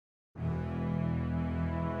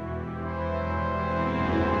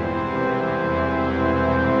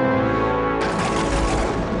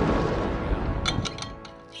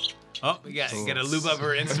Oh, we got to lube up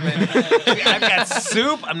her instrument. I've got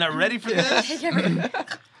soup. I'm not ready for this.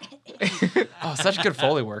 Oh, such good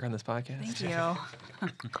Foley work on this podcast. Thank you.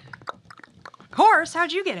 Horse,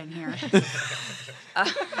 how'd you get in here?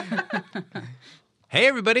 Hey,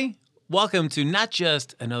 everybody. Welcome to not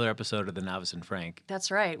just another episode of The Novice and Frank. That's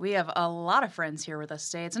right. We have a lot of friends here with us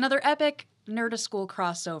today. It's another epic Nerd-a-School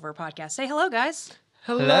crossover podcast. Say hello, guys.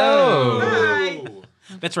 Hello. Hi.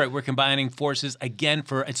 That's right. We're combining forces again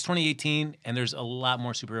it's 2018, and there's a lot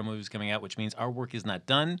more superhero movies coming out, which means our work is not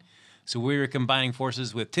done. So we're combining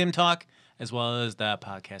forces with Tim Talk, as well as the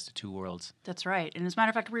podcast of Two Worlds. That's right. And as a matter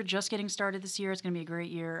of fact, we're just getting started this year. It's going to be a great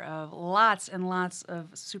year of lots and lots of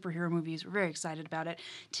superhero movies. We're very excited about it.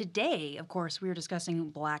 Today, of course, we are discussing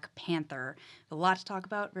Black Panther. A lot to talk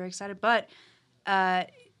about. Very excited. But I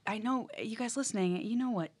know you guys listening, you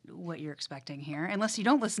know what you're expecting here. Unless you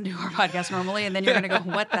don't listen to our podcast normally, and then you're going to go,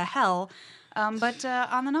 what the hell? But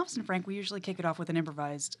on the Novice and Frank, we usually kick it off with an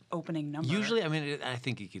improvised opening number. Usually, I mean, I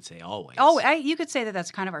think you could say always. Oh, you could say that's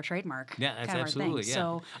kind of our trademark. Yeah, that's kind of absolutely, thing. yeah.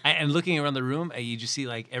 So, and looking around the room, you just see,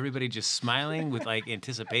 like, everybody just smiling with, like,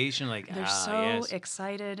 anticipation. Like, they're so yes.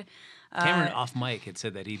 excited. Cameron off mic had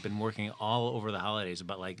said that he'd been working all over the holidays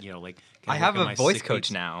about, like, you know, like. I have a voice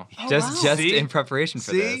coach now, Oh, just wow. in preparation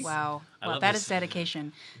for this. Wow. I Well, love that this. is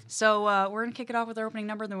dedication. So we're going to kick it off with our opening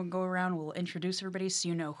number, then we'll go around, we'll introduce everybody so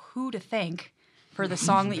you know who to thank for the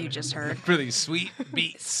song that you just heard. For these sweet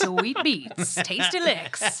beats. Sweet beats, tasty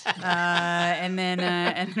licks. And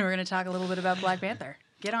then we're going to talk a little bit about Black Panther.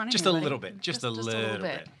 Get on in Just here, a buddy. little bit. Just a little bit.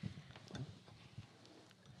 bit.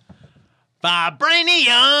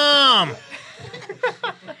 Vibranium!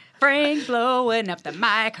 Frank blowing up the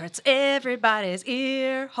mic hurts everybody's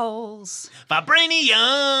ear holes.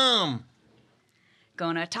 Vibranium!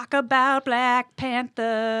 Gonna talk about Black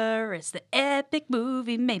Panther. It's the epic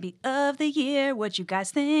movie, maybe of the year. What you guys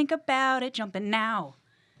think about it? Jumping now.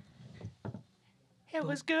 It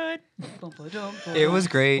was good. It was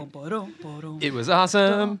great. It was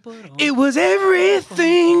awesome. It was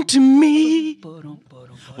everything to me.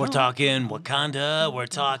 We're talking Wakanda. We're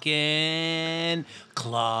talking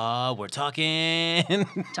Claw. We're talking...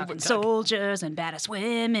 Talking soldiers and badass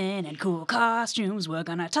women and cool costumes. We're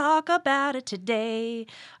gonna talk about it today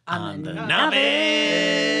on the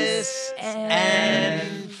Novice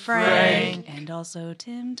and Frank. And also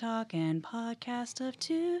Tim Talk and podcast of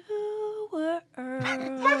Two Worlds.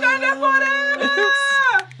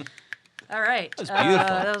 All right. That was beautiful.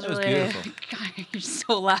 That was really beautiful. God, you're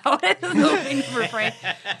so loud. Opening for Frank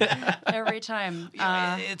every time.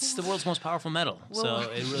 It's the world's most powerful metal, so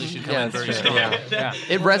it really should come Yeah, in that's very true. strong. Yeah.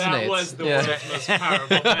 It resonates. That was the yeah. world's most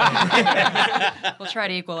powerful. We'll try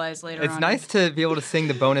to equalize later It's on. nice to be able to sing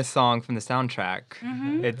the bonus song from the soundtrack.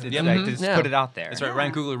 It's Yep. like to just Yeah. put it out there. That's right.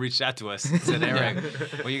 Ryan Coogler reached out to us and said, Eric,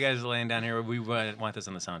 well, you guys are laying down here. We want this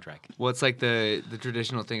on the soundtrack. Well, it's like the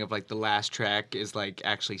traditional thing of like the last track is like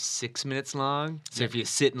actually 6 minutes long. So if you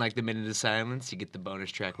sit in like the minute of silence, you get the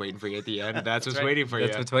bonus track waiting for you at the end. That's what's right. waiting for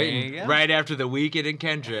That's you. what's waiting. There you go. Right after the Weeknd and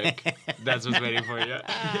Kendrick. That's what's waiting for you.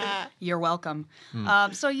 You're welcome.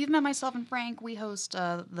 So you've met myself and Frank. We host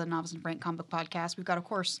the Novice and Frank comic book podcast. We've got, of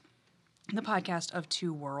course, the podcast of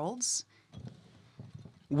Two Worlds.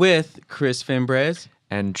 With Chris Fimbres.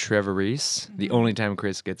 And Trevor Reese, the only time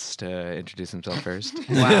Chris gets to introduce himself first.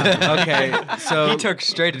 Wow. Okay, so He took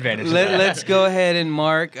straight advantage of that. let's go ahead and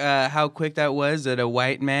mark how quick that was that a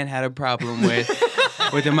white man had a problem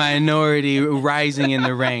with a minority rising in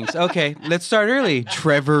the ranks. Okay, let's start early.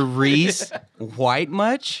 Trevor Reese, white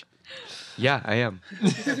much? Yeah, I am.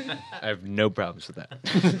 I have no problems with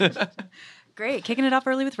that. Great. Kicking it off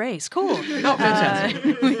early with race. Cool. Oh,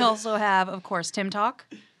 fantastic. We also have, of course, Tim Talk.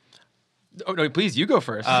 Oh, no, please, you go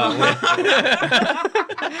first.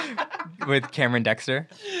 With Cameron Dexter.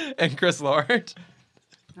 And Chris Lord.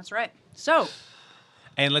 That's right. So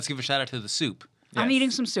And let's give a shout out to the soup. I'm Yes.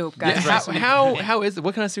 eating some soup, Yeah, guys. how is it?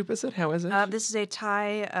 What kind of soup is it? How is it? This is a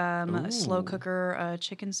Thai slow cooker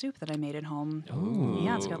chicken soup that I made at home. Ooh.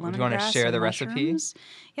 Yeah, it's got lemongrass. Do you wanna share and the recipe? mushrooms.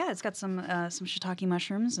 Yeah, it's got some shiitake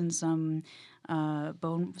mushrooms and some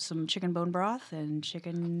chicken bone broth and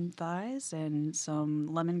chicken thighs and some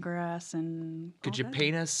lemongrass and. Could all you that.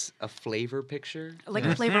 paint us a flavor picture? Like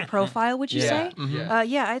a flavor profile? Would you Yeah. say? Yeah.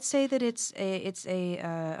 Yeah, I'd say that it's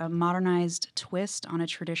a modernized twist on a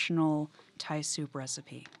traditional Thai soup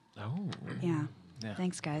recipe. Oh. Yeah.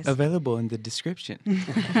 Thanks, guys. Available in the description.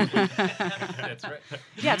 That's right.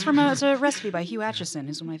 Yeah, it's a recipe by Hugh Atchison,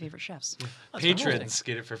 who's one of my favorite chefs. Patrons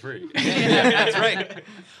get it for free. That's right.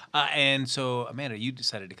 And so, Amanda, you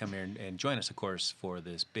decided to come here and join us, of course, for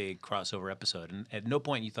this big crossover episode. And at no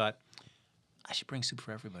point you thought, I should bring soup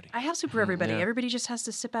for everybody. I have soup for everybody. yeah. Everybody just has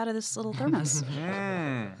to sip out of this little thermos.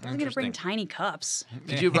 I'm gonna bring Interesting. tiny cups.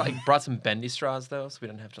 Did you brought some bendy straws though, so we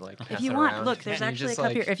don't have to like. If pass you it want, around? look, there's And you actually a just, cup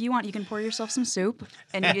like- here. If you want, you can pour yourself some soup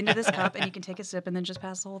and into this cup, and you can take a sip and then just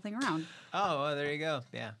pass the whole thing around. Oh, well, there you go.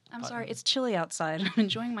 Yeah. I'm sorry, it's chilly outside. I'm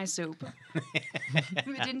enjoying my soup.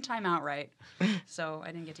 It didn't time out right, so I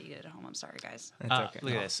didn't get to eat it at home. I'm sorry, guys. That's okay.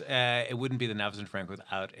 Look at this. It wouldn't be the Novice and Frank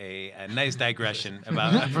without a nice digression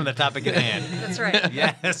about from the topic at hand. That's right.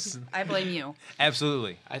 Yes, I blame you.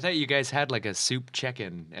 absolutely. I thought you guys had like a soup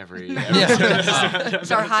check-in every.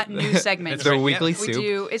 It's our hot news segment. It's our weekly We soup.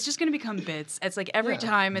 do. It's just gonna become bits. It's like every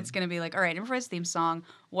time it's gonna be like, all right, improvised theme song.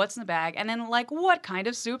 What's in the bag? And then like, what kind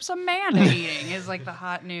of soup's Amanda eating? Is like the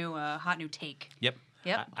hot new take. Yep.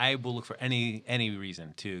 Yep. I will look for any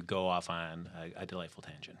reason to go off on a delightful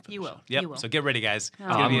tangent. For the You will. show. Yep. You will. So get ready, guys. It's Oh,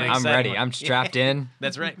 gonna be an I'm exciting ready. one. I'm strapped in.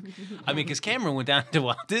 That's right. I mean, because Cameron went down to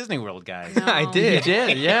Walt Disney World, guys. I You did.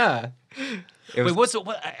 did, yeah. It was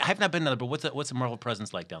Wait, I have not been there, but what's the Marvel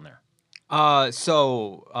presence like down there?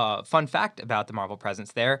 fun fact about the Marvel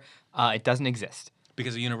presence there, it doesn't exist.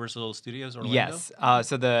 Because of Universal Studios Orlando? Yes.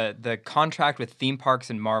 So the contract with theme parks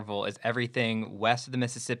and Marvel is everything west of the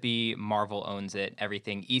Mississippi, Marvel owns it.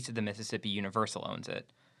 Everything east of the Mississippi, Universal owns it.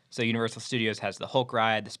 So Universal Studios has the Hulk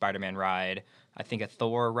ride, the Spider-Man ride, I think a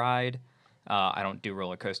Thor ride. I don't do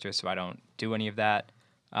roller coasters, so I don't do any of that.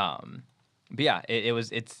 But yeah,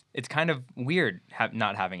 it's kind of weird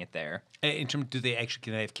not having it there. In terms, can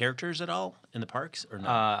they have characters at all in the parks or no?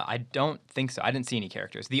 I don't think so. I didn't see any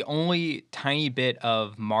characters. The only tiny bit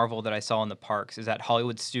of Marvel that I saw in the parks is at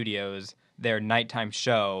Hollywood Studios, their nighttime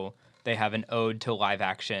show. They have an ode to live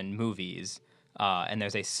action movies, and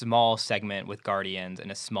there's a small segment with Guardians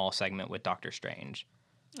and a small segment with Doctor Strange.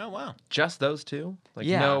 Oh wow. Just those two? Like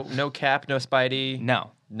Yeah. no Cap, no Spidey,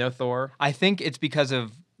 No, Thor. I think it's because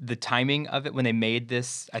of the timing of it when they made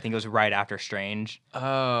this. I think it was right after Strange.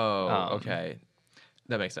 Oh, okay.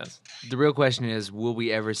 That makes sense. The real question is, will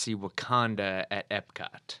we ever see Wakanda at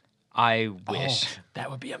Epcot? I wish. That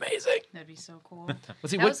would be amazing. That'd be so cool.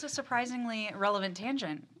 Let's see That what. was a surprisingly relevant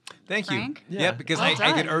tangent. Thank you. Frank? Yeah, Yeah. because Well I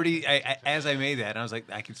could done. already, as I made that, I was like,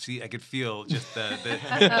 I could feel just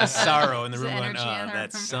the sorrow in the The room. Going, energy in the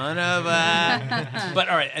that room." son of a. But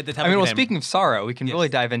all right, at the top. I mean, well, of speaking of sorrow, we can Yes. really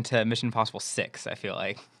dive into Mission Impossible 6, I feel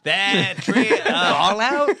like. that trailer, all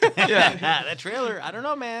out. Yeah, that trailer. I don't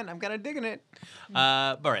know, man. I'm kind of digging it.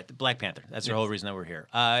 All right, the Black Panther. That's the whole reason that we're here.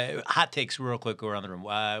 Hot takes, real quick. Go around the room.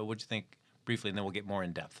 What'd you think briefly, and then we'll get more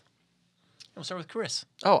in depth. We'll start with Chris.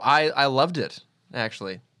 Oh, I loved it,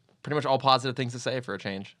 actually. Pretty much all positive things to say for a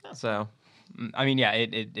change. So, I mean, yeah,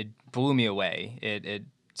 it blew me away. It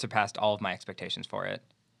surpassed all of my expectations for it.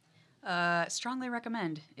 Strongly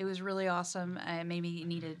recommend. It was really awesome. It made me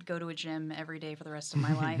need to go to a gym every day for the rest of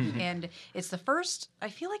my life. And it's the first, I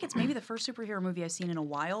feel like it's maybe the first superhero movie I've seen in a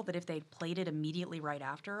while that if they'd played it immediately right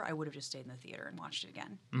after, I would have just stayed in the theater and watched it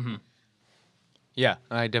again. Yeah,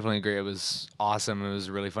 I definitely agree. It was awesome. It was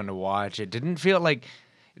really fun to watch. It didn't feel like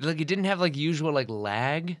it didn't have like usual like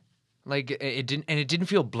lag. Like it didn't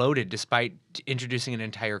feel bloated despite introducing an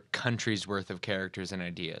entire country's worth of characters and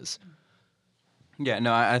ideas. Yeah,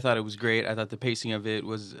 no, I thought it was great. I thought the pacing of it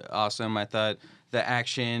was awesome. I thought the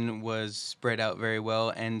action was spread out very well,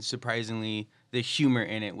 and surprisingly, the humor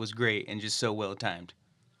in it was great and just so well timed.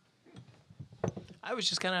 I was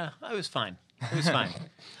fine. It was fine.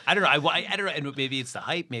 I don't know. I don't know. And maybe it's the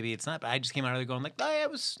hype. Maybe it's not. But I just came out of there going like, oh yeah,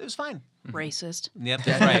 it was fine. Racist. Yep,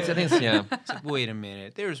 that's right. I think it's, yeah. It's like, wait a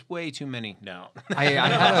minute. There's way too many. No. I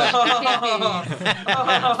had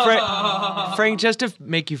Frank, just to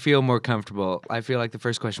make you feel more comfortable, I feel like the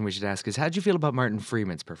first question we should ask is, how'd you feel about Martin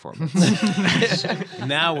Freeman's performance?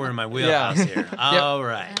 Now we're in my wheelhouse here. All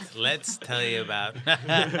right. Let's tell you about. No,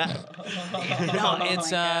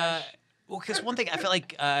 it's well, because one thing I feel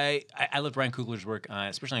like I loved Ryan Coogler's work,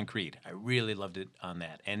 especially on Creed. I really loved it on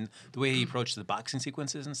that, and the way he approached the boxing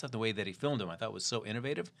sequences and stuff, the way that he filmed them, I thought was so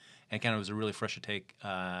innovative, and kind of was a really fresh take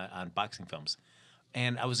on boxing films.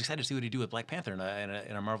 And I was excited to see what he'd do with Black Panther in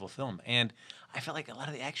a Marvel film. And I felt like a lot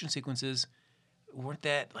of the action sequences weren't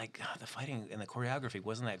that, like, the fighting and the choreography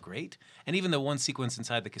wasn't that great. And even the one sequence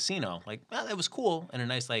inside the casino, like, well, that was cool and a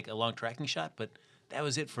nice, like, a long tracking shot, but that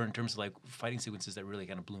was it for in terms of, like, fighting sequences that really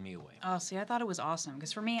kind of blew me away. Oh, see, I thought it was awesome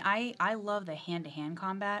because for me, I love the hand-to-hand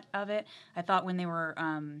combat of it. I thought when they were,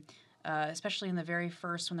 especially in the very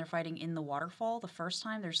first when they're fighting in the waterfall, the first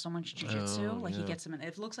time there's so much jujitsu, he gets him.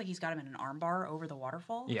 It looks like he's got him in an armbar over the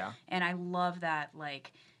waterfall. Yeah. and I love that,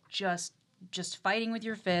 like, just just fighting with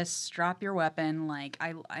your fists, drop your weapon. Like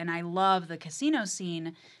I love the casino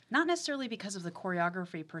scene, not necessarily because of the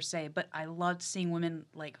choreography per se, but I loved seeing women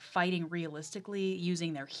like fighting realistically,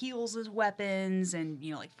 using their heels as weapons, and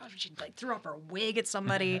like she like threw up her wig at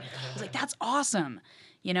somebody. I was like, that's awesome.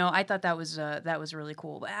 I thought that was really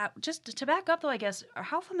cool. But just to back up though, I guess,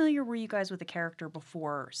 how familiar were you guys with the character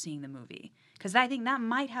before seeing the movie? Because I think that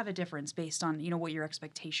might have a difference based on what your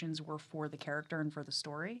expectations were for the character and for the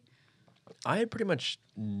story. I had pretty much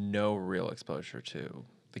no real exposure to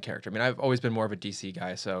the character. I mean, I've always been more of a DC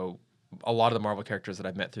guy, so a lot of the Marvel characters that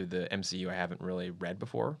I've met through the MCU I haven't really read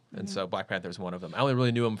before, and so Black Panther is one of them. I only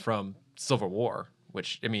really knew him from Civil War,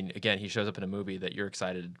 which, I mean, again, he shows up in a movie that you're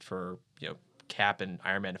excited for, Cap and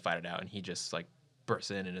Iron Man to fight it out, and he just like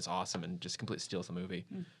bursts in and is awesome and just completely steals the movie.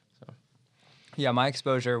 So. Yeah, my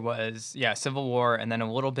exposure was Civil War, and then a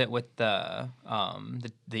little bit with the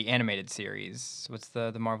animated series. What's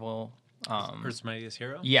the Marvel? Earth's Mightiest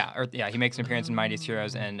Hero? Yeah, he makes an appearance in Mightiest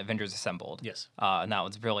Heroes and Avengers Assembled. Yes. And that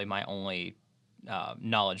was really my only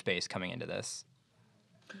knowledge base coming into this.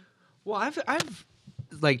 Well, I've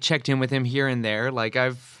like checked in with him here and there. Like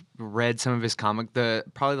I've read some of his comic.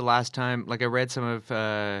 Probably the last time, like I read some of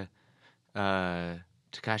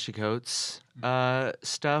Takashi Coates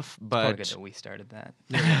stuff, Probably good but that we started that.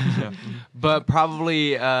 but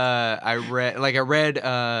probably I read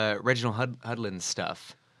Reginald Hudlin's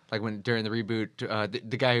stuff. Like during the reboot,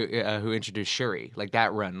 the guy who introduced Shuri, like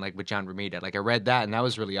that run, like with John Romita. Like I read that and that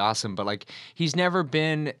was really awesome. But like he's never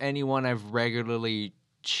been anyone I've regularly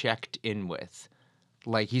checked in with.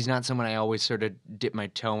 Like he's not someone I always sort of dip my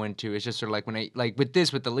toe into. It's just sort of like when with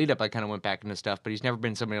the lead up, I kind of went back into stuff. But he's never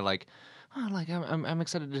been somebody like, oh, like I'm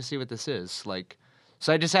excited to see what this is. Like,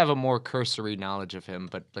 so I just have a more cursory knowledge of him.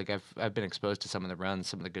 But like I've been exposed to some of the runs,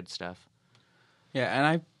 some of the good stuff. Yeah, and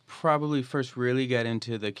I probably first really got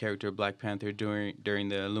into the character of Black Panther during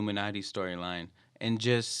the Illuminati storyline, and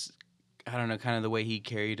just I don't know, kind of the way he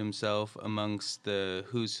carried himself amongst the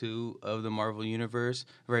who's who of the Marvel universe,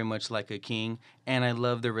 very much like a king. And I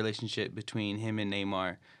love the relationship between him and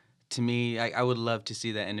Neymar. To me, I would love to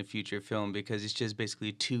see that in a future film because it's just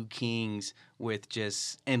basically two kings with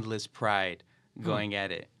just endless pride going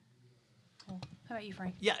at it. How about you,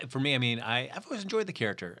 Frank? Yeah, for me, I mean, I've always enjoyed the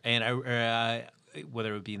character, and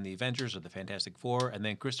whether it would be in the Avengers or the Fantastic Four, and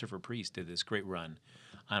then Christopher Priest did this great run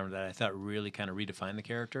on him that I thought really kind of redefined the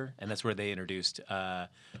character, and that's where they introduced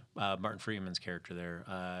Martin Freeman's character there.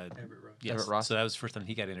 Everett Ross. Yes, Everett Ross. so that was the first time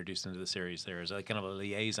he got introduced into the series there as like kind of a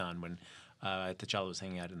liaison when T'Challa was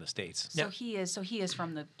hanging out in the States. So he is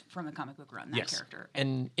from the comic book run, that Yes. character.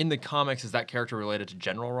 And in the comics, is that character related to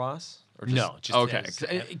General Ross? Or No, just okay.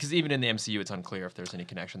 as- Because even in the MCU, it's unclear if there's any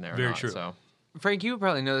connection there. Very or not, true. So. Frank, you would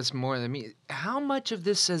probably know this more than me. How much of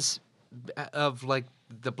this of like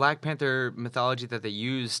the Black Panther mythology that they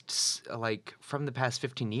used like from the past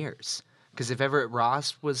 15 years? Because if Everett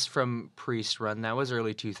Ross was from Priest Run, that was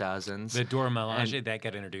early 2000s. The Dora Milaje, that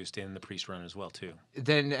got introduced in the Priest run as well too.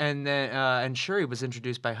 And Shuri was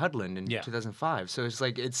introduced by Hudlin in Yeah. 2005. So it's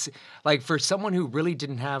like for someone who really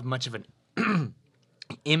didn't have much of an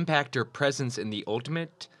impact or presence in the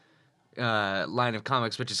Ultimate line of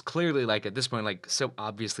comics, which is clearly like at this point like so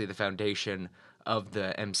obviously the foundation of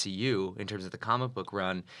the MCU in terms of the comic book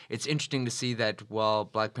run. It's interesting to see that while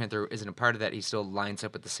Black Panther isn't a part of that, he still lines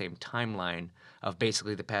up with the same timeline of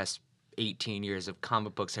basically the past 18 years of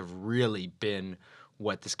comic books have really been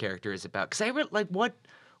what this character is about. Because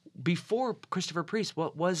before Christopher Priest,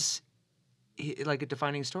 what was like a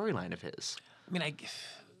defining storyline of his? I mean,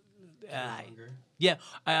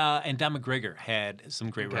 and Don McGregor had some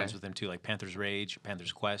great runs with him too, like Panther's Rage,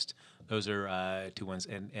 Panther's Quest. Those are two ones,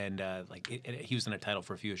 and he was in a title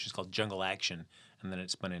for a few issues called Jungle Action, and then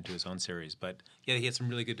it spun into his own series. But yeah, he had some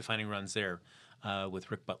really good defining runs there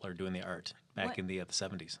with Rick Butler doing the art back in the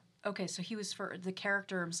 70s. Okay, so the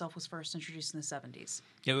character himself was first introduced in the 70s.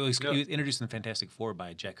 Yeah, he was introduced in the Fantastic Four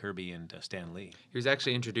by Jack Kirby and Stan Lee. He was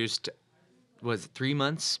actually introduced, was it 3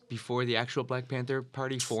 months before the actual Black Panther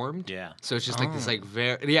party formed? Yeah. So it's just like this like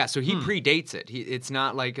so he predates it. It's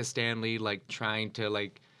not like a Stan Lee like trying to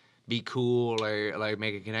like be cool or like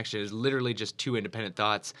make a connection. It's literally just two independent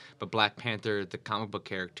thoughts, but Black Panther, the comic book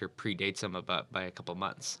character, predates him by a couple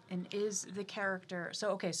months. And is the character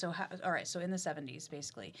all right? So in the 70s,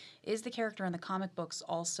 basically, is the character in the comic books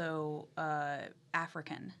also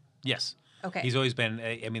African? Yes. Okay. He's always been.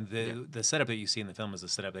 I mean, the setup that you see in the film is the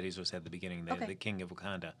setup that he's always had at the beginning, Okay. the King of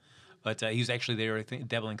Wakanda. But he was actually they were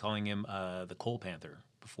dabbling calling him the Coal Panther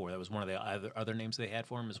before. That was one of the other names they had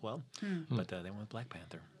for him as well. But they went with Black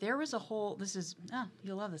Panther. There was a whole. This is.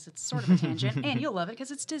 You'll love this. It's sort of a tangent, and you'll love it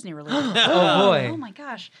because it's Disney related. Oh boy. Oh my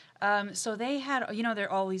gosh. So they had,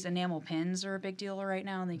 there all these enamel pins are a big deal right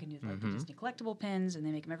now, and they can do like the Disney collectible pins, and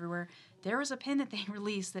they make them everywhere. There was a pin that they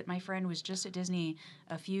released that my friend was just at Disney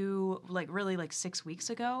a few, really 6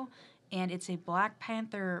 weeks ago, and it's a Black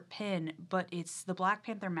Panther pin, but it's the Black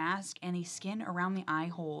Panther mask, and the skin around the eye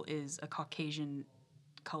hole is a Caucasian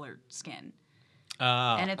colored skin.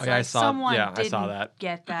 And it's yeah, I like saw- someone yeah, I didn't saw that.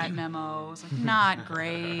 get that memo. It was like, not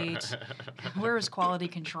great. Where was quality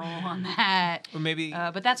control on that? Or maybe.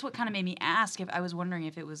 But that's what kind of made me ask if I was wondering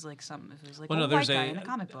if it was like a white guy in the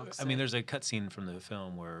comic books. I mean, there's a cutscene from the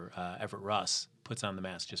film where Everett Ross puts on the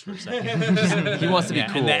mask just for a second. He wants to be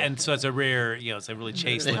Yeah, cool. and so it's a rare, it's a really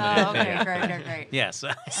chase limited Oh, thing. okay, great. Yes.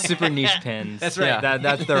 Super niche pins. That's right.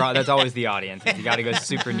 That's always the audience. You got to go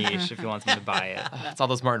super niche if you want someone to buy it. It's all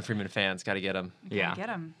those Martin Freeman fans. Got to get them. Yeah. Get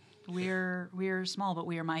them. We're small, but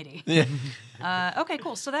we are mighty. Okay,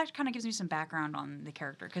 cool. So that kind of gives me some background on the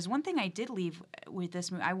character. Because one thing I did leave with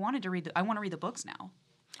this movie, I want to read the books now.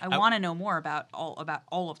 I want to know more about all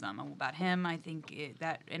of them, about him. I think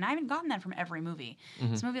and I haven't gotten that from every movie.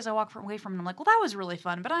 Some movies I walk away from and I'm like, well, that was really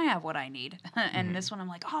fun, but I have what I need. And this one I'm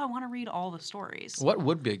like, I want to read all the stories. What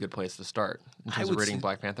would be a good place to start in terms of would reading say-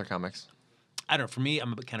 Black Panther comics? I don't know. For me,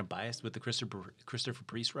 I'm kind of biased with the Christopher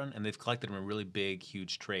Priest run, and they've collected them in really big,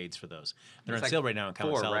 huge trades for those. They're on sale right now on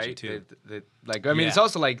Comixology too. It's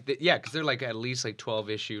also like, because they're like at least like 12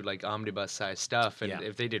 issue, like omnibus size stuff. And Yeah.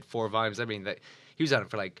 if they did 4 volumes, I mean, he was on it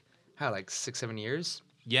for like 6-7 years.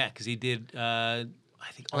 Yeah, because he did, I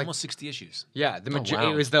think, almost 60 issues. Yeah,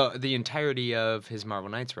 wow. It was the entirety of his Marvel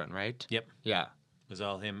Knights run, right? Yep. Yeah. It was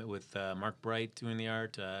all him with Mark Bright doing the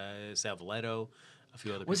art, Sal Valletta, a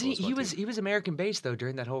few other Was people. he? as well, too. He was American based though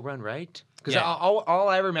during that whole run, right? Because Yeah. all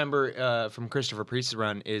I remember from Christopher Priest's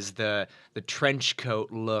run is the trench coat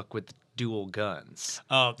look with dual guns.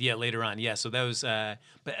 Oh yeah, later on, yeah. So that was, but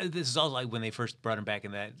this is all like when they first brought him back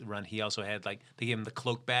in that run. He also had they gave him the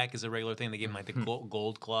cloak back as a regular thing. They gave him like the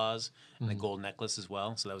gold claws and the gold necklace as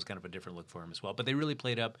well. So that was kind of a different look for him as well. But they really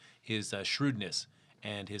played up his shrewdness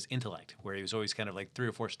and his intellect, where he was always kind of like 3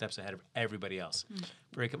 or 4 steps ahead of everybody else.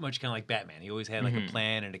 Very much kind of like Batman. He always had like a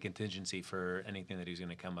plan and a contingency for anything that he was going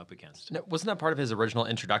to come up against. Now, wasn't that part of his original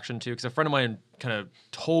introduction too? Because a friend of mine kind of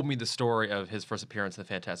told me the story of his first appearance in the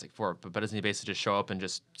Fantastic Four, but doesn't he basically just show up and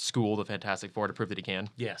just school the Fantastic Four to prove that he can?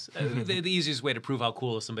 Yes, the easiest way to prove how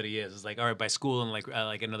cool somebody is like, all right, by schooling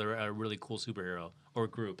like another really cool superhero or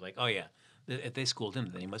group, like, oh yeah, if they schooled him,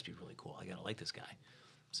 then he must be really cool. I gotta like this guy.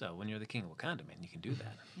 So when you're the king of Wakanda, man, you can do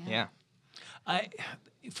that. Yeah.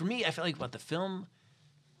 For me, I feel like about the film,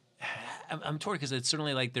 I'm torn because it's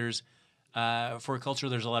certainly like there's for a culture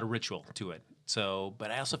there's a lot of ritual to it. So,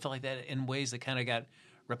 but I also felt like that in ways that kind of got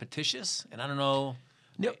repetitious, and I don't know.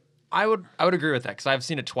 No, I would agree with that because I've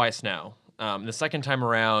seen it twice now. The second time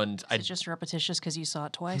around, Is it just repetitious because you saw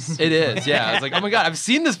it twice? It is, yeah. I was like, oh my god, I've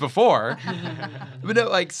seen this before. But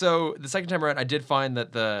no, so the second time around, I did find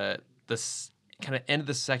that the kind of end of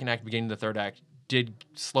the second act, beginning of the third act, did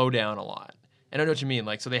slow down a lot. And I know what you mean.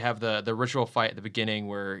 So they have the ritual fight at the beginning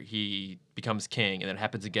where he becomes king, and then it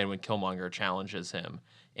happens again when Killmonger challenges him.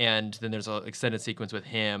 And then there's an extended sequence with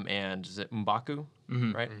him and is it M'Baku,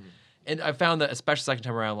 right? And I found that, especially second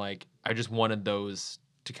time around, I just wanted those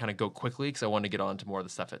to kind of go quickly because I wanted to get on to more of the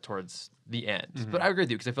stuff towards the end. But I agree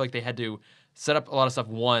with you because I feel like they had to set up a lot of stuff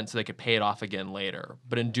once so they could pay it off again later.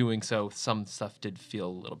 But in doing so, some stuff did feel a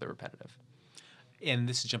little bit repetitive. And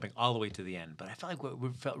this is jumping all the way to the end, but I felt like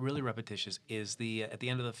what felt really repetitious is at the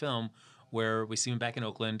end of the film where we see him back in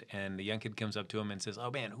Oakland and the young kid comes up to him and says,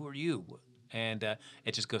 "Oh man, who are you?" And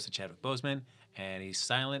it just goes to Chadwick Boseman and he's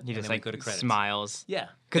silent. He and just then we go to credits. smiles. Yeah,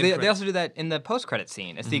 Because then they credits. also do that in the post-credit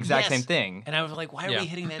scene. It's the exact Yes. same thing. And I was like, why are Yeah. we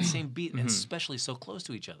hitting that same beat, and especially so close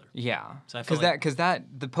to each other? Yeah. So I feel Because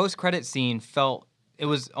the post-credit scene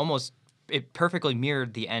it perfectly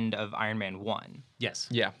mirrored the end of Iron Man 1 Yes.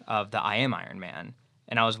 Yeah. of the I Am Iron Man.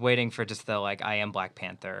 And I was waiting for just the I Am Black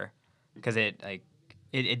Panther because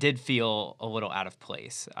it did feel a little out of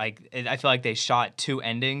place. I feel like they shot 2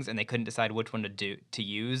 endings and they couldn't decide which one to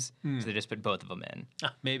use, so they just put both of them in.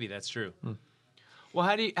 Ah, maybe that's true. Well,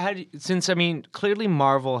 how do you, since clearly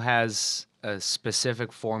Marvel has a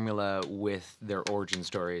specific formula with their origin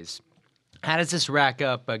stories. How does this rack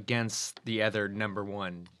up against the other number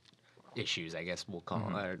 1 issues? I guess we'll call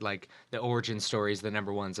them, like the origin stories, the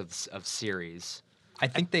number 1s of series. I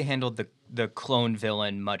think they handled the clone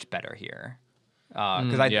villain much better here.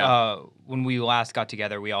 Because when we last got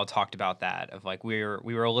together, we all talked about that. Of we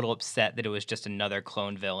were a little upset that it was just another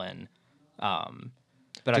clone villain.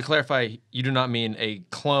 But To clarify, you do not mean a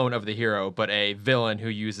clone of the hero, but a villain who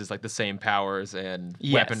uses like the same powers and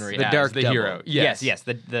Yes, weaponry the as Dark the Double. hero. yes,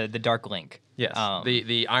 the Dark Link. Yes.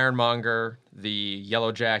 The Ironmonger, the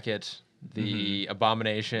Yellow Jacket, the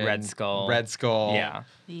Abomination, Red Skull. Red Skull. Yeah.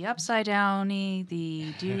 The upside downy,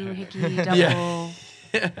 the doohickey double.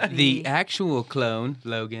 The actual clone,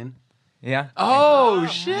 Logan. Yeah. Oh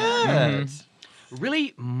shit!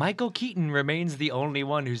 Really, Michael Keaton remains the only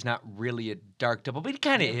one who's not really a Dark Double, but he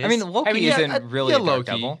kind of is. I mean, Loki isn't really a Dark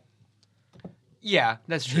Loki. Double. yeah,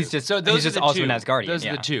 that's true. He's just- so he's those just are the also two. an Asgardian, Those are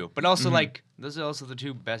yeah. the two, but also like those are also the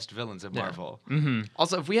two best villains of Marvel.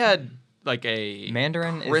 Also, if we had like a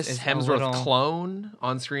Mandarin Chris is a Hemsworth little- clone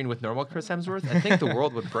on screen with normal Chris Hemsworth, I think the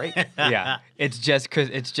world would break. Yeah. It's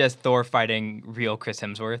just Thor fighting real Chris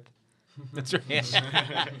Hemsworth. That's right.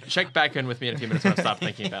 Check back in with me in a few minutes when I've stopped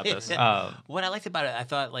thinking about this. What I liked about it, I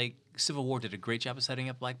thought like Civil War did a great job of setting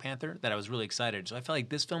up Black Panther. That I was really excited. So I felt like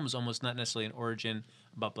this film was almost not necessarily an origin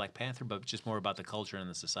about Black Panther, but just more about the culture and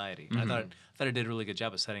the society. I thought it did a really good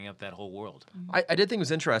job of setting up that whole world. I did think it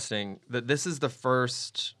was interesting that this is the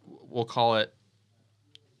first, we'll call it,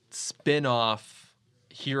 spin-off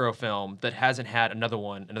hero film that hasn't had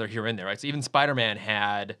another hero in there, right? So even Spider-Man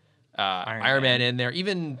had Iron Man in there.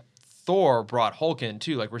 Even Thor brought Hulk in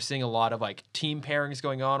too. Like we're seeing a lot of like team pairings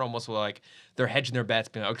going on, almost like they're hedging their bets,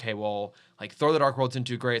 being like, okay, well, like Thor: The Dark World didn't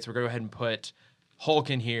do great, so we're gonna go ahead and put Hulk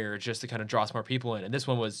in here just to kind of draw some more people in. And this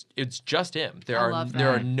one it's just him. There I are love there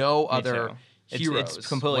are that. no Me other too. heroes. It's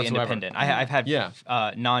completely whatsoever. independent. I've had Yeah.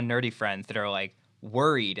 non-nerdy friends that are like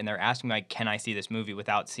worried, and they're asking me like, "Can I see this movie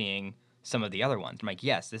without seeing some of the other ones?" I'm like,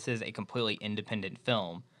 "Yes, this is a completely independent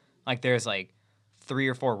film. Like, there's like 3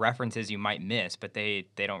 or 4 references you might miss, but they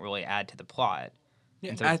don't really add to the plot."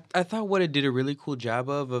 Yeah, And so- I thought what it did a really cool job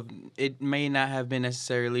of it may not have been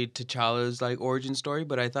necessarily T'Challa's like origin story,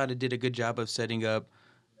 but I thought it did a good job of setting up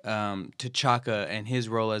T'Chaka and his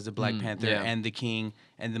role as the Black Panther yeah. and the King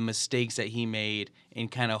and the mistakes that he made in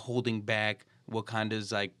kind of holding back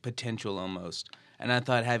Wakanda's like potential almost. And I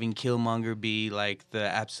thought having Killmonger be like the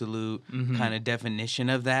absolute kind of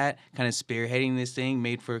definition of that, kind of spearheading this thing,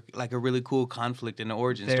 made for like a really cool conflict in the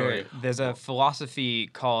origin story. There's a philosophy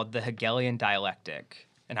called the Hegelian dialectic,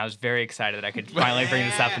 and I was very excited that I could finally bring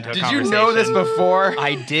this up into a Did you conversation. know this before?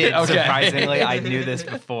 I did. Okay. Surprisingly, I knew this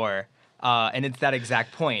before. And it's that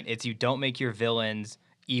exact point. It's you don't make your villains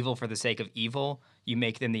evil for the sake of evil. You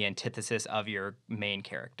make them the antithesis of your main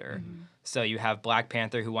character. So you have Black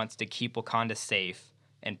Panther who wants to keep Wakanda safe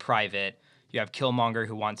and private. You have Killmonger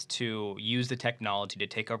who wants to use the technology to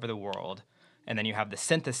take over the world. And then you have the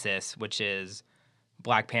synthesis, which is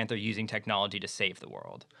Black Panther using technology to save the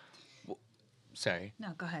world. Sorry. No,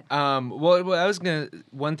 go ahead. Well, I was gonna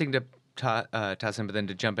one thing to toss in, but then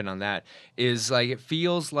to jump in on that is like it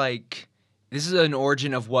feels like this is an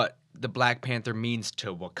origin of what the Black Panther means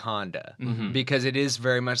to Wakanda because it is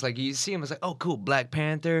very much like you see him as like, oh cool, Black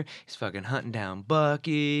Panther, he's fucking hunting down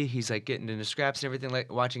Bucky, he's like getting into scraps and everything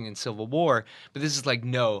like watching in Civil War, but this is like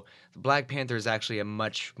no, the Black Panther is actually a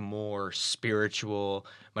much more spiritual,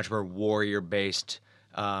 much more warrior based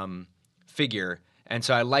figure. And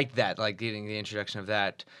so I like that, like getting the introduction of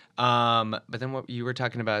that. But then what you were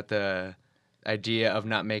talking about the idea of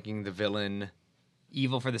not making the villain.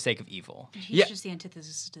 Evil for the sake of evil. He's yeah. just the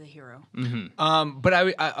antithesis to the hero. But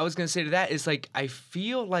I was gonna say to that is like I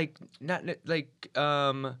feel like not like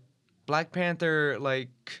Black Panther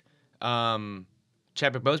like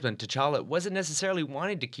Chadwick Boseman, T'Challa wasn't necessarily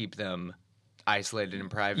wanting to keep them isolated and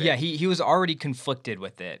private. Yeah, he was already conflicted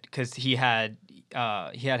with it because he had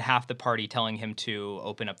half the party telling him to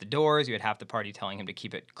open up the doors. You had half the party telling him to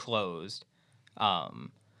keep it closed.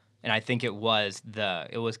 And I think it was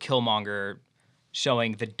Killmonger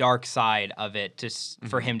showing the dark side of it just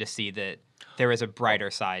for him to see that there is a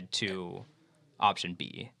brighter side to option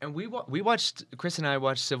B. And we watched, Chris and I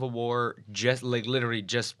watched Civil War just like literally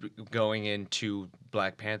just going into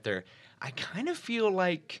Black Panther. I kind of feel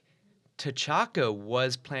like T'Chaka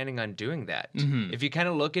was planning on doing that. If you kind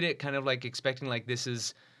of look at it, kind of like expecting like this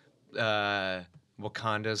is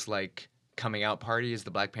Wakanda's like coming out party is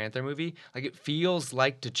the Black Panther movie. Like it feels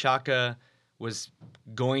like T'Chaka was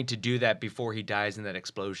going to do that before he dies in that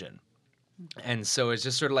explosion. And so it's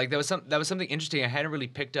just sort of like that was something interesting I hadn't really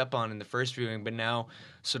picked up on in the first viewing, but now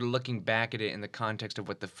sort of looking back at it in the context of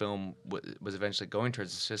what the film was eventually going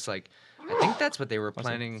towards, it's just like I think that's what they were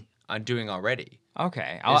planning on doing already.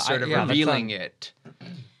 Okay. Is sort of revealing it.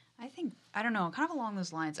 I think I don't know, kind of along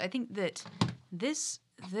those lines. I think that this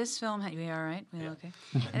film had. We all right? We okay?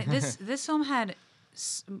 This film had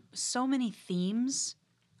so many themes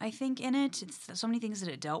I think, in it. It's so many things that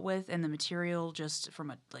it dealt with, and the material, just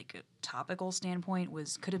from a topical standpoint,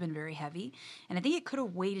 could have been very heavy, and I think it could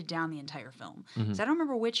have weighted down the entire film. So I don't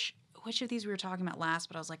remember which of these we were talking about last,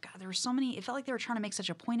 but I was like, God, there were so many. It felt like they were trying to make such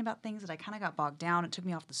a point about things that I kind of got bogged down. It took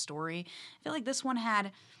me off the story. I feel like this one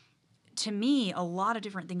had, to me, a lot of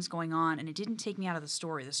different things going on, and it didn't take me out of the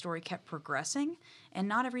story. The story kept progressing, and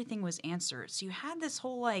not everything was answered. So you had this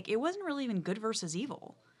whole, it wasn't really even good versus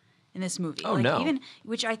evil in this movie. Oh, no. Even,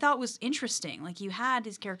 which I thought was interesting. You had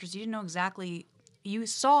these characters, you didn't know exactly, you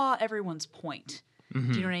saw everyone's point. Do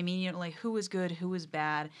you know what I mean? You know, who was good, who was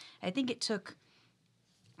bad. I think it took,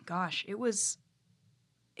 gosh, it was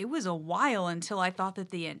a while until I thought that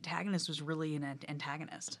the antagonist was really an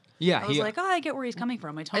antagonist. Yeah, I was like, I get where he's coming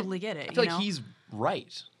from. I totally get it. I feel like he's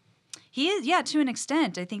right. He is, yeah, to an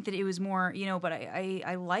extent. I think that it was more, but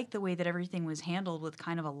I like the way that everything was handled with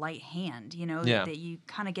kind of a light hand, that you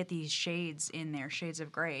kind of get these shades in there, shades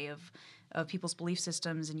of gray of people's belief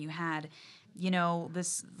systems, and you had,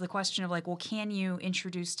 the question of well, can you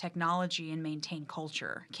introduce technology and maintain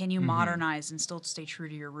culture? Can you modernize and still stay true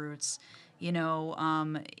to your roots? I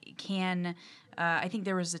think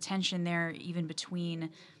there was a tension there even between,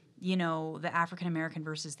 the African American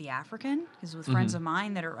versus the African, because with friends of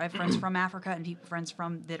mine I have friends from Africa and friends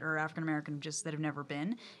that are African American just that have never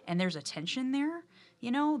been, and there's a tension there,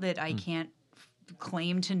 that I can't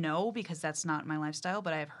claim to know because that's not my lifestyle,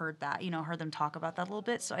 but I've heard that, heard them talk about that a little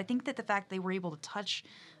bit. So I think that the fact they were able to touch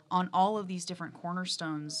on all of these different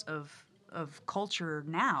cornerstones of culture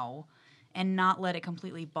now and not let it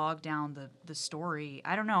completely bog down the story.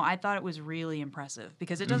 I don't know. I thought it was really impressive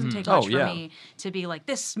because it doesn't take much for me to be like,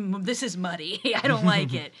 this is muddy. I don't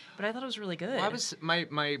like it. But I thought it was really good. Well,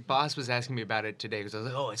 my boss was asking me about it today because I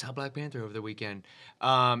was like, I saw Black Panther over the weekend.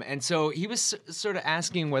 And so he was sort of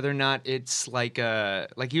asking whether or not it's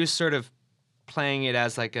he was sort of playing it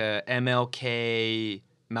as like a MLK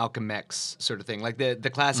Malcolm X sort of thing, like the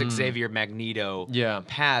classic Xavier Magneto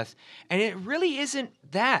path. And it really isn't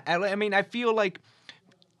that. I mean, I feel like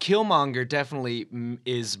Killmonger definitely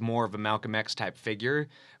is more of a Malcolm X type figure,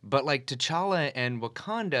 but T'Challa and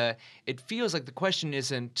Wakanda, it feels like the question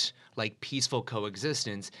isn't peaceful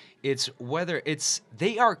coexistence. It's whether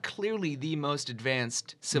they are clearly the most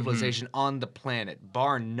advanced civilization on the planet,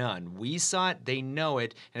 bar none. We saw it, they know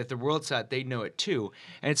it, and if the world saw it, they know it too.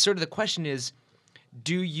 And it's sort of the question is,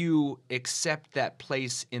 do you accept that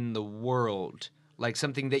place in the world, like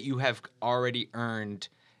something that you have already earned,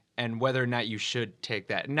 and whether or not you should take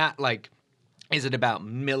that? Not is it about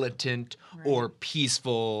militant or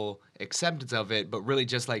peaceful acceptance of it, but really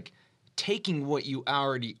just taking what you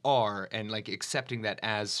already are and accepting that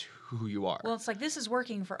as who you are. Well, it's this is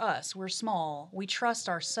working for us. We're small. We trust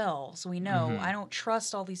ourselves. We know. I don't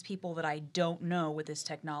trust all these people that I don't know with this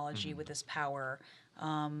technology, with this power.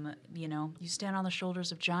 You stand on the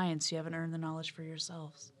shoulders of giants. You haven't earned the knowledge for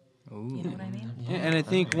yourselves. Ooh. You know what I mean? Yeah, and I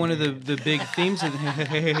think one of the big themes of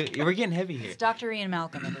we're getting heavy here. It's Dr. Ian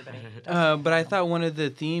Malcolm, everybody. But I thought one of the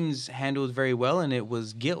themes handled very well in it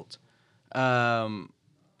was guilt.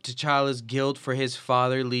 T'Challa's guilt for his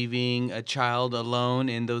father leaving a child alone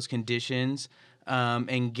in those conditions,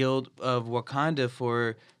 and guilt of Wakanda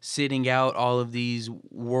for sitting out all of these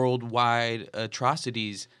worldwide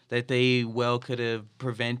atrocities that they well could have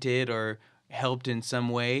prevented or helped in some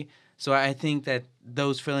way. So I think that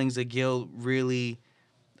those feelings of guilt really,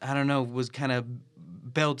 was kind of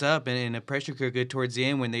built up in a pressure cooker towards the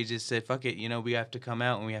end when they just said, fuck it, we have to come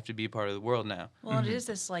out and we have to be part of the world now. Well, it is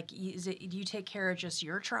this, do you take care of just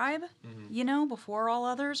your tribe, before all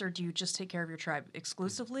others, or do you just take care of your tribe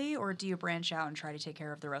exclusively, or do you branch out and try to take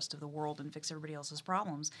care of the rest of the world and fix everybody else's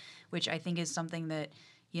problems, which I think is something that,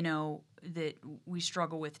 that we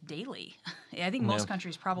struggle with daily. I think most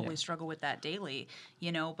countries probably struggle with that daily,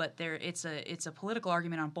 but it's a political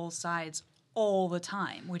argument on both sides all the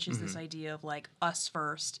time, which is this idea of us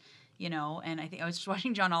first, and I think I was just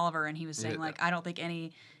watching John Oliver and he was saying I don't think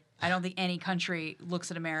any country looks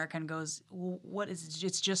at America and goes, well, what is it?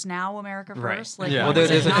 It's just now America first? Right. Well,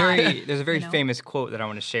 there's a very famous quote that I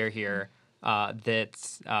want to share here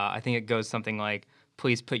that's I think it goes something like,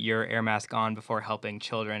 please put your air mask on before helping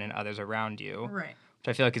children and others around you. Right. Which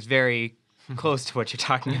I feel like is very close to what you're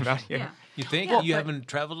talking about here. Yeah. You think? You haven't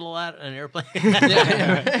traveled a lot on an airplane?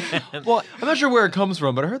 Well, I'm not sure where it comes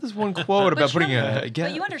from, but I heard this one quote about putting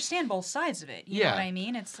But you understand both sides of it. You know what I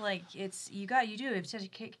mean? It's you have to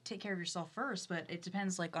take care of yourself first, but it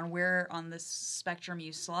depends on where on the spectrum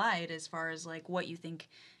you slide as far as what you think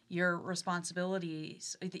your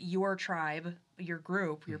responsibilities, your tribe, your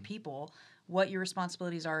group, your people, what your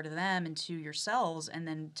responsibilities are to them and to yourselves and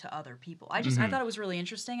then to other people. I thought it was really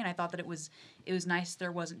interesting, and I thought that it was nice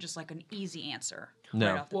there wasn't just like an easy answer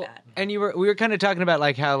No. right off the bat. And we were kind of talking about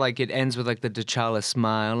like how like it ends with like the T'Challa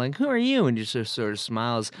smile, like who are you, and just sort of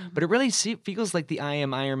smiles. But it really feels like the I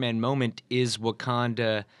am Iron Man moment is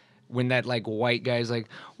Wakanda. When that like white guy's like,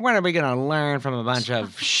 when are we gonna learn from a bunch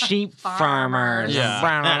of sheep farmers? Yeah.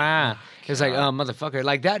 Blah, blah, blah. It's like, oh motherfucker,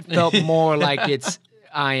 like that felt more like it's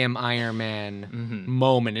I am Iron Man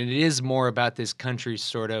moment, and it is more about this country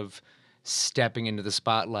sort of stepping into the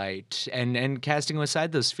spotlight and casting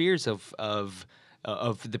aside those fears of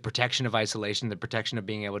the protection of isolation, the protection of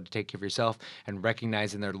being able to take care of yourself, and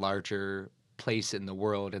recognizing their larger place in the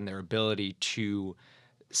world and their ability to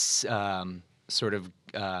sort of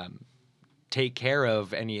take care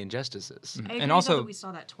of any injustices. I agree, And though, also- that we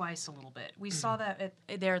saw that twice a little bit. We saw that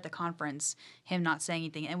there at the conference, him not saying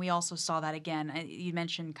anything, and we also saw that again. You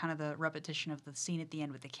mentioned kind of the repetition of the scene at the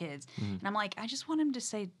end with the kids, and I'm like, I just want him to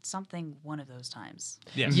say something one of those times.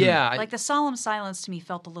 Yeah. Like the solemn silence to me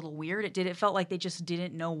felt a little weird. It felt like they just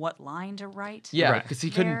didn't know what line to write. Yeah, Right. because he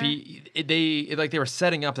couldn't be. They were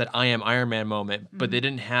setting up that I am Iron Man moment, but they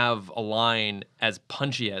didn't have a line as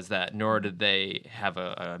punchy as that. Nor did they have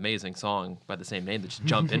an amazing song by the same name that just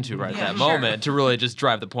jumped into right at that sure. moment to really just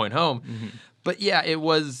drive the point home. But yeah, it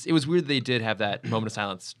was weird they did have that moment of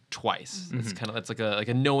silence twice. It's kind of like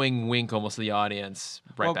a knowing wink almost to the audience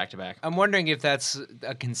Well, back to back. I'm wondering if that's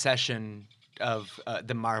a concession of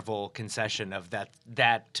the Marvel concession of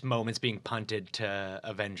that moment's being punted to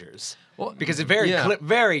Avengers. Well, Because it yeah.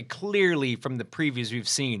 very clearly from the previews we've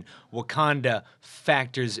seen, Wakanda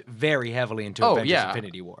factors very heavily into Oh, Avengers yeah.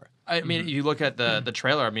 Infinity War. I mean, you look at the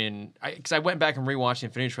trailer. I mean, because I went back and rewatched the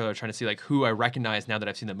Infinity trailer trying to see like who I recognize now that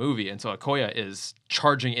I've seen the movie, and so Okoye is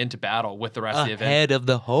charging into battle with the rest of the event. Ahead of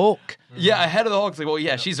the Hulk. Yeah, ahead of the Hulk. It's like, well,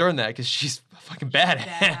 yeah, she's earned that because she's fucking badass.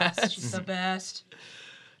 Badass. She's the best.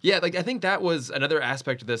 Yeah, like I think that was another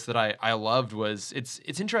aspect of this that I loved was it's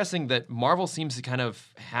interesting that Marvel seems to kind of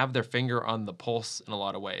have their finger on the pulse in a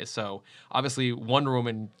lot of ways. So obviously Wonder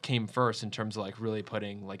Woman came first in terms of like really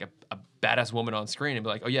putting like a badass woman on screen and be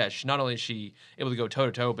like, oh yeah, not only is she able to go toe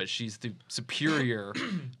to toe, but she's the superior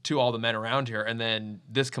to all the men around her. And then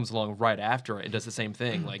this comes along right after it and does the same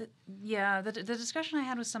thing. Like Yeah, the discussion I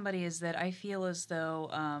had with somebody is that I feel as though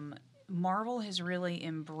Marvel has really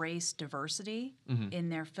embraced diversity in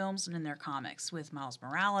their films and in their comics with Miles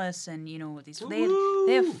Morales and with these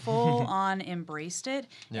they have full on embraced it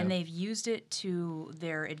Yeah. and they've used it to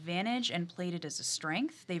their advantage and played it as a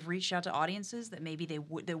strength. They've reached out to audiences that maybe that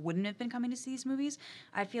wouldn't have been coming to see these movies.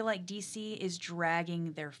 I feel like DC is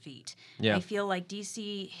dragging their feet. Yeah. I feel like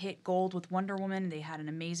DC hit gold with Wonder Woman. They had an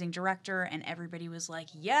amazing director and everybody was like,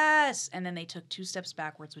 yes, and then they took 2 steps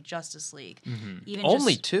backwards with Justice League. Even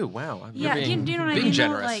only just, 2. Wow. yeah, do you know what I being mean? though?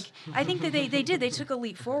 generous. Like, I think that they did. They took a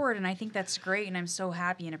leap forward, and I think that's great, and I'm so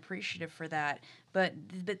happy and appreciative for that. But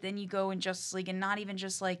then you go in Justice League, and not even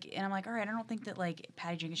just like, and I'm like, all right, I don't think that like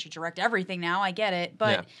Patty Jenkins should direct everything now. I get it, but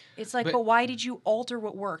Yeah. it's like, but why did you alter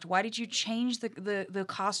what worked? Why did you change the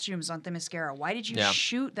costumes on Themyscira? Why did you Yeah.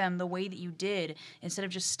 shoot them the way that you did instead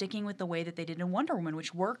of just sticking with the way that they did in Wonder Woman,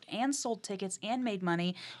 which worked and sold tickets and made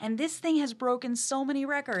money? And this thing has broken so many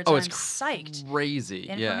records. Oh, and it's I'm psyched. crazy.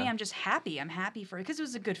 And yeah. for me, I'm just happy. I'm happy for it because it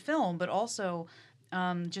was a good film, but also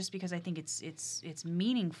just because I think it's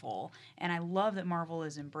meaningful, and I love that Marvel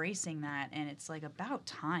is embracing that, and it's like about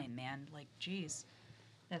time, man. Like, geez,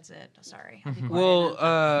 that's it. Sorry. I'll be quiet Well,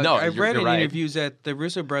 now. No, I've you're- read you're in right. interviews that the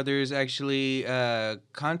Russo brothers actually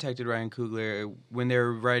contacted Ryan Coogler when they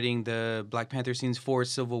were writing the Black Panther scenes for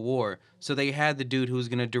Civil War. So they had the dude who was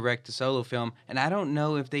going to direct the solo film, and I don't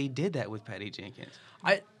know if they did that with Patty Jenkins.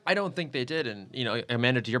 I don't think they did. And,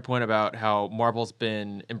 Amanda, to your point about how Marvel's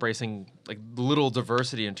been embracing like little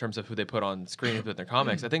diversity in terms of who they put on screen with their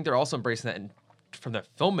comics, I think they're also embracing that from the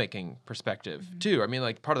filmmaking perspective too. I mean,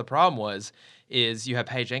 like part of the problem is you have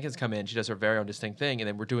Patty Jenkins come in, she does her very own distinct thing, and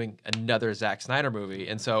then we're doing another Zack Snyder movie.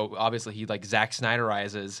 And so obviously he like Zack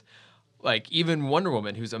Snyderizes like even Wonder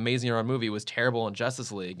Woman, who's amazing in her own movie, was terrible in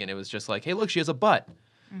Justice League, and it was just like, hey, look, she has a butt.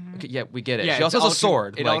 Okay, yeah, we get it. she also has a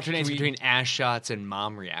sword. It Like, alternates can we- between ass shots and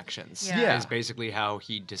mom reactions. Yeah. Is basically how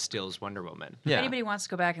he distills Wonder Woman. If yeah. anybody wants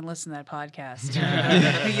to go back and listen to that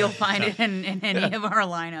podcast, you'll find it in any of our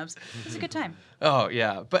lineups. It's a good time. Oh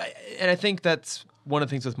yeah, and I think that's one of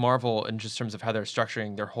the things with Marvel, in just terms of how they're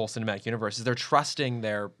structuring their whole cinematic universe, is they're trusting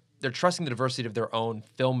the diversity of their own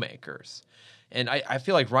filmmakers, and I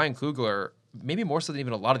feel like Ryan Coogler, maybe more so than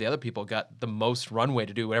even a lot of the other people, got the most runway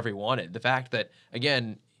to do whatever he wanted. The fact that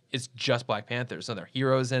again, it's just Black Panther. There's other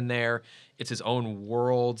heroes in there. It's his own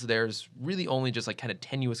world. There's really only just like kind of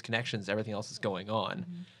tenuous connections to everything else that's going on.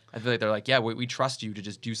 I feel like they're like, yeah, we trust you to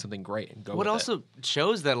just do something great and go. What with also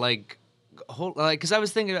shows that like because I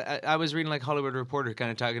was thinking, I was reading like Hollywood Reporter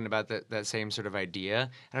kind of talking about that same sort of idea, and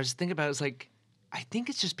I was thinking about it, it's like I think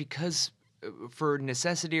it's just because for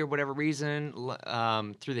necessity or whatever reason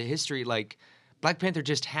through the history, like Black Panther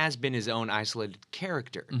just has been his own isolated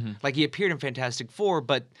character. Like he appeared in Fantastic Four,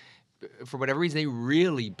 but for whatever reason they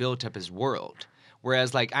really built up his world.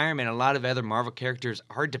 Whereas like Iron Man, a lot of other Marvel characters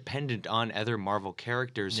are dependent on other Marvel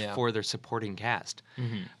characters for their supporting cast.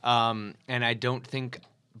 And I don't think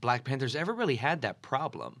Black Panther's ever really had that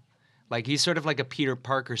problem. Like he's sort of like a Peter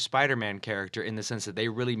Parker Spider-Man character in the sense that they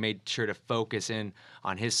really made sure to focus in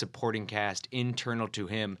on his supporting cast internal to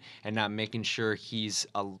him and not making sure he's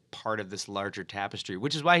a part of this larger tapestry,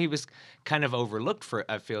 which is why he was kind of overlooked for,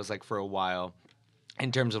 it feels like, for a while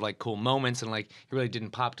in terms of like cool moments, and like he really didn't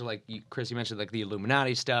pop to like Chris, you mentioned like the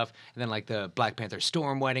Illuminati stuff and then like the Black Panther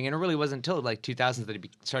Storm wedding, and it really wasn't until like 2000s that he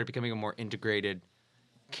started becoming a more integrated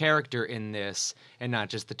character in this and not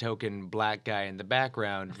just the token black guy in the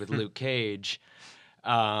background with Luke Cage.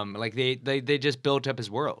 Like they just built up his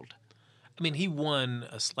world. I mean, he won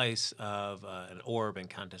a slice of an orb in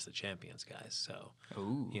Contest of Champions, guys. So,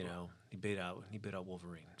 you know, he beat out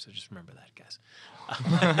Wolverine. So just remember that, guys.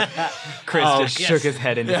 Chris just shook his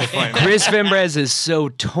head in disappointment. Chris Fimbres is so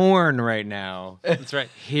torn right now That's right.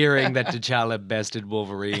 hearing that T'Challa bested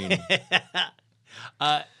Wolverine.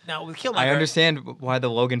 Now with Killmonger, I understand why the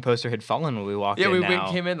Logan poster had fallen when we walked Yeah, in we now.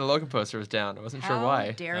 came in, the Logan poster was down. I wasn't sure How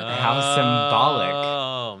why. dare they? How symbolic.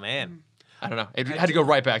 Oh man. I don't know. It had to go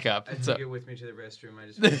right back up. So. with me to the restroom.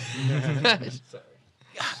 I just.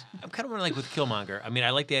 I'm kind of wondering, like with Killmonger. I mean, I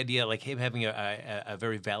like the idea, like him having a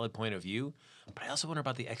very valid point of view, but I also wonder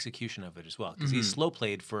about the execution of it as well, because he's slow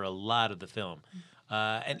played for a lot of the film,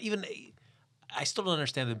 and even I still don't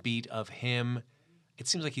understand the beat of him. It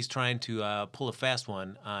seems like he's trying to pull a fast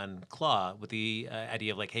one on Claw with the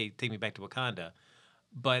idea of like, hey, take me back to Wakanda.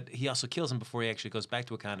 But he also kills him before he actually goes back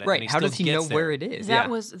to Wakanda. Right. And How still does he know gets there. where it is? That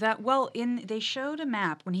was that. Well, they showed a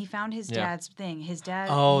map when he found his Yeah. dad's thing. His dad.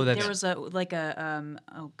 Oh, that's- there was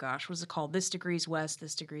oh gosh, what's it called? This degrees west,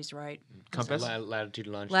 this degrees right. Compass? Latitude,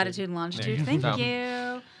 longitude. Latitude and longitude. Thank Oh.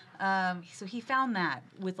 you. So he found that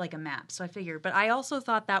with like a map. So I figured, but I also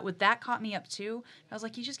thought that caught me up too. I was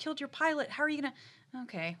like, you just killed your pilot. How are you gonna?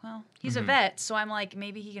 Okay, well, he's a vet, so I'm like,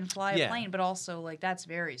 maybe he can fly a Yeah. plane, but also like that's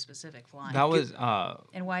very specific flying. That was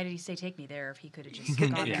And why did he say take me there if he could have just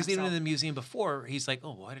gone there Because even in himself? the museum before, he's like,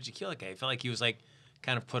 "Oh, why did you kill that guy?" I felt like he was like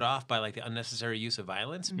kind of put off by like the unnecessary use of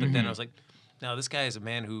violence. But then I was like, "No, this guy is a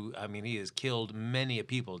man who, I mean, he has killed many a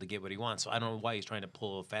people to get what he wants. So I don't know why he's trying to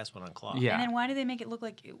pull a fast one on Claw." Yeah. And then why did they make it look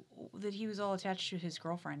like that he was all attached to his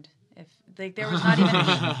girlfriend? If like there was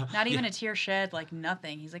not even a tear shed, like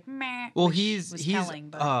nothing. He's like meh. Well, which he's was telling,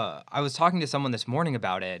 but I was talking to someone this morning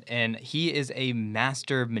about it, and he is a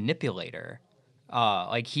master manipulator.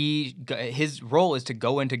 Like his role is to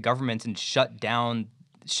go into governments and shut down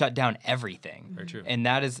everything. Very true. And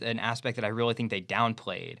that is an aspect that I really think they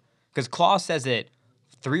downplayed, because Claw says it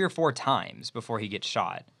 3 or 4 times before he gets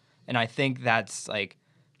shot, and I think that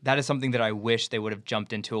is something that I wish they would have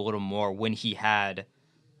jumped into a little more when he had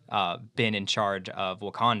been in charge of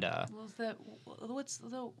Wakanda. what's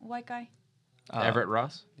the white guy? Everett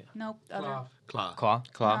Ross? Nope, other Claw?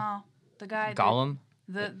 no, the guy. Gollum?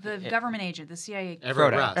 The government agent, the CIA.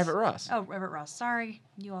 Everett Frodo. Ross. Everett Ross. Oh, Everett Ross. Sorry,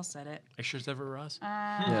 you all said it. Are you sure it's Everett Ross?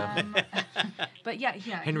 But yeah.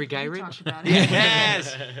 Henry he Gyrich? talked about it.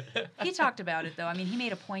 Yes. He talked about it though. I mean, he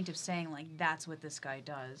made a point of saying like that's what this guy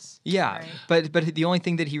does. Yeah, right? but the only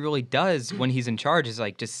thing that he really does when he's in charge is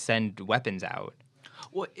like just send weapons out.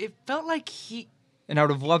 Well, it felt like he. And I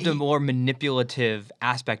would have loved a more manipulative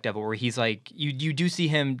aspect of it, where he's like, you do see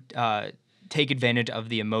him take advantage of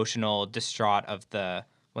the emotional distraught of the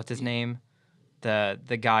what's his name, the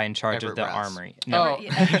guy in charge Everett of the Ross. armory. Oh.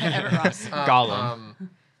 Everett Ross. Gollum.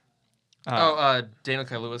 Daniel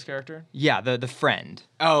Kaluuya's character? Yeah, the friend.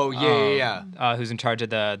 Oh yeah. Who's in charge of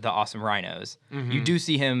the awesome rhinos. Mm-hmm. You do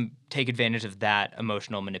see him take advantage of that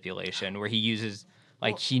emotional manipulation, where he uses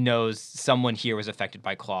he knows someone here was affected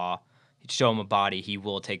by Claw. He'd show him a body. He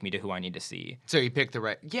will take me to who I need to see. So he picked the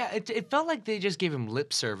right. Yeah, it felt like they just gave him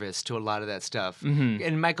lip service to a lot of that stuff. Mm-hmm.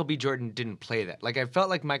 And Michael B. Jordan didn't play that. Like I felt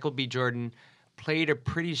like Michael B. Jordan played a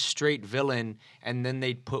pretty straight villain, and then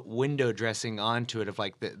they put window dressing onto it of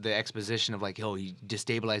like the exposition of like, oh, he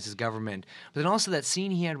destabilizes government. But then also that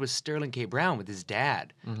scene he had with Sterling K. Brown with his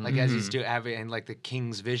dad, like as he's having and like the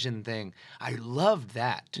King's Vision thing. I loved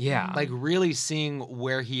that. Yeah. Like really seeing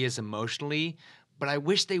where he is emotionally, but I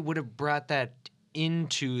wish they would have brought that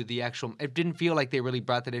into the actual. It didn't feel like they really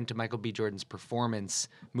brought that into Michael B. Jordan's performance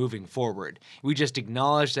moving forward. We just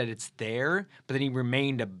acknowledged that it's there, but then he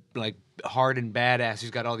remained a like hard and badass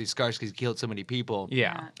who's got all these scars because he killed so many people.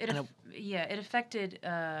 Yeah. It affected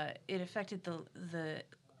the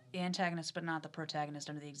antagonist, but not the protagonist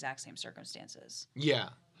under the exact same circumstances. Yeah.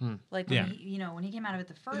 Like when when he came out of it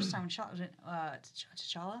the first time,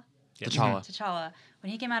 T'Challa. T'Challa.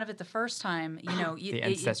 When he came out of it the first time, The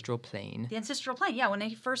ancestral plane. The ancestral plane, yeah. When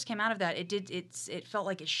he first came out of that, it felt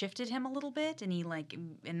like it shifted him a little bit, and he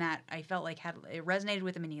I felt like it resonated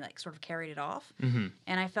with him, and he like sort of carried it off. Mm-hmm.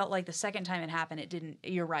 And I felt like the second time it happened, it didn't.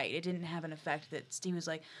 You're right, it didn't have an effect that Steve was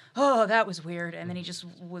like, oh, that was weird, and then he just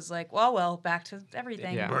was like, well, back to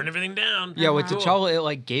everything. Yeah. Burn everything down. Yeah, with T'Challa, it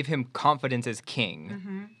like gave him confidence as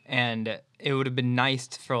king, and it would have been nice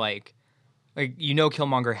for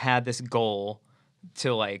Killmonger had this goal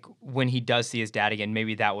to like when he does see his dad again,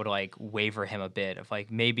 maybe that would like waver him a bit of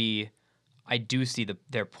like maybe I do see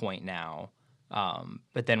their point now,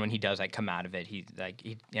 but then when he does like come out of it, he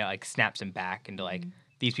snaps him back into like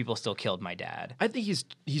these people still killed my dad. I think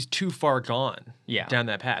he's too far gone down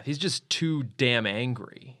that path. He's just too damn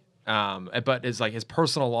angry. But it's like his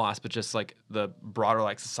personal loss, but just like the broader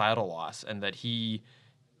like societal loss, and that he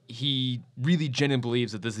really genuinely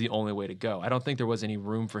believes that this is the only way to go. I don't think there was any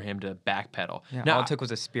room for him to backpedal. Yeah, now, all it took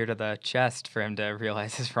was a spear to the chest for him to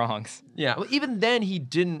realize his wrongs. Yeah, well, even then he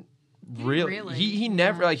didn't really. He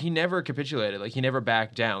never capitulated. Like he never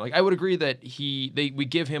backed down. Like I would agree that we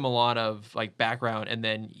give him a lot of like background, and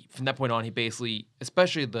then from that point on, he basically,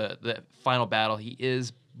 especially the final battle, he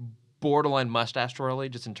is borderline mustache twirly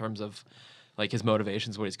just in terms of like his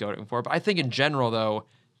motivations, what he's going for. But I think in general though,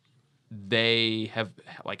 they have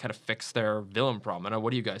like kind of fixed their villain problem. I don't know,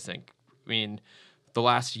 what do you guys think? I mean, the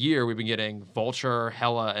last year we've been getting Vulture,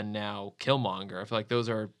 Hela, and now Killmonger. I feel like those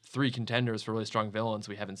are three contenders for really strong villains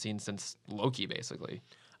we haven't seen since Loki, basically.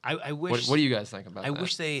 I wish. What do you guys think about that? I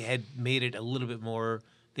wish they had made it a little bit more.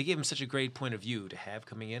 They gave him such a great point of view to have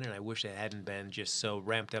coming in, and I wish it hadn't been just so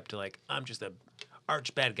ramped up to like I'm just a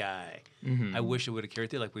arch bad guy. I wish it would have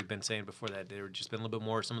carried through, like we've been saying before, that there would just been a little bit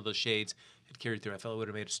more. Some of those shades had carried through. I felt it would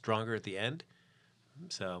have made it stronger at the end.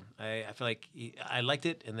 So I feel like I liked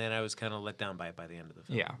it, and then I was kind of let down by it by the end of the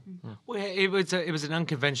film. Yeah. Well, it was an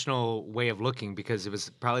unconventional way of looking because it was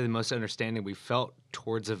probably the most understanding we felt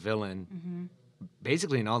towards a villain,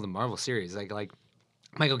 basically in all the Marvel series. Like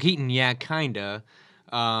Michael Keaton, yeah, kinda.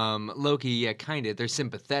 Loki, yeah, kinda. They're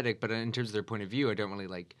sympathetic, but in terms of their point of view, I don't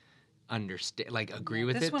really agree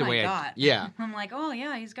with this it one the way I got. yeah. I'm like, oh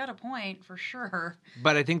yeah, he's got a point for sure.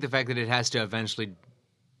 But I think the fact that it has to eventually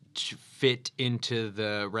fit into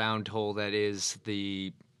the round hole that is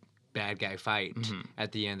the bad guy fight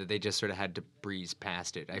at the end, that they just sort of had to breeze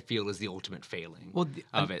past it, I feel is the ultimate failing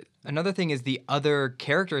of it. Another thing is the other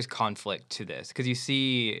characters' conflict to this, because you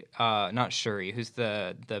see, not Shuri, who's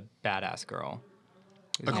the badass girl.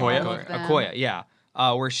 Okoye? Okoye, yeah.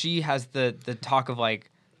 Where she has the talk of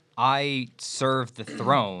like, I serve the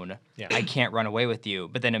throne. Yeah. I can't run away with you,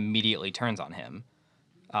 but then immediately turns on him.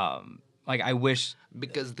 I wish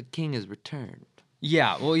Because the king has returned.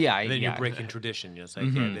 Yeah, well, yeah. And then yeah. you're breaking tradition. It's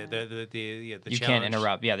like the You challenge. can't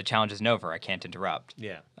interrupt. Yeah, the challenge isn't over. I can't interrupt.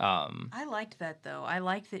 Yeah. I liked that though. I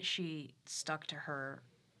liked that she stuck to her.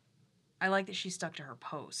 I like that she stuck to her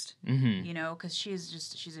post. You know, because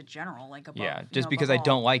she's a general, like above. Yeah, you just know, because above I all.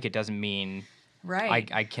 don't like it doesn't mean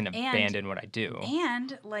Right. I can abandon what I do.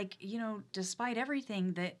 And like, you know, despite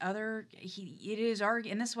everything, it is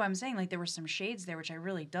argued, and this is what I'm saying, like there were some shades there which I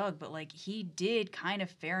really dug, but like he did kind of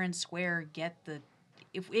fair and square get the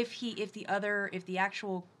if the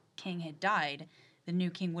actual king had died, the new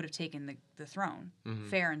king would have taken the throne.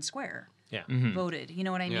 Fair and square. Yeah. Voted. You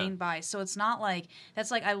know what I mean by, so it's not like that's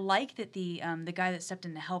like, I like that the guy that stepped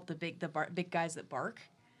in to help the big guys that bark.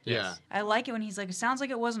 Yeah. I like it when he's like, it sounds like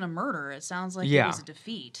it wasn't a murder. It sounds like it Yeah. was a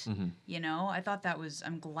defeat. You know, I thought that was,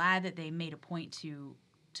 I'm glad that they made a point to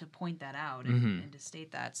point that out and to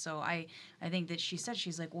state that. So I think that she said,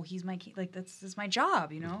 she's like, well, he's my king. Like, that's my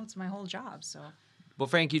job, you know, it's my whole job. So. Well,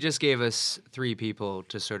 Frank, you just gave us three people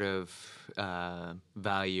to sort of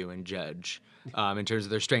value and judge in terms of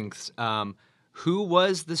their strengths. Who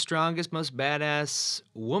was the strongest, most badass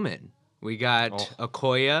woman? We got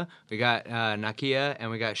Okoye, we got Nakia,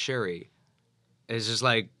 and we got Shuri. It's just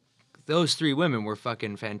like those three women were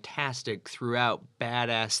fucking fantastic throughout,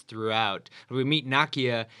 badass throughout. We meet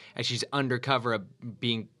Nakia and she's undercover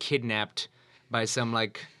being kidnapped by some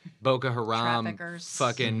like Boko Haram Traffickers.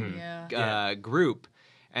 fucking group.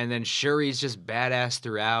 And then Shuri's just badass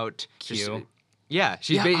throughout. Q. Yeah,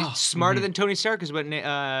 she's Yeah. smarter than Tony Stark is what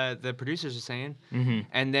the producers are saying.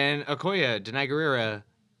 And then Okoye, Denai Guerrera,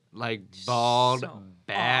 like bald, So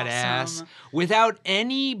badass, awesome. without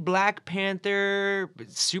any Black Panther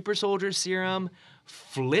super soldier serum,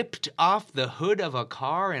 flipped off the hood of a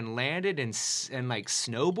car and landed and like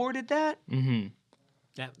snowboarded that.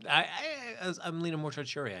 Yeah, I'm leaning more towards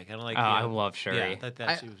Shuri. I kind of like. Oh, I love Shuri. Yeah,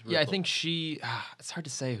 that she was really I cool. think she. It's hard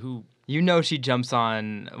to say who. You know, she jumps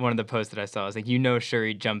on one of the posts that I saw. I was like, you know,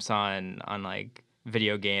 Shuri jumps on like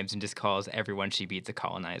video games and just calls everyone she beats a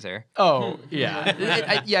colonizer. Oh yeah,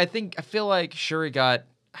 I feel like Shuri got.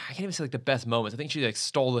 I can't even say like the best moments. I think she like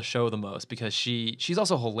stole the show the most because she's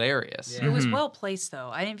also hilarious. It was well placed though.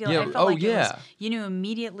 I didn't feel. Yeah, I felt oh, like it was, yeah. you knew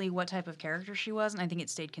immediately what type of character she was, and I think it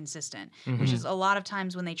stayed consistent. Mm-hmm. Which is a lot of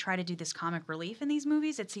times when they try to do this comic relief in these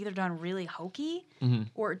movies, it's either done really hokey Mm-hmm.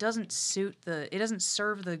 or it doesn't it doesn't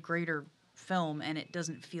serve the greater film, and it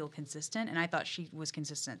doesn't feel consistent. And I thought she was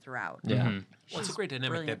consistent throughout. Yeah. Well, it's a great dynamic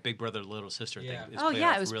brilliant. that big brother little sister thing. Is Oh played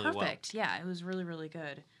yeah, off it was really perfect. Yeah, it was really really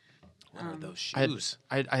good. Well. What are those I shoes?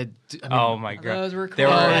 mean, Oh my god. Those were cool. There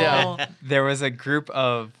were yeah. there was a group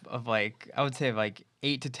of like I would say like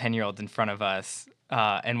 8 to 10-year-olds in front of us,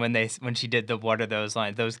 and when she did the what are those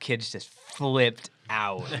lines, those kids just flipped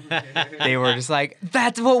out. They were just like,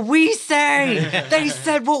 "That's what we say." They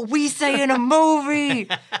said what we say in a movie,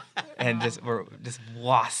 and just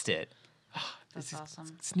lost it. That's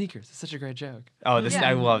awesome. sneakers. It's such a great joke. Oh, Yeah,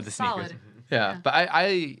 I love the solid. sneakers. Yeah, but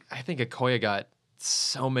I think Okoye got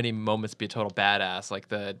so many moments to be a total badass, like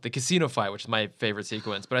the casino fight, which is my favorite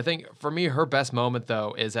sequence. But I think for me, her best moment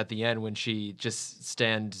though is at the end when she just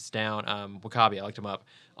stands down. Wakabi, I looked him up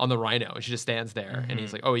on the rhino, and she just stands there, and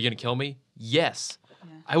he's like, "Oh, are you gonna kill me? Yes,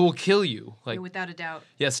 I will kill you." Like, Yeah, without a doubt.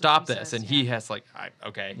 yeah, That's stop what she this. says, And he yeah. has like,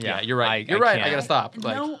 okay, Yeah, yeah, you're right, I you're right. I can't. gotta stop.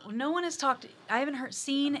 Like, No one has talked. I haven't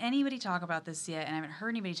seen anybody talk about this yet, and I haven't heard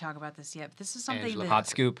anybody talk about this yet. But this is something Angela that Hot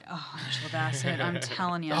scoop. Oh, Angela Bassett, I'm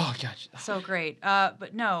telling you. oh gosh, So great.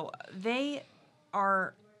 But no,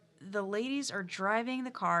 the ladies are driving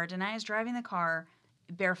the car. Denai is driving the car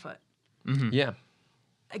barefoot. yeah.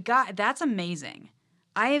 God, that's amazing.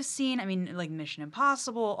 I have seen, I mean, like Mission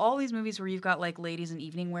Impossible, all these movies where you've got like ladies in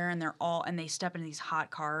evening wear and they step into these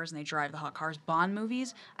hot cars and they drive the hot cars. Bond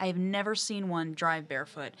movies, I have never seen one drive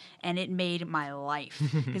barefoot, and it made my life.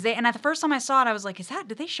 And at the first time I saw it, I was like,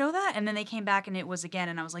 did they show that? And then they came back and it was again,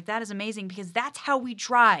 and I was like, that is amazing because that's how we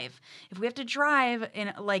drive. If we have to drive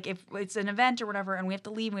in, like, if it's an event or whatever and we have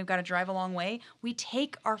to leave and we've got to drive a long way, we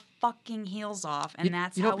take our fucking heels off, and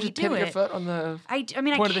that's you how don't we just do pivot it. your foot on the. I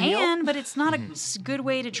mean, point I of the heel? can, but it's not a good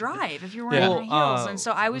way to drive if you're wearing Yeah. high heels. And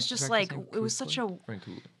so I was just like, practicing it was such a. Very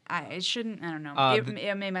cool. It shouldn't. I don't know. The-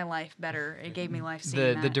 It made my life better. It gave me life The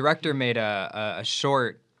seeing that. director made a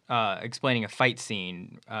short explaining a fight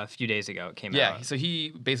scene a few days ago. It came Yeah, out. so he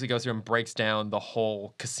basically goes through and breaks down the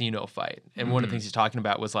whole casino fight. And one of the things he's talking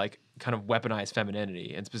about was like kind of weaponized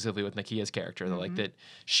femininity, and specifically with Nakia's character, like that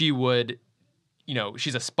she would, you know,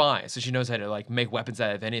 she's a spy, so she knows how to like make weapons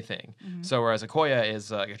out of anything. So whereas Okoye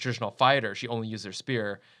is like a traditional fighter, she only uses her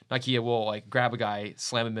spear. Nakia will like grab a guy,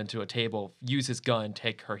 slam him into a table, use his gun,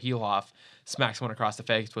 take her heel off, smack someone across the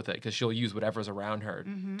face with it because she'll use whatever's around her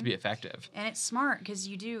to be effective. And it's smart because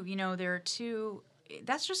there are two.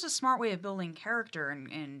 That's just a smart way of building character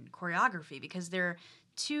and choreography because they're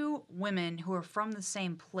two women who are from the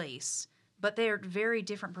same place, but they're very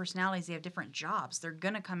different personalities. They have different jobs. They're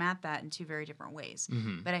going to come at that in two very different ways.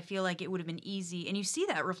 But I feel like it would have been easy, and you see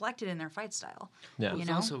that reflected in their fight style. Yeah. You It's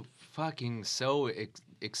know? also fucking so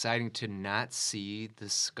exciting to not see the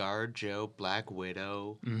ScarJo Black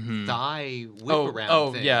Widow thigh whip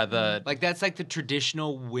around thing. yeah, the Like that's like the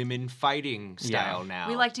traditional women fighting style now.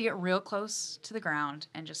 We like to get real close to the ground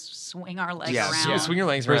and just swing our legs Yeah, around. yeah. swing your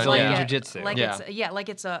legs around. Brazilian yeah. Jiu-Jitsu. Like Yeah. like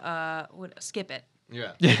it's a skip it.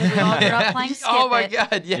 yeah. Because we all grew up playing skip Oh my it.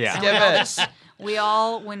 god, yes, Yeah. And skip we all it. just, we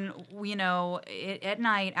all, when at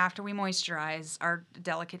night after we moisturize our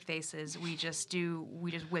delicate faces, we just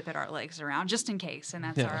whip it our legs around just in case, and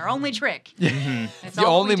that's our only trick. It's the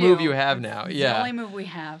all we only move do. you have now. It's Yeah. the only move we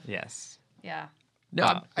have. Yes. Yeah.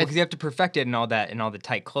 No, Because you have to perfect it in all the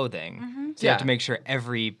tight clothing. So you Yeah. have to make sure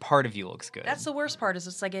every part of you looks good. That's the worst part. Is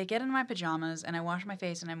it's like I get in my pajamas and I wash my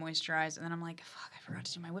face and I moisturize, and then I'm like, fuck, I forgot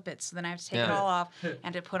to do my whippets. So then I have to take it Yeah. all off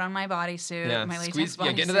and to put on my bodysuit, yeah. my latex Squeeze, bodysuit,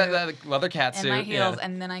 yeah, get into that leather cat and suit. my heels, yeah.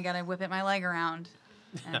 and then I gotta whip it my leg around.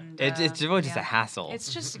 And, It's really just yeah. a hassle.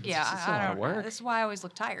 It's just yeah. just a I lot of don't know. work. This is why I always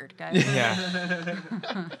look tired, guys.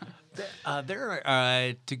 yeah. There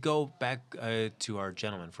are to go back to our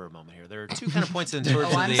gentleman for a moment here. There are two kind of points in towards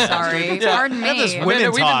Oh, I'm the. sorry. Pardon Have this me. women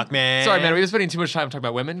Amanda, we've talk, been- man. Sorry, man. We've been spending too much time talking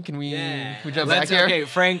about women. Can we jump back Let's, here? okay,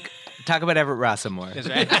 Frank, Talk about Everett Ross some more. That's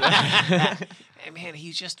right. And man,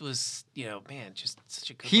 he just was, just such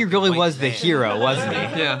a good. He really was the hero, wasn't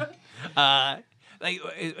he? Yeah. Like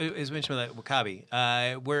as mentioned with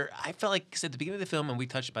Wakabi, where I felt like 'cause at the beginning of the film, and we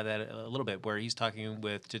touched by that a little bit, where he's talking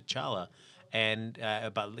with T'Challa and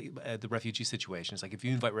about the refugee situation. It's like if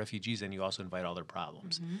you invite refugees, then you also invite all their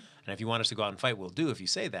problems. And if you want us to go out and fight, we'll do if you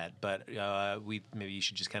say that. But maybe you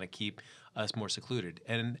should just kind of keep us more secluded.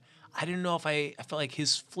 And I didn't know if I felt like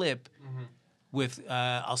his flip. With all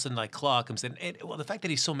of a sudden like Claw comes in, and the fact that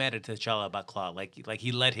he's so mad at T'Challa about Claw, like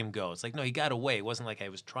he let him go. It's like no, he got away. It wasn't like I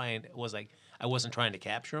was trying. It was like I wasn't trying to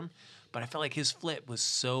capture him, but I felt like his flip was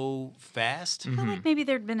so fast. I feel like maybe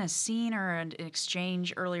there'd been a scene or an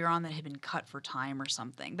exchange earlier on that had been cut for time or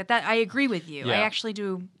something. But that I agree with you. Yeah. I actually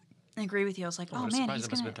do agree with you. I was like, I oh was man, surprised he's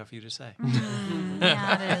that must gonna. have been tough for you to say.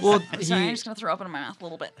 Yeah, it is. Well, I'm sorry, he- I'm just gonna throw up in my mouth a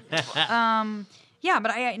little bit. Yeah,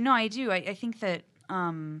 but I do. I think that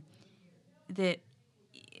that.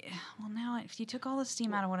 Well, now if you took all the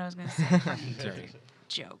steam out of what I was gonna say, Sorry.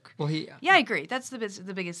 joke. Well, Yeah, I agree. That's the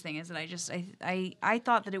biggest thing is that I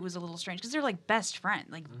thought that it was a little strange because they're like best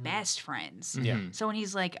friends. Yeah. So when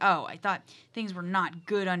he's like, oh, I thought things were not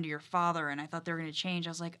good under your father and I thought they were going to change, I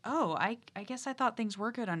was like, oh, I guess I thought things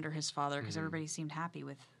were good under his father because everybody seemed happy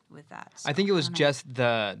with that. So, I think it was don't know. just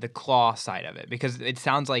the Claw side of it because it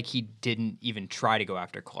sounds like he didn't even try to go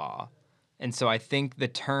after Claw. And so I think the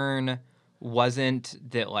turn wasn't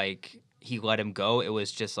that like he let him go. It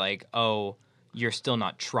was just like, oh, you're still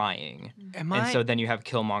not trying. And so then you have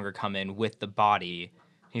Killmonger come in with the body.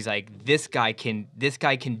 He's like, this guy can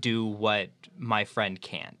do what my friend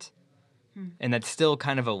can't. And that's still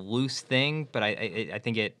kind of a loose thing, but I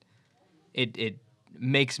think it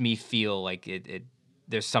makes me feel like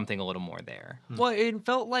there's something a little more there. Well, it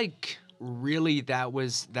felt like really that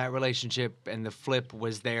relationship and the flip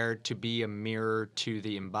was there to be a mirror to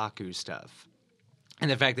the M'Baku stuff. And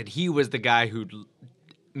the fact that he was the guy who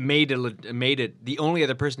made it the only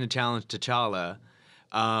other person to challenge T'Challa.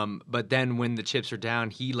 But then when the chips are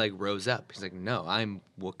down, he like rose up. He's like, no, I'm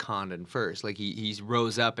Wakandan first. Like he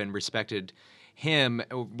rose up and respected him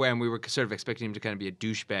when we were sort of expecting him to kind of be a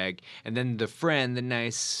douchebag. And then the friend, the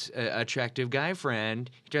nice, attractive guy friend,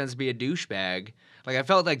 he turns to be a douchebag. Like I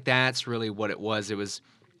felt like that's really what it was. It was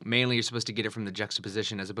mainly you're supposed to get it from the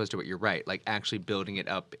juxtaposition as opposed to what you're right, like actually building it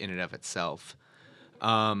up in and of itself.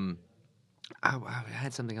 I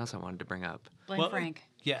had something else I wanted to bring up. Blame Frank.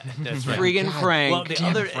 Yeah, that's right. Friggin' Frank. Well, the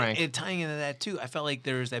Damn other it, Frank. tying into that too, I felt like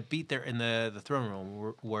there's that beat there in the throne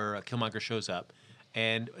room where Killmonger shows up,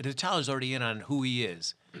 and T'Challa's already in on who he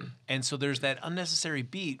is, and so there's that unnecessary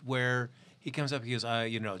beat where he comes up, he goes,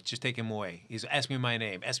 just take him away. He's ask me my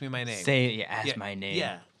name, ask me my name. Ask my name.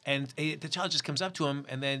 Yeah, and T'Challa just comes up to him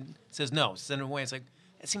and then says no, send him away. It's like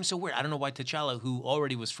it seems so weird. I don't know why T'Challa, who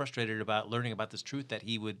already was frustrated about learning about this truth, that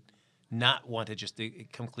he would not want to just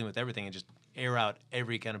come clean with everything and just air out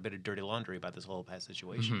every kind of bit of dirty laundry about this whole past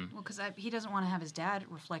situation. Well, because he doesn't want to have his dad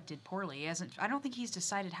reflected poorly. He hasn't. I don't think he's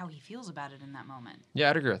decided how he feels about it in that moment. Yeah,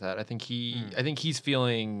 I'd agree with that. I think he's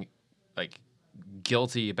feeling like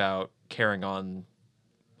guilty about carrying on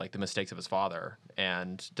like the mistakes of his father,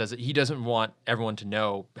 and he doesn't want everyone to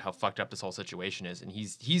know how fucked up this whole situation is, and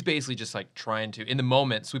he's basically just like trying to in the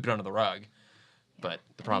moment sweep it under the rug. But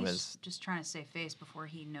the problem is just trying to save face before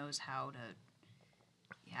he knows how to.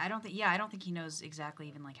 Yeah, I don't think he knows exactly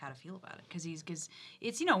even like how to feel about it because it's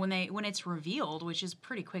when it's revealed, which is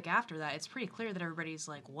pretty quick after that, it's pretty clear that everybody's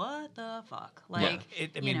like, what the fuck, like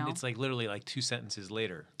it's like literally like 2 sentences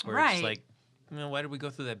later where Right. it's like, why did we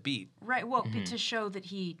go through that beat? right. Well, but to show that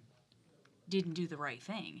he didn't do the right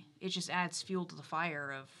thing, it just adds fuel to the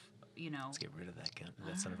fire of Let's get rid of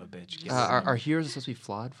that son of a bitch. our heroes are supposed to be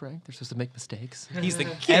flawed, Frank. They're supposed to make mistakes. He's the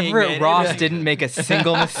king. Everett man. Ross didn't make a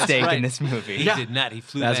single mistake right. in this movie. He did not. He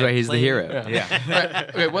flew. That's that why he's the plane. hero. Yeah.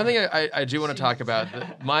 Okay, one thing I do want to talk about,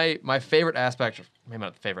 my favorite aspect, maybe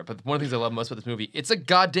not the favorite, but one of the things I love most about this movie, it's a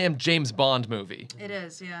goddamn James Bond movie. it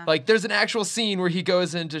is. Yeah. Like, there's an actual scene where he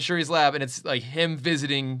goes into Shuri's lab, and it's like him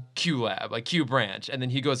visiting Q Lab, like Q Branch, and then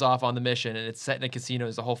he goes off on the mission, and it's set in a casino.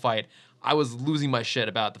 It's a whole fight. I was losing my shit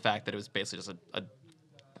about the fact that it was basically just a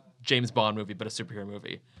James Bond movie, but a superhero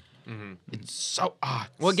movie. It's so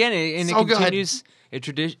Well, again, it so good. continues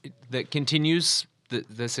continues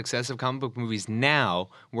the success of comic book movies now,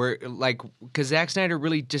 where like because Zack Snyder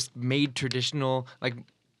really just made traditional like.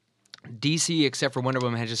 DC, except for Wonder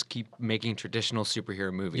Woman, had just keep making traditional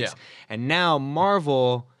superhero movies. Yeah. And now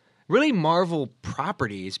Marvel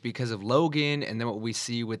properties, because of Logan and then what we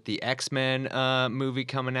see with the X-Men movie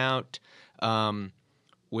coming out,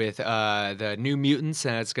 with the New Mutants,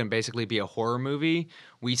 and it's going to basically be a horror movie.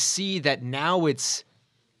 We see that now it's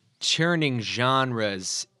churning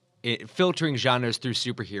genres, filtering genres through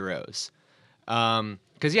superheroes.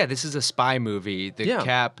 Because this is a spy movie. The Yeah.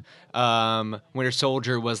 Cap, Winter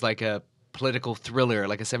Soldier was like a political thriller,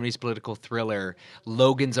 like a 70s political thriller.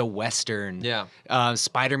 Logan's a Western. Yeah.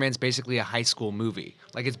 Spider-Man's basically a high school movie.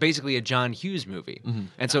 Like it's basically a John Hughes movie.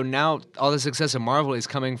 And so now all the success of Marvel is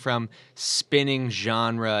coming from spinning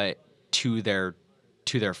genre to their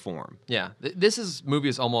form. Yeah, this movie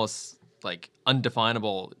is almost like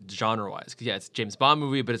undefinable genre-wise. 'Cause, it's a James Bond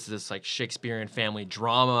movie, but it's this like Shakespearean family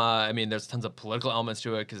drama. I mean, there's tons of political elements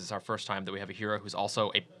to it because it's our first time that we have a hero who's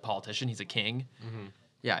also a politician. He's a king.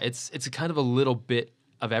 Yeah, it's a kind of a little bit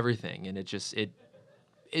of everything, and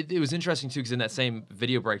it was interesting too because in that same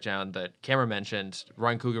video breakdown that Cameron mentioned,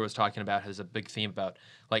 Ryan Coogler was talking about has a big theme about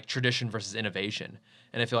like tradition versus innovation,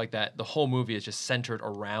 and I feel like that the whole movie is just centered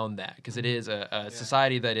around that because it is a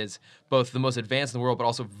society that is both the most advanced in the world but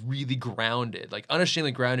also really grounded, like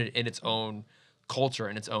unashamedly grounded in its own culture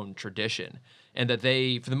and its own tradition, and that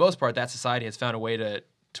they, for the most part, that society has found a way to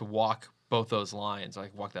walk both those lines,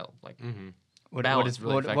 like walk that like. Balance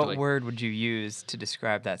really effectively. What word would you use to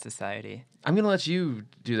describe that society? I'm gonna let you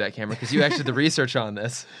do that, Cameron, because you actually did the research on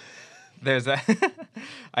this. There's I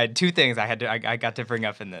had two things I got to bring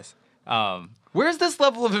up in this. Where's this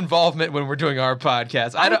level of involvement when we're doing our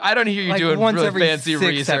podcast? I don't hear you Like doing once really every fancy 6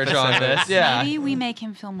 research on this. episodes. Yeah, Maybe we make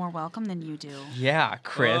him feel more welcome than you do. Yeah,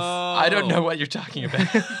 Chris. I don't know what you're talking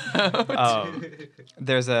about.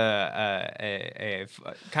 There's a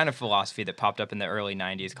kind of philosophy that popped up in the early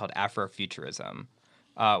 90s called Afrofuturism,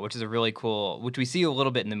 which is a really cool, which we see a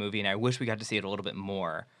little bit in the movie, and I wish we got to see it a little bit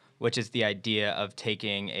more, which is the idea of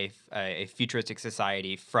taking a futuristic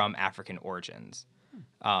society from African origins.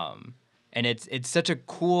 And it's such a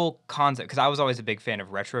cool concept, because I was always a big fan of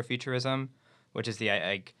retrofuturism, which is the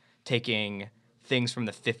like taking things from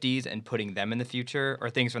the 50s and putting them in the future, or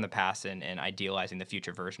things from the past and idealizing the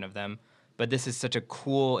future version of them. But this is such a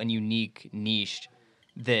cool and unique niche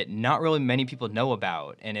that not really many people know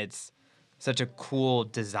about, and it's such a cool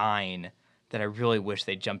design that I really wish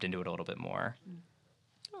they jumped into it a little bit more.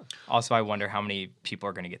 Also, I wonder how many people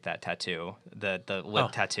are going to get that tattoo, the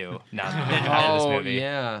lip tattoo. Now after this movie.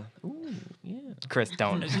 Yeah. Ooh, yeah. Chris,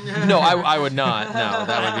 don't. No, I would not. No,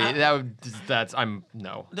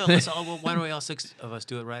 no. No, let's all, well, why don't we all 6 of us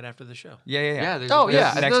do it right after the show? Yeah. there's Oh a-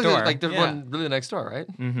 yeah, next those are, door. like there's Yeah. one really next door, right?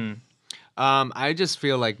 Mm-hmm. I just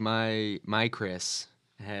feel like my Chris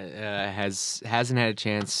hasn't had a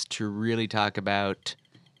chance to really talk about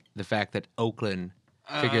the fact that Oakland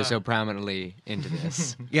figures so prominently into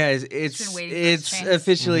this. Guys, been waiting for this it's chance.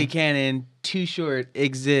 officially canon. Too Short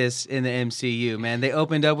exists in the MCU. Man, they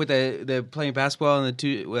opened up with the playing basketball and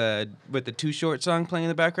with the Too Short song playing in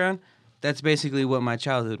the background. That's basically what my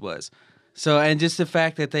childhood was. So, and just the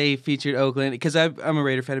fact that they featured Oakland, because I'm a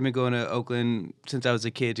Raider fan. I've been going to Oakland since I was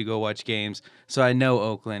a kid to go watch games, so I know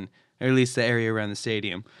Oakland, or at least the area around the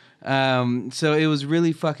stadium. So it was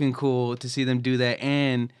really fucking cool to see them do that,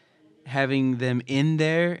 and having them in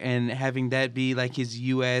there and having that be like his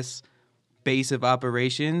U.S. base of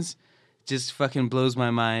operations just fucking blows my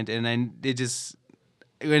mind. And I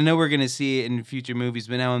know we're gonna see it in future movies,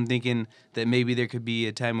 but now I'm thinking that maybe there could be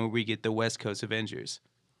a time where we get the West Coast Avengers.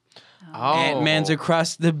 Oh, Ant-Man's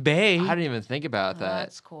across the bay. I didn't even think about Oh, that.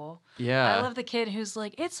 that's cool. Yeah. I love the kid who's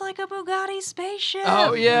like, it's like a Bugatti spaceship.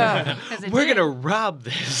 Oh yeah. 'Cause it We're did. gonna rob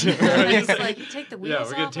this. And he's like, you take the wheels Yeah,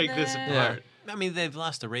 we're gonna off take of this it. apart. Yeah. I mean, they've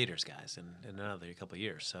lost the Raiders guys in another couple of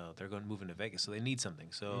years, so they're going to move into Vegas, so they need something.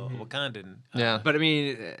 So Wakandan. Yeah. But I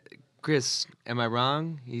mean, Chris, am I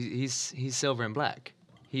wrong? He's silver and black.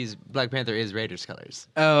 Black Panther is Raiders colors.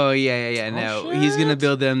 Oh yeah. No, he's gonna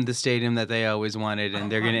build them the stadium that they always wanted, and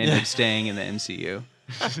they're gonna end up staying in the MCU.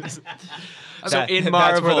 So in that's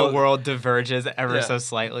Marvel, where the world diverges ever Yeah. so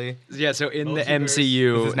slightly. yeah. So in the This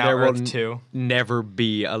MCU, is now there will Earth 2. never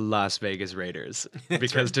be a Las Vegas Raiders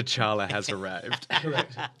because T'Challa has arrived.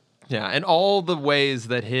 Yeah, and all the ways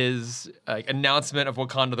that his announcement of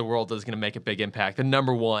Wakanda the world is going to make a big impact. The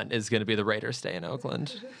number one is going to be the Raiders stay in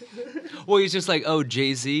Oakland. Well, he's just like, oh,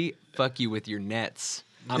 Jay-Z, fuck you with your Nets.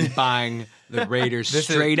 I'm buying the Raiders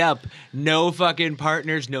straight up. No fucking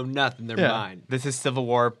partners, no nothing. They're Yeah. mine. This is Civil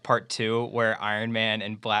War Part 2, where Iron Man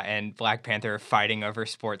and Black Panther are fighting over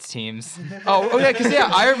sports teams. Oh yeah, because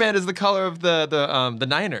Iron Man is the color of the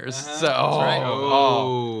Niners. So right.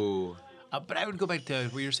 Oh. But I would go back to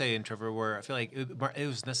what you're saying, Trevor, where I feel like it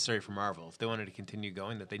was necessary for Marvel, if they wanted to continue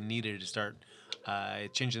going, that they needed to start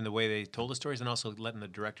changing the way they told the stories and also letting the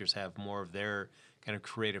directors have more of their kind of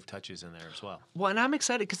creative touches in there as well. Well, and I'm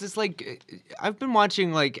excited because it's like I've been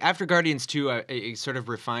watching like after Guardians 2, I sort of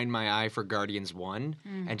refined my eye for Guardians 1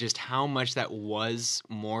 and just how much that was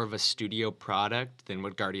more of a studio product than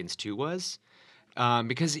what Guardians 2 was.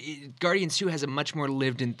 Because Guardians 2 has a much more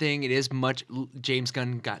lived-in thing. It is much James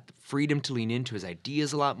Gunn got the freedom to lean into his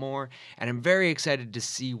ideas a lot more, and I'm very excited to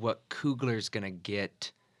see what Coogler's gonna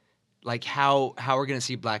get. Like how we're gonna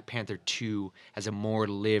see Black Panther 2 as a more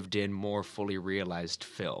lived-in, more fully realized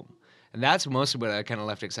film, and that's mostly what I kind of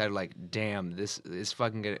left excited. Like, damn, this is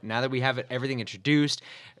fucking good. Now that we have everything introduced,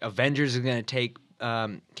 Avengers is gonna take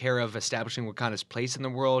care of establishing Wakanda's place in the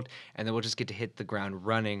world, and then we'll just get to hit the ground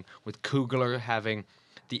running with Coogler having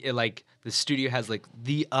the studio has like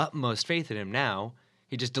the utmost faith in him now.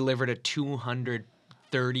 He just delivered a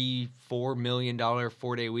 $234 million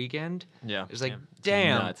 4-day weekend. Yeah. It's like, It's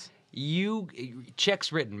damn. nuts. You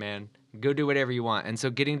check's written, man. Go do whatever you want. And so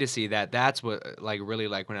getting to see that's what like really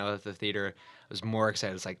like when I left the theater, I was more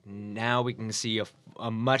excited. It's like now we can see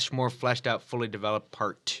a much more fleshed out, fully developed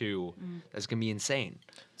part 2 that's gonna be insane.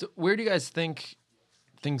 So where do you guys think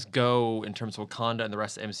things go in terms of Wakanda and the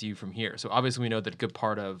rest of MCU from here? So obviously we know that a good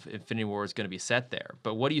part of Infinity War is going to be set there,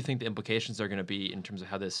 but what do you think the implications are going to be in terms of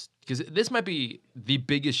how because this might be the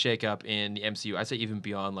biggest shakeup in the MCU. I'd say even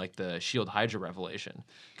beyond like the Shield Hydra revelation,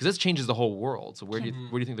 because this changes the whole world. So where do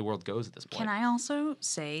you think the world goes at this point? Can I also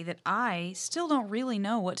say that I still don't really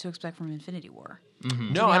know what to expect from Infinity War? No, to be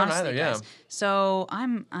I don't honest either. with you Yeah. guys. So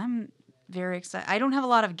I'm very excited. I don't have a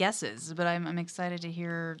lot of guesses, but I'm excited to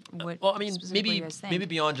hear what. Well, I mean, specifically you guys think. maybe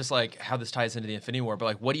beyond just like how this ties into the Infinity War, but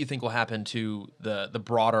like, what do you think will happen to the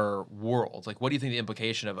broader world? Like, what do you think the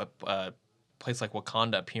implication of a place like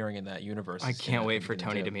Wakanda appearing in that universe? I is can't gonna wait for begin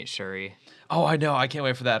Tony do? to meet Shuri. Oh, I know. I can't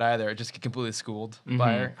wait for that either. I just get completely schooled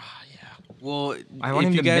by her. Ah, yeah. Well, I want if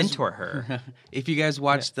him you to guys, mentor her. If you guys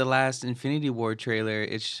watched the last Infinity War trailer,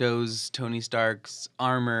 it shows Tony Stark's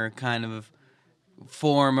armor kind of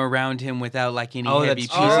form around him without like any Oh, heavy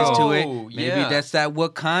that's pieces true. to it. Oh, Maybe yeah. that's that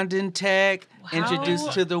Wakandan tech How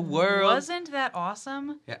introduced to the world. Wasn't that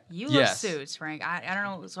awesome? Yeah. You love Yes. suits, Frank. I don't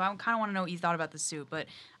know. So I kind of want to know what you thought about the suit, but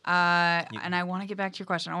and I want to get back to your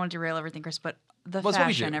question. I want to derail everything, Chris, but the Well, it's what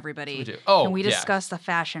we fashion, do. everybody. It's what we do. Oh, can we yeah. discuss the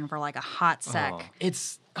fashion for like a hot sec?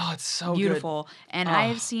 It's so Beautiful. And Oh. I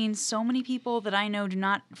have seen so many people that I know do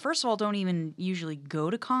not, first of all, don't even usually go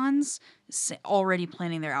to cons, already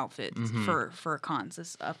planning their outfits for cons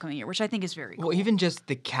this upcoming year, which I think is very cool. Well, even just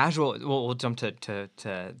the casual. Well, we'll jump to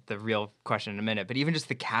the real question in a minute. But even just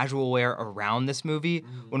the casual wear around this movie.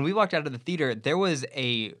 When we walked out of the theater, there was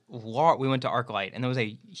we went to ArcLight, and there was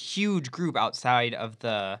a huge group outside of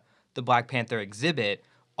the Black Panther exhibit,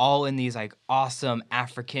 all in these like awesome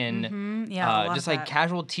African, Yeah, a lot just of like that.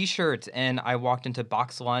 casual T-shirts. And I walked into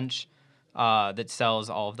Box Lunch. That sells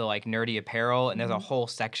all of the like nerdy apparel, and there's a whole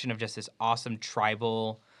section of just this awesome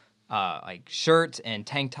tribal like shirts and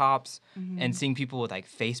tank tops, and seeing people with like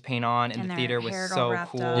face paint on in and the their theater was hair all so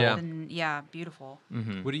wrapped cool. up Yeah. and yeah, beautiful.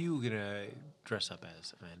 What are you gonna dress up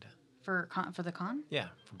as, Amanda? For the con? Yeah,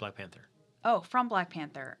 from Black Panther. Oh, from Black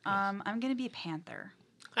Panther. I'm gonna be a panther.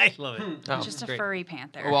 I love it. Just a furry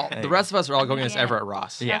panther. Well, the rest of us are all going as Yeah. Everett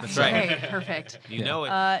Ross. Yeah. That's right. right. Perfect. You know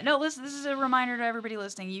it. No, listen, this is a reminder to everybody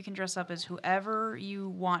listening. You can dress up as whoever you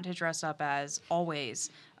want to dress up as,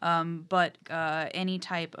 always. But any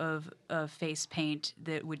type of face paint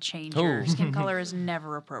that would change your skin color is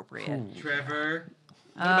never appropriate. Trevor.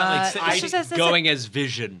 What about like it's just as- Going as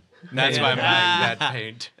Vision. That's why I'm buying that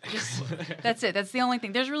paint. That's it. That's the only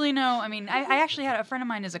thing. There's really no. I mean, I actually had a friend of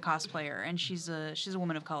mine is a cosplayer, and she's a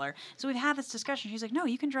woman of color. So we've had this discussion. She's like, no,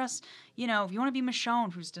 you can dress. You know, if you want to be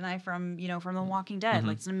Michonne, who's Denai from The Walking Dead,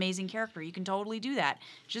 like it's an amazing character. You can totally do that.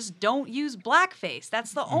 Just don't use blackface.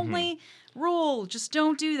 That's the only rule. Just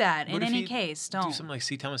don't do that. What In if any you case, do don't. something like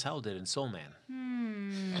C. Thomas Howell did in Soul Man.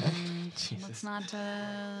 Let's not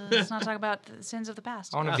talk about the sins of the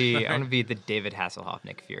past. I want to be the David Hasselhoff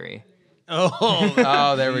Nick Fury. Oh,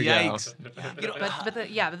 Oh, there we go. yikes.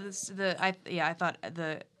 I thought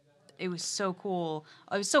it was so cool.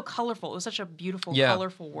 It was so colorful. It was such a beautiful, Yeah.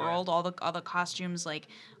 colorful world. All the costumes, like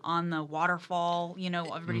on the waterfall,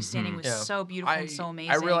 everybody standing was Yeah. so beautiful and so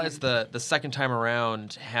amazing. I realized and- the second time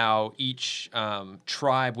around how each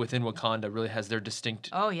tribe within Wakanda really has their distinct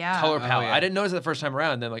Oh, yeah. color Oh, palette. yeah. I didn't notice it the first time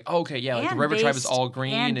around. Then like, oh, okay, yeah, like the and River tribe is based- all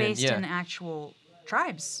green and and, based yeah, in actual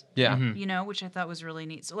tribes. yeah. Which I thought was really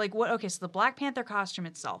neat. So like what? Okay, so the Black Panther costume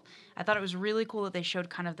itself, I thought it was really cool that they showed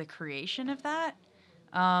kind of the creation of that,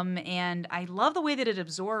 and I love the way that it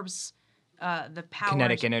absorbs the power.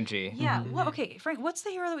 Kinetic energy. Yeah. Well, okay, Frank. What's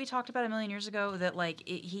the hero that we talked about a million years ago that like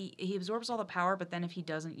he absorbs all the power, but then if he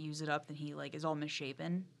doesn't use it up, then he like is all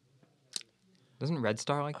misshapen. Doesn't Red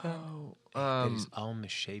Star like that? That is all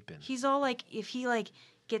misshapen. He's all like, if he like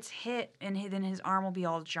gets hit, and then his arm will be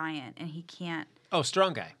all giant, and he can't. Oh,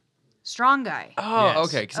 strong guy. Strong guy. Oh, Yes.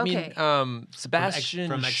 okay. Because Okay. I mean, Sebastian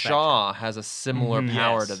from X Shaw has a similar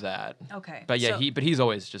power Yes. to that. Okay. But yeah, so, he's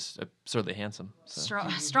always just absurdly handsome. So.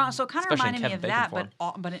 strong. So it kind of Especially in reminded me Kevin of Bacon that,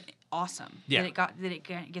 form. but awesome. Yeah. That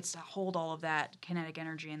it gets to hold all of that kinetic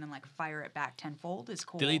energy and then like fire it back tenfold is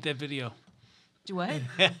cool. Delete that video. Do what?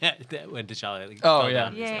 That when T'Challa. Like, Oh, fell yeah.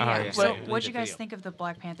 down. Yeah. yeah. So Delete what'd that you guys video. think of the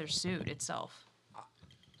Black Panther suit itself?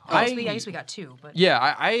 I I guess we got two, but Yeah,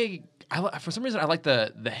 I for some reason I like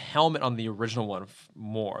the helmet on the original one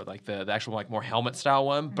more, like the actual like more helmet style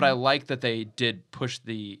one. But I like that they did push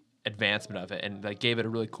the advancement of it and like gave it a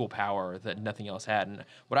really cool power that nothing else had. And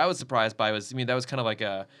what I was surprised by was, I mean, that was kind of like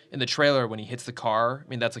in the trailer when he hits the car. I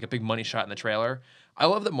mean, that's like a big money shot in the trailer. I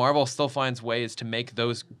love that Marvel still finds ways to make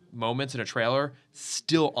those moments in a trailer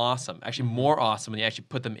still awesome, actually more awesome when you actually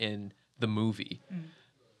put them in the movie.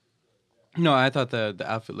 No, I thought the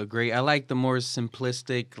outfit looked great. I like the more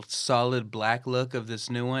simplistic, solid black look of this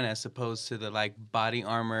new one as opposed to the like body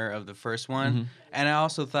armor of the first one. And I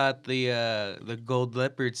also thought the gold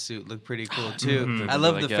leopard suit looked pretty cool too. I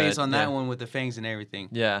love Really the face good, on that yeah. one with the fangs and everything.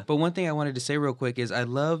 Yeah. But one thing I wanted to say real quick is I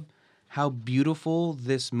love how beautiful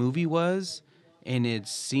this movie was in its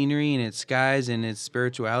scenery and its skies and its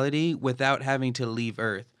spirituality without having to leave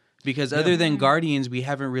Earth. Because other than Guardians, we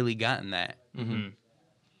haven't really gotten that.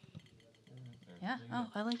 yeah. Oh,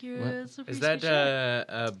 I like your. Is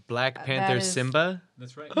that Black Panther is- Simba?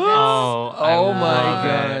 That's right. Oh, Oh my love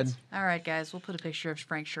god. it. All right, guys, we'll put a picture of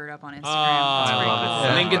Frank's shirt up on Instagram. Oh, That's I pretty love cool. it.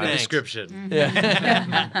 Yeah. Link in the Thanks. description.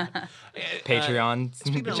 Yeah. Patreon.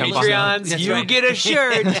 speaking of jump Patreon, on Patreons, That's you right. get a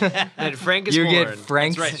shirt that Frank is You worn. get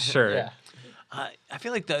Frank's right. shirt. I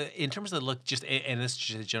feel like in terms of the look, and this is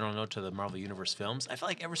just a general note to the Marvel Universe films, I feel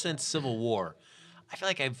like ever since Civil War, I feel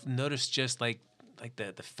like I've noticed just like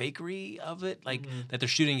the fakery of it, like that they're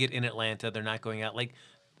shooting it in Atlanta, they're not going out, like,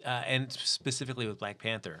 and specifically with Black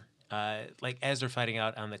Panther, like as they're fighting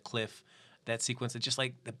out on the cliff, that sequence, it's just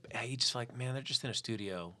like you just feel like, man, they're just in a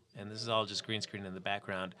studio, and this is all just green screen in the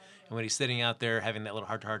background, and when he's sitting out there having that little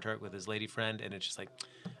heart-to-heart talk with his lady friend, and it's just like,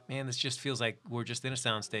 man, this just feels like we're just in a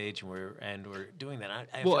soundstage and we're doing that.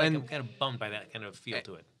 I feel like and- I'm kind of bummed by that kind of feel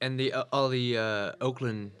to it. And all the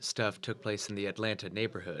Oakland stuff took place in the Atlanta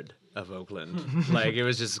neighborhood of Oakland. Like it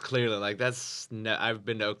was just clearly like I've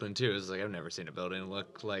been to Oakland too. It was like I've never seen a building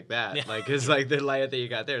look like that. Yeah. Like it's like the layout that you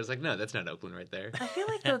got there. It's like no, that's not Oakland right there. I feel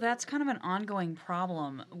like though that's kind of an ongoing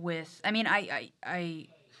problem with. I mean, I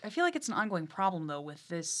feel like it's an ongoing problem though with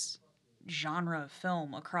this genre of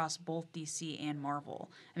film across both DC and Marvel.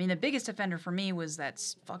 I mean, the biggest offender for me was that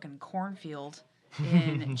fucking cornfield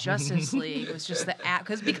in Justice League. It was just the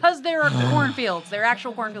because there are cornfields, there are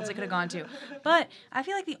actual cornfields they could have gone to. But I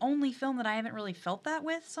feel like the only film that I haven't really felt that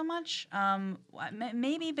with so much,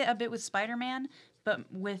 maybe a bit with Spider-Man,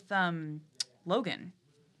 but with Logan.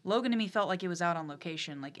 Logan to me felt like it was out on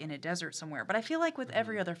location, like in a desert somewhere. But I feel like with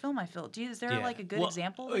every other film I feel, is there like a good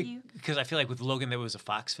example that you? Because I feel like with Logan, there was a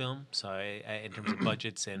Fox film, so in terms of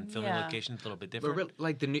budgets and filming Yeah. locations, a little bit But different. really,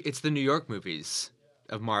 like it's the New York movies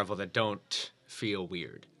of Marvel that don't feel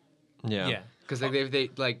weird. Yeah. Because like they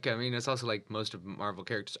like I mean it's also like most of Marvel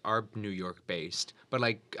characters are New York based, but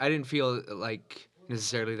like I didn't feel like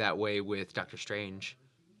necessarily that way with Doctor Strange.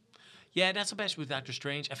 Yeah, not so much with Doctor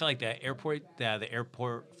Strange. I feel like the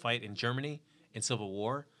airport fight in Germany in Civil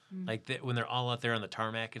War, like when they're all out there on the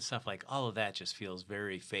tarmac and stuff, like all of that just feels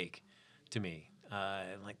very fake to me.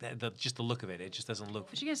 And like that, just the look of it just doesn't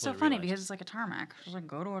look. Which is so fully funny realized. because it's like a tarmac. It's like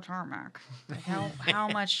go to a tarmac. Like how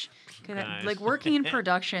much could that, Guys. like working in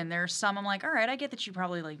production? There's some I'm like, all right, I get that you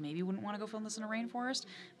probably like maybe wouldn't want to go film this in a rainforest,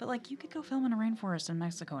 but like you could go film in a rainforest in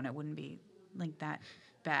Mexico and it wouldn't be like that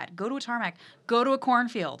bad. Go to a tarmac. Go to a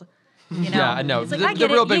cornfield. You know? Yeah, I know. It's like, The I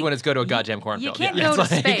get real it. big You- one is go to a you- goddamn cornfield. You can't Yeah, go it's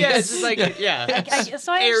to like- space. Yeah, it's just like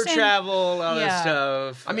so I air understand- travel, all Yeah. that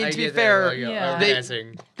stuff. I mean, to be get that, fair, like, Yeah.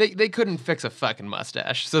 organizing. They couldn't fix a fucking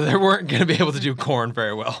mustache, so they weren't going to be able to do corn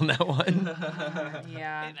very well in that one.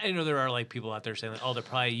 Yeah. And I know there are like people out there saying that, oh, they're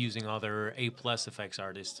probably using all their A+ effects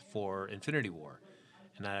artists for Infinity War,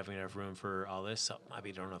 and not having enough room for all this. So I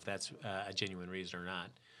mean, I don't know if that's a genuine reason or not.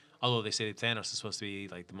 Although they say that Thanos is supposed to be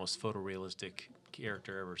like the most photorealistic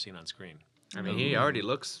character ever seen on screen. I mean, he already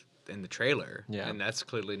looks in the trailer, Yeah. and that's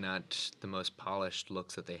clearly not the most polished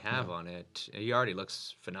looks that they have on it. He already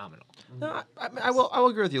looks phenomenal. No, I will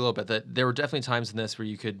agree with you a little bit that there were definitely times in this where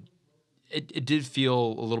you could. It did feel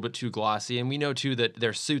a little bit too glossy, and we know too that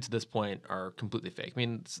their suits at this point are completely fake. I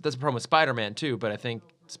mean, that's a problem with Spider-Man too, but I think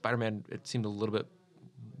Spider-Man it seemed a little bit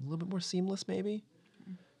more seamless maybe.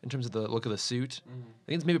 in terms of the look of the suit. I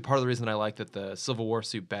think it's maybe part of the reason I like that the Civil War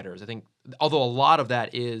suit better. Is I think, although a lot of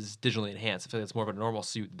that is digitally enhanced, I feel like it's more of a normal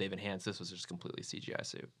suit that they've enhanced. This was just completely CGI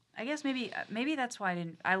suit. I guess maybe that's why I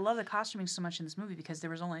didn't. I love the costuming so much in this movie because there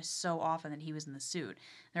was only so often that he was in the suit.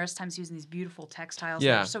 There was times he was in these beautiful textiles that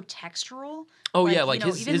Yeah. were so textural. Oh yeah, you like know,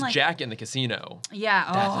 his even like, jacket in the casino. Yeah.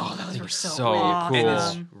 That Those thing were was so, so awesome. cool.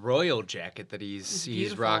 And his royal jacket that he's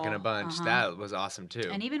rocking a beautiful. bunch. That was awesome too.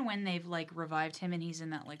 And even when they've like revived him and he's in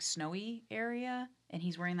that like snowy area and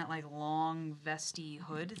he's wearing that like long vesty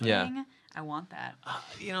hood thing, Yeah. I want that.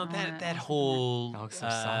 You know, that that looks whole That looks so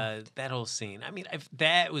soft. that whole scene. I mean,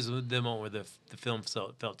 that was the moment where the film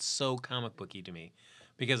felt so comic booky to me,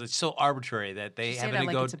 because it's so arbitrary that they You say happen that to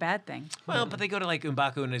like go. it's a bad thing. Well, but they go to like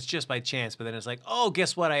M'Baku and it's just by chance. But then it's like, oh,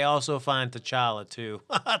 guess what? I also find T'Challa too.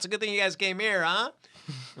 It's a good thing you guys came here, huh?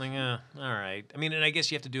 Like, all right. I mean, and I guess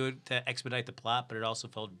you have to do it to expedite the plot, but it also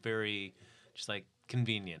felt very just like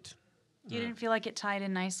convenient. You didn't feel like it tied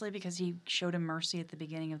in nicely because he showed him mercy at the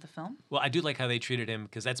beginning of the film? Well, I do like how they treated him,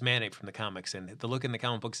 because that's Manape from the comics, and the look in the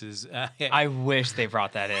comic books is I wish they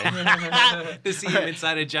brought that in. to see him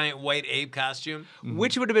inside a giant white ape costume.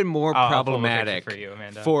 Which would have been more I'll pull a picture problematic for you,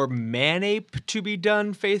 Amanda. for Manape to be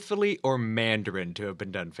done faithfully or Mandarin to have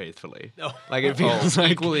been done faithfully? Oh. Like it feels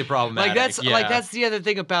like equally problematic. like that's the other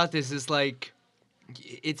thing about this is like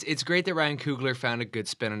it's great that Ryan Coogler found a good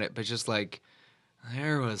spin on it, but just like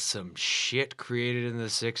there was some shit created in the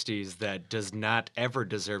 60s that does not ever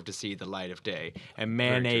deserve to see the light of day. And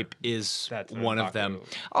Manape is That's one of M'Baku them.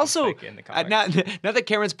 looks Also, like in the now that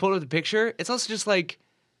Cameron's pulled up the picture, it's also just like,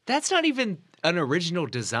 that's not even an original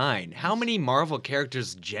design. How many Marvel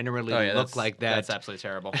characters generally look like that? That's absolutely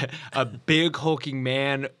terrible. A big hulking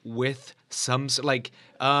man with some, like,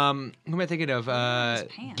 who am I thinking of?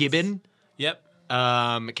 pants. Gibbon? Yep.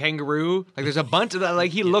 Kangaroo. Like there's a bunch of that.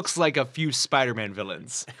 Like he looks like a few Spider-Man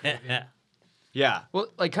villains. Yeah. Well,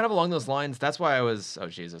 like kind of along those lines, that's why I was. Oh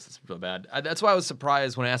Jesus, it's real bad. That's why I was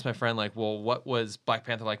surprised when I asked my friend, like, well, what was Black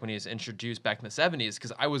Panther like when he was introduced back in the '70s?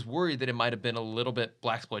 Because I was worried that it might have been a little bit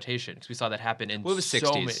blaxploitation, because we saw that happen in Well, it was so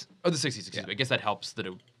 60s. many. Oh, the '60s. Excuse me. I guess that helps that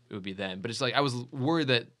it would be then. But it's like I was worried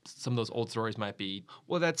that some of those old stories might be.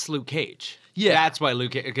 Well, that's Luke Cage. Yeah. That's why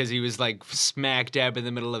because he was like smack dab in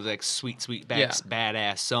the middle of like Sweet Back's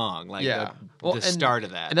badass song. Like the start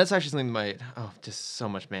of that. And that's actually something just so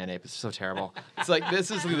much Manape. It's so terrible. It's like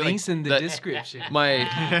this is Links in the that description.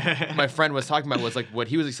 My friend was talking about was like what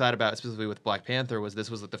he was excited about specifically with Black Panther was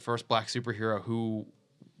this was like the first black superhero who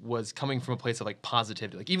was coming from a place of like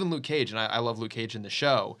positivity. Like even Luke Cage, and I love Luke Cage in the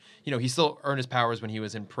show, you know, he still earned his powers when he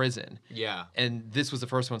was in prison. Yeah. And this was the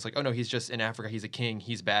first one. It's like, oh no, he's just in Africa. He's a king.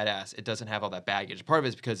 He's badass. It doesn't have all that baggage. Part of it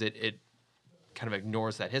is because it kind of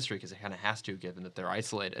ignores that history because it kind of has to, given that they're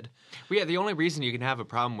isolated. Well, yeah, the only reason you can have a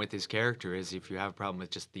problem with his character is if you have a problem with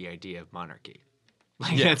just the idea of monarchy.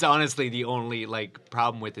 Like that's honestly the only like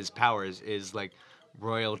problem with his powers is like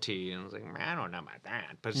royalty, and I was like, man, I don't know about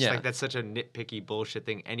that. But it's like that's such a nitpicky bullshit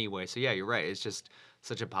thing anyway. So yeah, you're right. It's just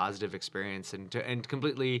such a positive experience and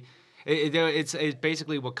completely. It's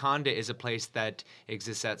basically Wakanda is a place that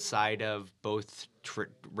exists outside of both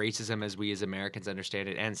racism as we as Americans understand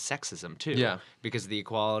it and sexism too. Yeah. Because of the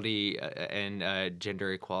equality and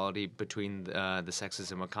gender equality between the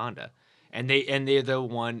sexes in Wakanda, and they're the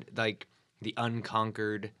one like the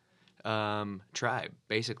unconquered tribe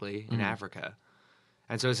basically in Africa.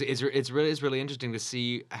 And so it's really interesting to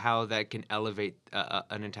see how that can elevate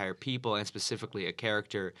an entire people and specifically a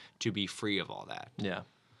character to be free of all that. Yeah.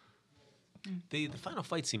 The final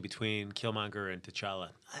fight scene between Killmonger and T'Challa,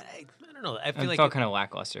 I don't know. I feel It like felt kind of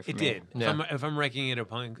lackluster for it me. did. Yeah. If I'm ranking it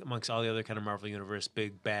amongst all the other kind of Marvel Universe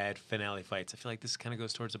big bad finale fights, I feel like this kind of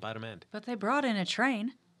goes towards the bottom end. But they brought in a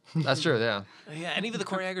train. That's true, yeah. Yeah, and even the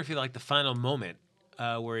choreography, like the final moment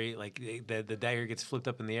where he, like the dagger gets flipped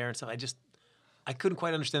up in the air and stuff. I couldn't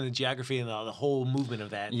quite understand the geography and the whole movement of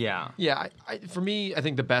that. Yeah. Yeah, for me, I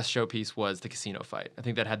think the best showpiece was the casino fight. I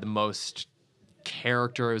think that had the most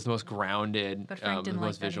character, it was the most grounded, But Frank the didn't like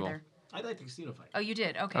most that visual. either. I like the casino fight. Oh, you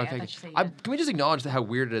did? Okay, I thought you said you I, did. can we just acknowledge how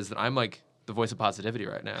weird it is that I'm like the voice of positivity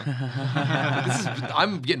right now?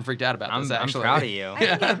 I'm getting freaked out about I'm this, actually. proud of you.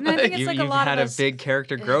 I think it's like a You've lot had of a us. big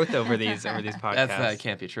character growth over these podcasts. That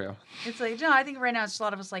can't be true. It's like, no, I think right now it's just a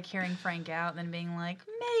lot of us like hearing Frank out and then being like,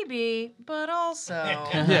 maybe, but also.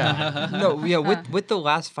 Yeah. No, yeah, with the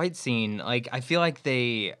last fight scene, like I feel like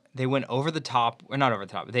they went over the top, or not over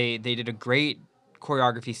the top. They did a great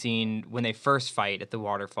choreography scene when they first fight at the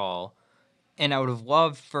waterfall, and I would have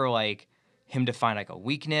loved for like him to find like a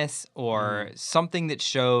weakness or something that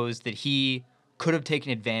shows that he could have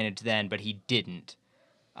taken advantage then, but he didn't.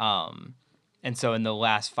 And so in the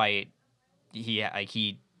last fight, he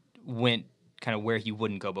went kind of where he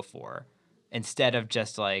wouldn't go before, instead of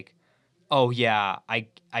just like, oh yeah, I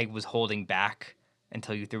was holding back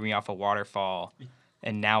until you threw me off a waterfall,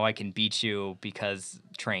 and now I can beat you because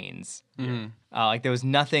trains. Like there was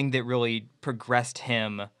nothing that really progressed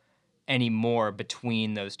him anymore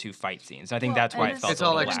between those two fight scenes. I think Well, that's why and it felt It's a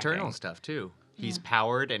all little external lacking. stuff too. He's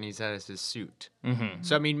powered and he has his suit.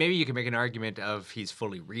 So I mean, maybe you can make an argument of he's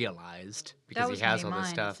fully realized That because was he has my all this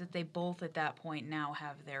mind, stuff. is that they both at that point now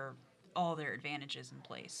have all their advantages in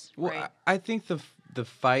place. Well, right? I think the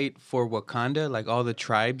fight for Wakanda, like all the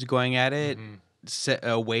tribes going at it, set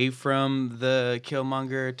away from the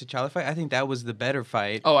Killmonger T'Challa fight, I think that was the better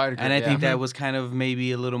fight. Oh, I'd agree, And I yeah. think that was kind of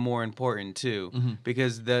maybe a little more important too,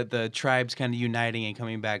 because the tribes kind of uniting and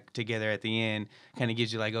coming back together at the end kind of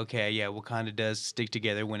gives you like, okay, yeah, Wakanda does stick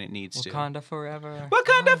together when it needs to. Wakanda forever.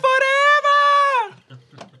 Wakanda forever.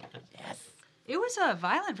 It was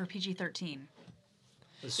violent for PG-13.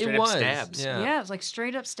 Straight up stabs. Yeah, it was like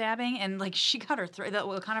straight up stabbing, and like she got her throat, that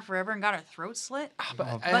Wakanda Forever, and got her throat slit.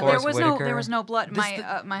 But there Forrest was Whitaker. no blood.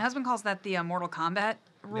 My husband calls that the Mortal Kombat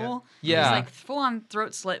rule. Yeah. It's like full on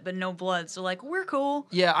throat slit, but no blood. So like we're cool.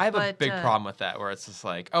 Yeah, I have a But, big problem with that, where it's just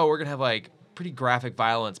like, oh, we're gonna have like pretty graphic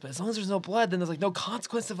violence, but as long as there's no blood, then there's like no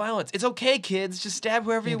consequence to violence. It's okay, kids. Just stab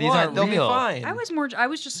whoever you these want. aren't They'll real. be fine. I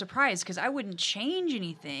was just surprised because I wouldn't change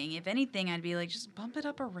anything. If anything, I'd be like, just bump it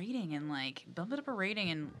up a rating and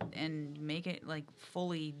make it like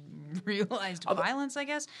fully realized violence, I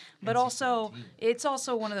guess. But also, it's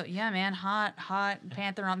also one of the hot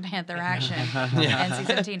Panther on Panther action.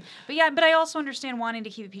 NC-17. But I also understand wanting to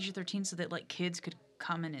keep it PG-13 so that like kids could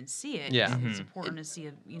come in and see it. Yeah. 'cause It's important to see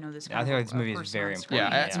this. I think this movie is person very on screen.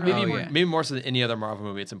 important. yeah, Yeah. maybe Oh, yeah. maybe more so than any other Marvel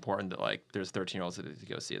movie, it's important that like there's 13-year-olds to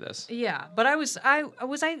go see this. Yeah, but was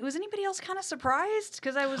anybody else kind of surprised?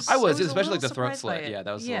 Because I was, especially, a like, the little throat surprised slit. by it. Yeah,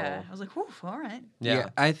 that was a yeah. little- I was like, whew, all right. Yeah.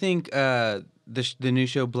 I think the new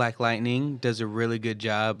show Black Lightning does a really good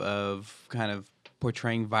job of kind of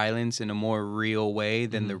portraying violence in a more real way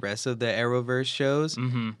than the rest of the Arrowverse shows,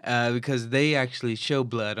 because they actually show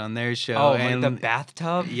blood on their show. Oh, and like the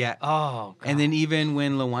bathtub? Yeah. Oh, God. And then even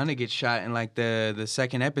when Lawanda gets shot in like the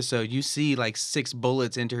second episode, you see like 6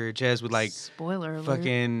 bullets into her chest with like Spoiler alert.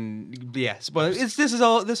 fucking spoiler.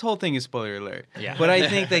 This whole thing is spoiler alert. Yeah. But I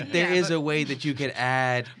think like there Yeah, is but- a way that you could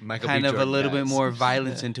add Michael kind B. of a Jordan little bit dies. more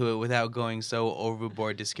violence into it without going so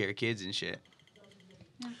overboard to scare kids and shit.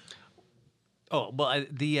 Oh well,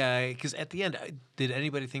 because at the end, did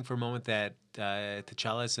anybody think for a moment that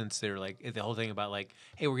T'Challa, since they're like the whole thing about like,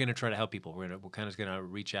 hey, we're gonna try to help people, we're kind of gonna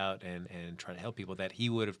reach out and try to help people, that he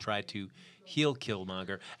would have tried to heal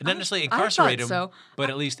Killmonger and not necessarily I incarcerate thought him, so. but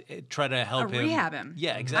at least try to help him, rehab him.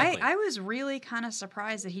 Yeah, exactly. I was really kind of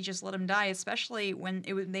surprised that he just let him die, especially when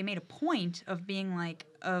they made a point of being like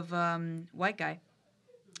white guy,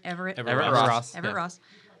 Everett Ross. Everett Yeah. Ross.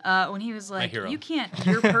 When he was like, hero. you can't,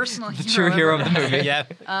 your personal hero, true hero of Everett the Ross. movie. yeah.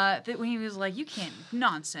 That when he was like, you can't,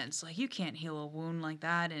 nonsense, like you can't heal a wound like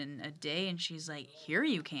that in a day, and she's like, here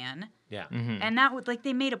you can, Yeah. and that would like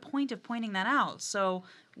they made a point of pointing that out. So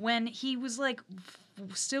when he was like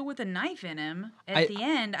still with a knife in him at the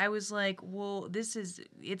end, I was like, well,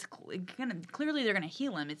 clearly they're gonna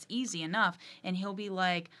heal him. It's easy enough, and he'll be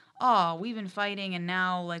like, oh, we've been fighting, and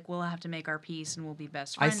now like we'll have to make our peace, and we'll be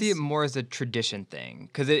best I friends. see it more as a tradition thing,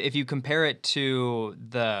 because if you compare it to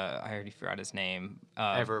I already forgot his name.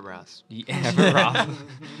 Everett Ross. Everett Ross.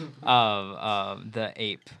 of the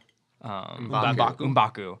ape.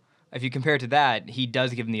 M'Baku. If you compare it to that, he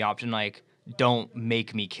does give him the option, like, don't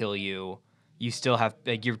make me kill you. You still have,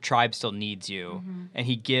 like, your tribe still needs you. And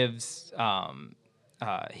he gives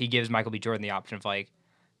Michael B. Jordan the option of, like,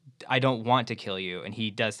 I don't want to kill you, and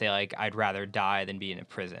he does say like I'd rather die than be in a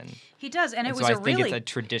prison. He does, and it And was so a I think really it's a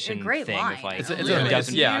tradition great thing line. of like It's a a- really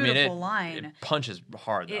doesn't- yeah, I mean, beautiful line. It punches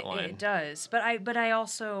hard, that It line. does, but I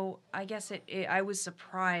also I guess I was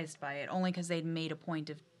surprised by it only because they'd made a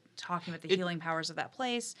point of talking about the healing powers of that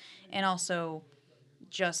place, and also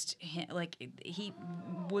just he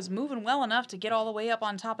was moving well enough to get all the way up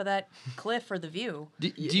on top of that cliff for the view.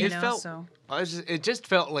 Do you you know, felt? so- It just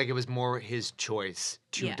felt like it was more his choice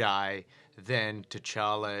to Yeah. die than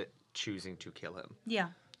T'Challa choosing to kill him. Yeah,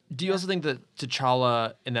 Do you also think that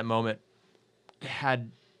T'Challa in that moment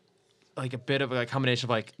had like a bit of a combination of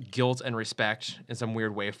like guilt and respect in some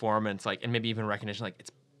weird way for him, and it's like, and maybe even recognition, like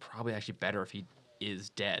it's probably actually better if he is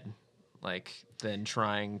dead, like than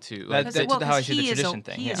trying to. Like, That's how I see the tradition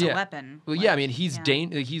thing. He Yeah. is a weapon. well, like, yeah, I mean he's yeah.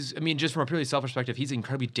 he's I mean just from a purely self perspective, he's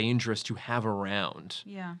incredibly dangerous to have around.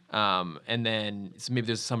 Yeah. And then so maybe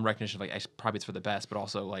there's some recognition of like probably it's for the best, but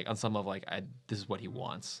also like on some level like this is what he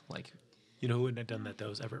wants. Like You know who wouldn't have done that though?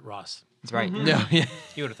 Is Everett Ross. That's right. No, yeah.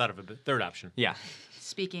 He would have thought of a third option. Yeah.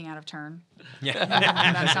 Speaking out of turn. Yeah.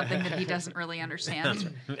 That's something that he doesn't really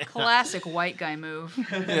understand. Classic white guy move.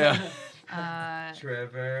 Yeah.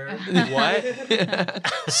 Trevor.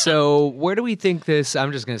 What? So where do we think this?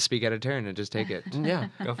 I'm just gonna speak out of turn and just take it. Yeah.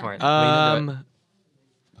 Go for it.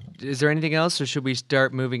 Is there anything else, or should we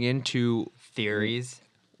start moving into Theories.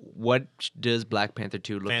 what does Black Panther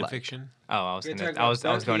 2 look Fan like? fiction. Oh, I was We're gonna, talking I was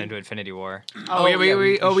about going Bucky. into Infinity War. Oh, yeah,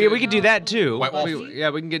 we could do that too. White Wolf. Yeah,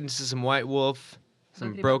 we can get into some White Wolf,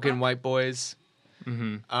 some Bucky broken Buck. white boys.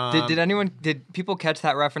 Did people catch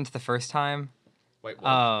that reference the first time? White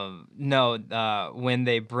Wolf. No, when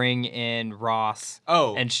they bring in Ross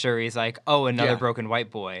Oh. and Shuri's like, oh, another Yeah. broken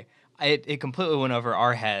white boy. It completely went over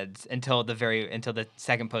our heads until the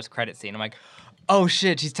second post credit scene. I'm like, oh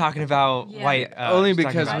shit, she's talking about Yeah. white. Only she's talking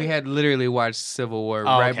because about- we had literally watched Civil War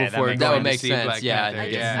Oh, right okay, that before makes That going would to make see sense. Black Yeah. Panther. I,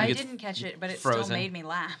 just, Yeah. I He gets didn't catch it, but it frozen. still made me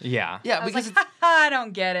laugh. Yeah. Yeah, I was because like, I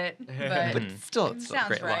don't get it. But but still, it's still a sounds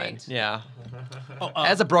great line. right. Yeah. Oh,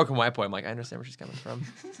 As a broken white boy, I'm like, I understand where she's coming from.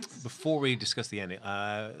 Before we discuss the ending,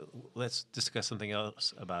 let's discuss something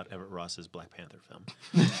else about Everett Ross's Black Panther film,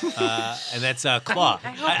 and that's Claw. I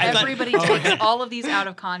hope thought- everybody takes all of these out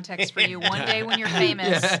of context for you one day when you're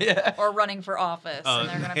famous or running for office, and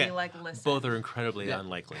they're gonna be like, "Listen." Both are incredibly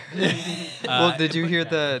unlikely. Well, did you hear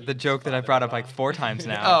the joke that I brought up like 4 times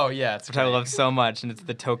now? Oh yeah, it's Which I love so much, and it's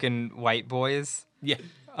the token white boys. Yeah.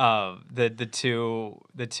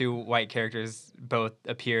 The two white characters both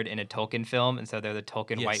appeared in a Tolkien film, and so they're the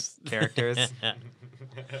Tolkien white Yes. characters.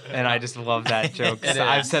 And I just love that joke. It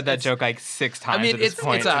I've is. said that joke like 6 times mean, at this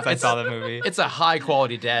point since I saw the movie. It's a high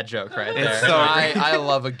quality dad joke right there. so I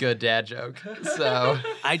love a good dad joke. So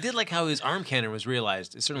I did like how his arm cannon was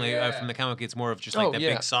realized. Certainly from the comic, it's more of just like Oh, that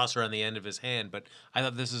yeah. big saucer on the end of his hand. But I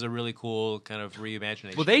thought this is a really cool kind of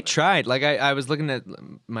reimagination. Well, they of it. tried. Like I was looking at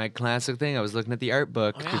my classic thing. I was looking at the art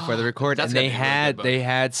book before the record, That's and gotta they be a really had good book. they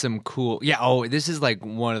had some cool. Yeah. Oh, this is like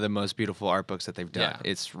one of the most beautiful art books that they've done. Yeah.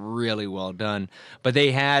 It's really well done. But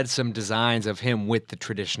they had some designs of him with the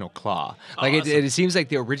traditional claw. Like Awesome. it seems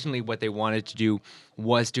like originally what they wanted to do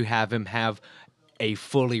was to have him have a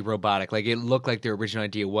fully robotic. Like it looked like their original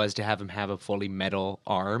idea was to have him have a fully metal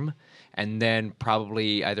arm, and then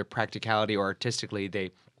probably either practicality or artistically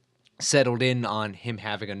they settled in on him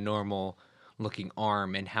having a normal looking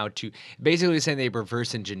arm and how to basically saying they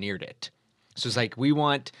reverse engineered it. So it's like we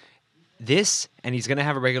want this and he's going to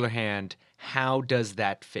have a regular hand. How does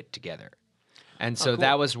that fit together? And so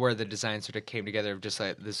that was where the design sort of came together of just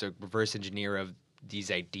like this reverse engineer of these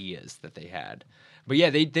ideas that they had. But yeah,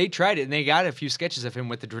 they tried it and they got a few sketches of him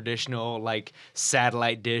with the traditional like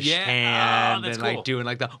satellite dish Yeah. hand Oh, that's and like cool. doing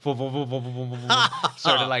like the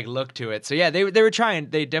sort of like look to it. So yeah, they were trying.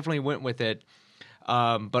 They definitely went with it.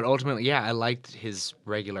 But ultimately, yeah, I liked his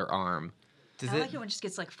regular arm. Does I like it when it just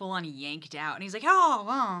gets like full on yanked out, and he's like, "Oh,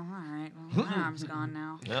 well, all right, well, my arm's gone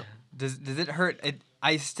now." Yep. Does it hurt?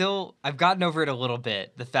 I've gotten over it a little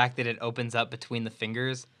bit. The fact that it opens up between the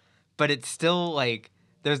fingers, but it's still like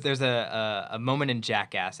there's a moment in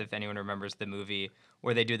Jackass, if anyone remembers the movie,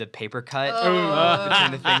 where they do the paper cut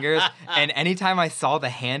between the fingers, and anytime I saw the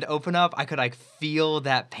hand open up, I could like feel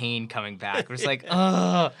that pain coming back. It's like,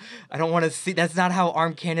 ugh, I don't want to see. That's not how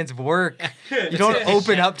arm cannons work. You don't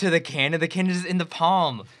open up to the cannon. The cannon is in the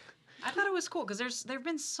palm. I thought it was cool because there've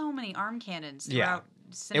been so many arm cannons Yeah. throughout.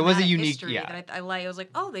 It was a cinematic unique- history yeah. that I like. I was like,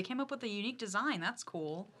 oh, they came up with a unique design. That's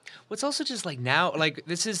cool. What's also just like now, like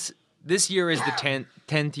this year is the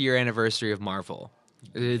 10th year anniversary of Marvel.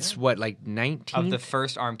 It's what, like 19? Of the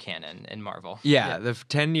first arm cannon in Marvel. Yeah, the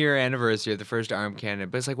 10-year anniversary of the first arm cannon.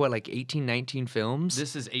 But it's like, what, like 18, 19 films?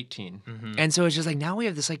 this is 18. And so it's just like, now we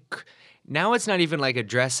have this like, now it's not even like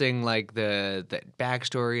addressing like the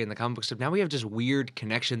backstory and the comic book stuff. Now we have just weird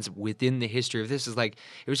connections within the history of this. Is like,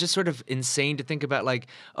 it was just sort of insane to think about like,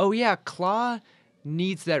 oh yeah, Claw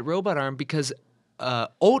needs that robot arm because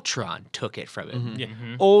Ultron took it from him. Yeah.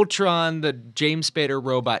 Ultron, the James Spader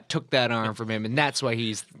robot, took that arm from him, and that's why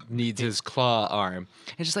he needs his claw arm.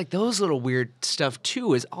 And just like those little weird stuff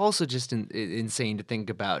too is also just insane to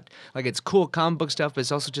think about. Like it's cool comic book stuff, but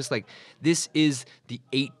it's also just like this is the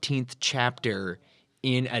 18th chapter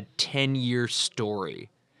in a 10-year story.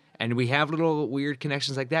 And we have little weird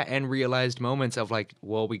connections like that and realized moments of like,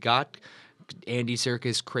 well, we got Andy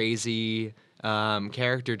Serkis crazy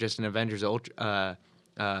character just in Avengers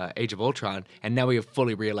Age of Ultron, and now we have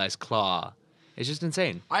fully realized Claw It's just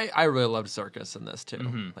insane. I really loved Circus in this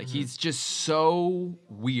too. Like he's just so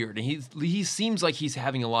weird, and he seems like he's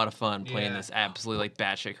having a lot of fun playing this absolutely like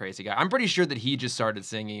batshit crazy guy. I'm pretty sure that he just started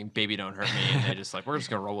singing "Baby Don't Hurt Me," and they just like, we're just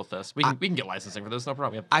gonna roll with this. We can get licensing for this, no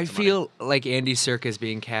problem. We have I tons of money. feel like Andy Serkis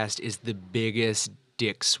being cast is the biggest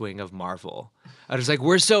dick swing of Marvel. I was like,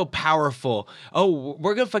 we're so powerful. Oh,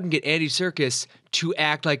 we're gonna fucking get Andy Serkis to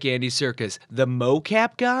act like Andy Serkis, the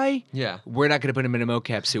mocap guy. Yeah. We're not gonna put him in a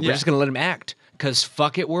mocap suit. We're Yeah. just gonna let him act. Cause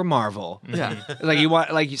fuck it, we're Marvel. Yeah. Like you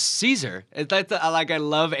want like Caesar. I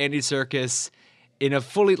love Andy Serkis in a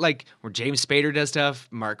fully like where James Spader does stuff,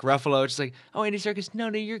 Mark Ruffalo. It's like, oh, Andy Serkis, no,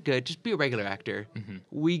 you're good. Just be a regular actor.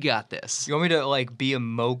 We got this. You want me to like be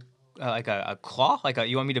like a claw?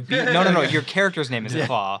 You want me to be? No. Your character's name is a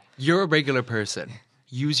claw. You're a regular person.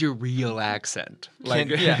 Use your real accent. Like,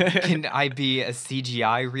 Can I be a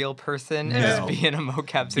CGI real person and just be in a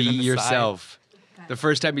mocap suit? be on the yourself. The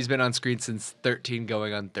first time he's been on screen since 13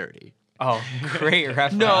 going on 30. Side? Oh, great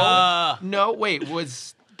reference. No, wait,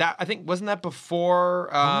 was that? I think wasn't that before?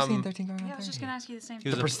 Who was he in 13 going on Yeah, I was 30? just gonna ask you the same He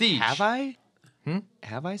thing. was The Prestige. Have I?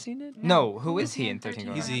 Have I seen it? No, who is he in 13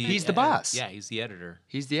 going on 30? He's the boss. Yeah, he's the editor.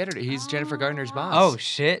 He's the editor. He's Jennifer Garner's boss. Oh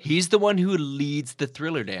shit! He's the one who leads the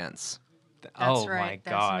Thriller dance. Oh right, my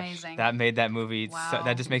that's gosh, amazing. that made that movie. Wow.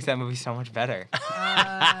 That just makes that movie so much better.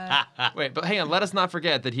 Wait, but hang on. Let us not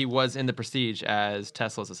forget that he was in The Prestige as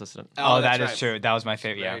Tesla's assistant. Oh, that's that is right. true. That was my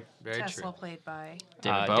favorite. Yeah. Very Tesla played by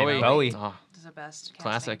David David Bowie. Oh, is the best.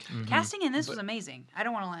 classic. Casting. Casting in this was amazing. I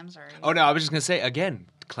don't want to lie. I'm sorry. Oh no, I was just gonna say again,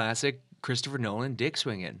 classic Christopher Nolan dick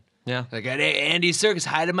swinging. Yeah. Like, hey, Andy Serkis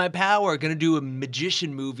hiding my power. Gonna do a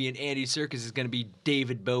magician movie, and Andy Serkis is gonna be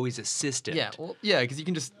David Bowie's assistant. Yeah, well, yeah, because you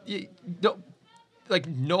can just no, like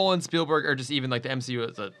Nolan, Spielberg, or just even like the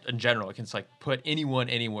MCU in general, it can just like put anyone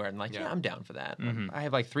anywhere, and like, yeah, I'm down for that. I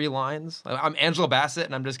have like 3 lines. I'm Angela Bassett,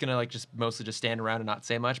 and I'm just gonna like just mostly just stand around and not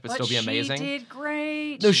say much, but still be amazing. She did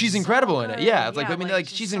great. No, she's incredible so in it. good. Yeah, it's like I mean, like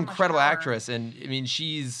just she's so an much incredible power. actress, and I mean,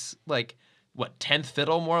 she's like what 10th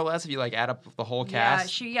fiddle more or less if you like add up the whole Yeah,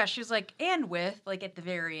 cast. she was like and with like at the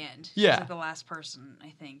very end. Yeah. She's like the last person I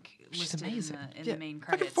think She's listed amazing. in Yeah. the main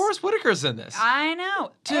Fucking credits. Forrest Whitaker's in this. I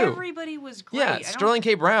know. Too. Everybody was great. Yeah, I don't- Sterling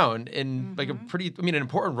K. Brown in like a pretty, I mean, an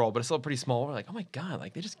important role, but still a pretty small role. Like, oh my god,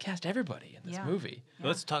 like they just cast everybody in this Yeah. movie.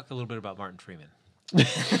 Let's talk a little bit about Martin Freeman.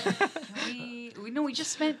 We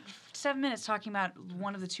just spent 7 minutes talking about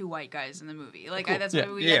one of the 2 white guys in the movie. Like that's Yeah.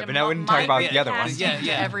 what we Yeah, had to but now we didn't talk mic about the other one. casting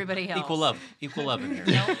to everybody else. Equal love in here.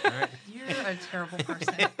 Nope. All right. You're a terrible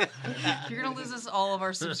person. You're gonna lose us all of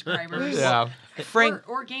our subscribers. Yeah. Frank.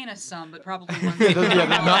 Or gain us some, but probably ones Yeah,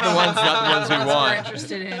 not the ones we we're want.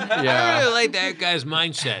 interested in. I Yeah. really like that guy's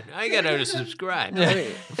mindset. I gotta subscribe.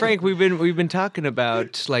 Frank, we've been talking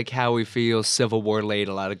about like how we feel Civil War laid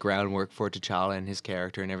a lot of groundwork for T'Challa and his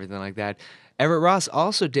character and everything like that. Everett Ross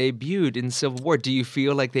also debuted in Civil War. Do you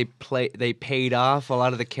feel like they paid off a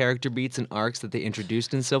lot of the character beats and arcs that they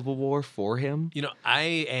introduced in Civil War for him? You know,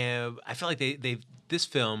 I feel like they've this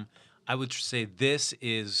film. I would say this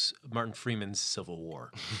is Martin Freeman's Civil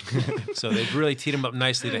War. So they've really teed him up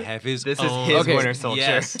nicely to have his. This is own, his Okay. Winter Soldier.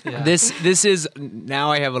 Yes. This is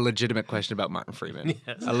now I have a legitimate question about Martin Freeman.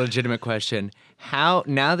 A legitimate question. How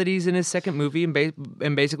now that he's in his second movie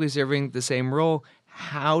and basically serving the same role,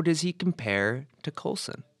 how does he compare to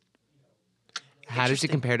Coulson? How does he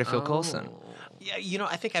compare to Phil Coulson? Yeah, you know,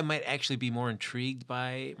 I think I might actually be more intrigued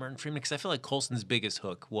by Martin Freeman because I feel like Coulson's biggest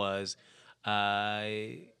hook was,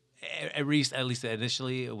 at least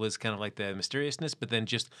initially, it was kind of like the mysteriousness, but then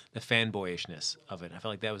just the fanboyishness of it. I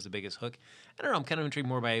felt like that was the biggest hook. I don't know. I'm kind of intrigued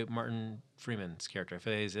more by Martin Freeman's character. I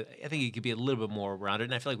think he could be a little bit more rounded,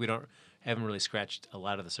 and I feel like haven't really scratched a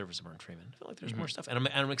lot of the surface of Martin Freeman. I feel like there's more stuff, and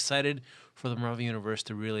I'm excited for the Marvel Universe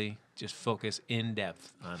to really just focus in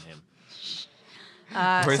depth on him.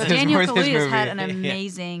 Where's So his- Daniel where's his Kaluuya's had movie? an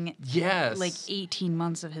amazing, Yes. like 18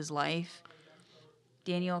 months of his life.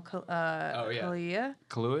 Daniel Kaluuya.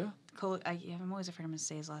 Kaluuya? I'm always afraid I'm going to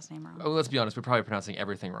say his last name wrong. Oh, let's be honest. We're probably pronouncing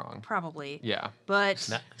everything wrong. Probably. Yeah. But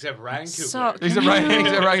Except Ryan so Except can Ryan, you-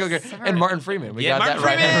 except Ryan Coogler and Martin Freeman. We Yeah, got Martin that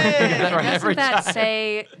right. Freeman! We got that right every Doesn't that time.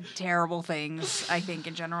 say terrible things? I think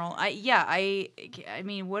in general. I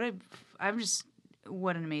mean, what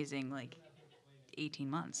an amazing 18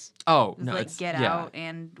 months. Oh With, no, like it's Get yeah. Out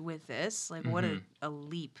and with this, what a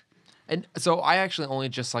leap. And so I actually only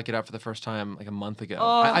just Get Out for the first time like a month ago.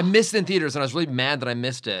 Oh. I missed it in theaters, and I was really mad that I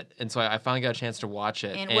missed it. And so I finally got a chance to watch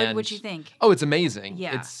it. And what'd you think? Oh, it's amazing.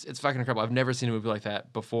 Yeah. It's fucking incredible. I've never seen a movie like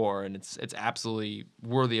that before, and it's absolutely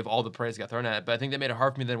worthy of all the praise that got thrown at it. But I think that made it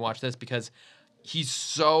hard for me to then watch this because he's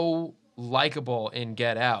so likable in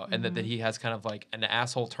Get Out, and that he has kind of like an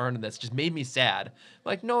asshole turn, and that's just made me sad.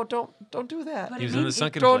 Like, no, don't do that. But He it was in made- the it-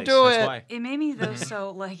 sunken Don't place. do That's it. why. It made me though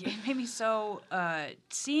so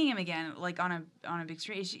seeing him again like on a big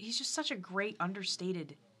screen. He's just such a great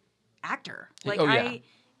understated actor. Like Oh, yeah.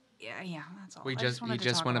 yeah, that's all. We I just wanted he to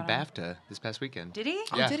just talk won a about him. BAFTA this past weekend. Did he?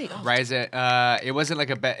 Yeah. did he? Oh. It wasn't like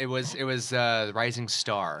it was Rising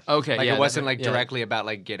Star. Okay, like yeah, it wasn't that's- like yeah. directly about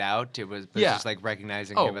like Get Out. It was Yeah. just like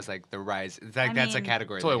recognizing Oh. him as like the rise. It's like I that's a mean,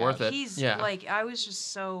 category. Totally they worth have. it. He's Yeah. like I was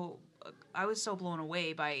so blown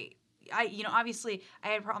away by obviously I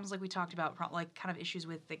had problems like we talked about like kind of issues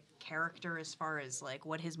with the character as far as like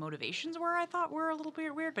what his motivations were. I thought were a little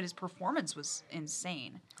bit weird, but his performance was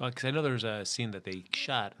insane. Because I know there's a scene that they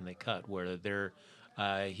shot and they cut where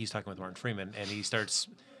he's talking with Martin Freeman and he starts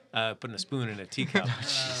putting a spoon in a teacup,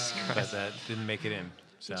 but didn't make it in.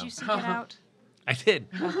 So Did you see Get Out? I did.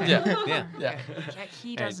 Yeah. Yeah. Yeah. Yeah,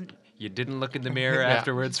 he doesn't. You didn't look in the mirror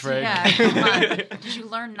afterwards, Frank. Yeah, come on. Did you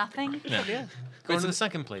learn nothing? Yeah. Going to the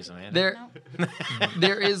sunken place, man.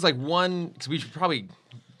 There is like one, because we should probably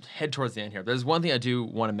head towards the end here. There's one thing I do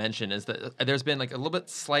want to mention is that there's been like a little bit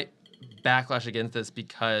slight backlash against this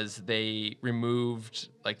because they removed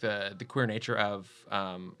like the queer nature of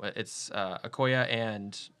it's Akoya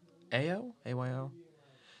and Ayo.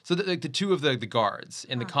 So the two of the guards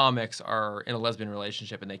in the comics are in a lesbian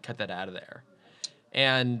relationship, and they cut that out of there.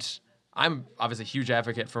 And I'm obviously a huge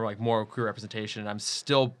advocate for like more queer representation, and I'm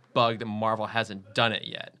still bugged that Marvel hasn't done it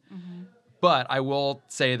yet. But I will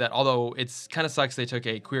say that although it's kind of sucks they took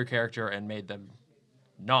a queer character and made them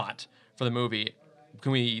not for the movie,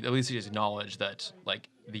 can we at least just acknowledge that like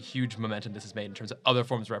the huge momentum this has made in terms of other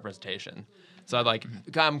forms of representation? So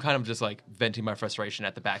I'm kind of just like venting my frustration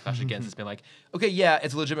at the backlash against this, being like, okay, yeah,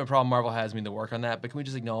 it's a legitimate problem Marvel has. We need to work on that, but can we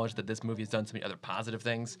just acknowledge that this movie has done so many other positive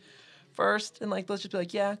things first, and like let's just be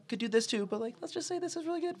like, yeah, could do this too, but like let's just say this is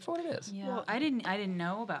really good for what it is. Yeah, I didn't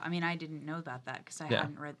know about. I mean, I didn't know about that because I Yeah.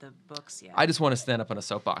 hadn't read the books yet. I just want to stand up on a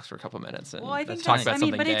soapbox for a couple minutes and well, I think talk that's, about I mean,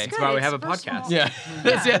 something but gay. it's good. That's why we have a First of all, podcast. Yeah,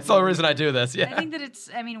 that's the only reason I do this. Yeah. I think that it's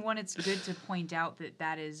good to point out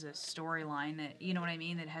that is a storyline that, you know what I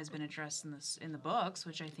mean, that has been addressed in the books,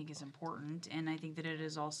 which I think is important, and I think that it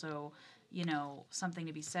is also, something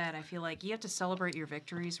to be said. I feel like you have to celebrate your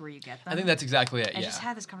victories where you get them. I think that's exactly it. I Yeah. just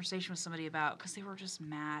had this conversation with somebody about, because they were just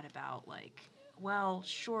mad about like, well,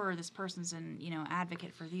 sure, this person's an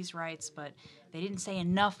advocate for these rights, but they didn't say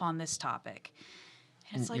enough on this topic.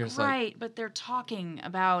 And it's You're like, just like- right, but they're talking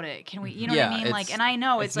about it. Can we, you know Yeah, what I mean? Like, it's- and I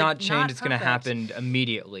know It's like not change. It's going to perfect. happen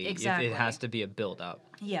immediately. Exactly. It has to be a build up.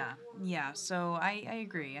 Yeah. So I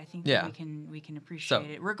agree. I think Yeah. that we can appreciate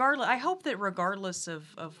it. Regardless, I hope that regardless of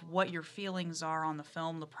what your feelings are on the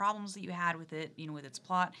film, the problems that you had with it, with its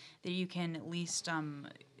plot, that you can at least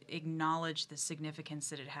acknowledge the significance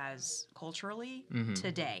that it has culturally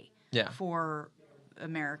today Yeah. for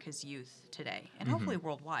America's youth today, and hopefully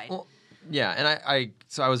worldwide. Well, yeah, and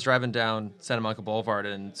I was driving down Santa Monica Boulevard,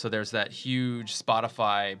 and so there's that huge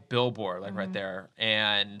Spotify billboard like right there,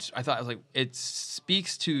 and I was like, it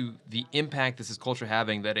speaks to the impact this is culture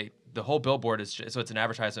having that the whole billboard is so it's an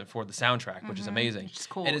advertisement for the soundtrack, which is amazing. Which is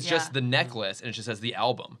cool, and it's yeah. just the necklace, and it just says the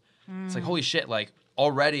album. It's like holy shit! Like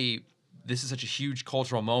already, this is such a huge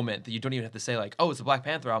cultural moment that you don't even have to say like, oh, it's the Black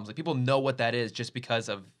Panther album. Like people know what that is just because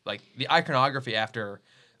of like the iconography after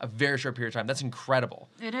a very short period of time. That's incredible.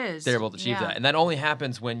 It is. They're able to achieve yeah. that, and that only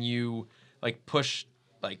happens when you like push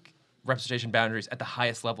like representation boundaries at the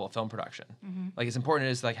highest level of film production. Like it's important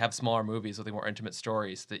it is to like have smaller movies with like more intimate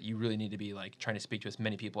stories that you really need to be like trying to speak to as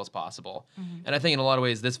many people as possible. And I think in a lot of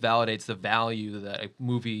ways this validates the value that a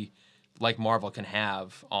movie like Marvel can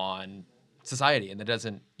have on society, and that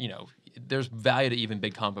doesn't, there's value to even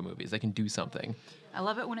big comic book movies. They can do something. I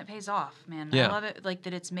love it when it pays off, man. Yeah. I love it like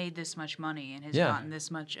that it's made this much money and has Yeah. gotten this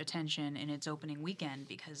much attention in its opening weekend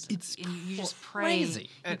because It's you just pray. crazy.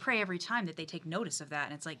 You pray every time that they take notice of that,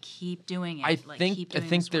 and it's like keep doing it. I like, think keep I doing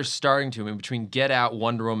think this they're work. starting to. I mean, between Get Out,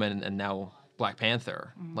 Wonder Woman, and now Black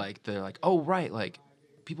Panther. Like they're like, oh right, like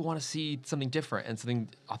people want to see something different and something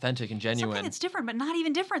authentic and genuine. Something that's different, but not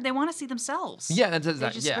even different. They want to see themselves. Yeah, that's They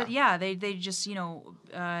exactly. just, Yeah. But yeah, they just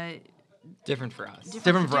Different for us.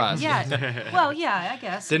 Different for us. Yeah. Well, yeah, I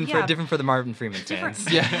guess. yeah. Different for the Martin Freeman Different.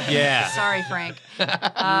 fans. Yeah. Yeah. Sorry, Frank.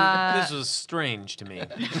 This was strange to me.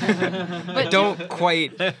 But don't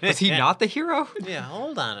quite. Was he not the hero? Yeah,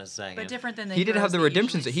 hold on a second. But different than the He did have heroes the that you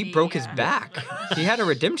redemption. usually He see, broke his yeah. back. He had a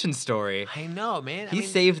redemption story. I know, man. He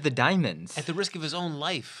saved the diamonds. at the risk of his own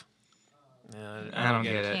life. I don't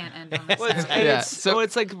get it. Can't end on this. Well, it's, note. and Yeah, it's, so-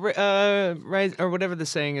 it's like rise or whatever the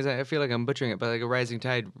saying is. I feel like I'm butchering it, but like a rising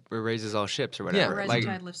tide raises all ships or whatever. Rising like,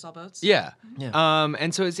 tide lifts all boats. Yeah. Yeah.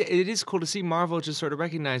 And so it is cool to see Marvel just sort of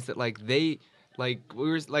recognize that like they like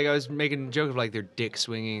I was making a joke of like their dick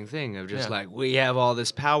swinging thing of just Yeah. like we have all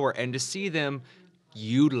this power, and to see them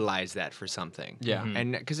utilize that for something. Yeah.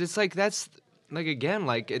 And because it's like that's like again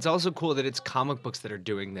like it's also cool that it's comic books that are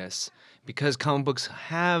doing this because comic books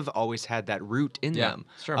have always had that root in Yeah, them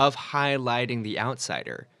sure. of highlighting the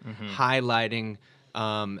outsider, highlighting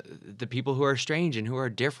the people who are strange and who are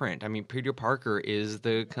different. I mean, Peter Parker is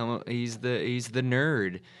he's the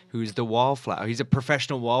nerd who's the wallflower. He's a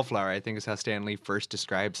professional wallflower, I think is how Stan Lee first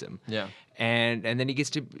describes him. Yeah. And then he gets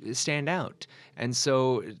to stand out. And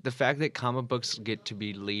so the fact that comic books get to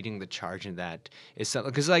be leading the charge in that is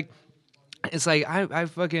something because like it's like I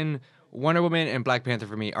fucking Wonder Woman and Black Panther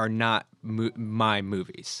for me are not my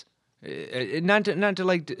movies. Not to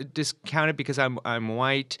like discount it because I'm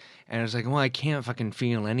white and it's like well I can't fucking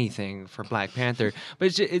feel anything for Black Panther,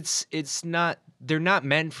 but it's not, they're not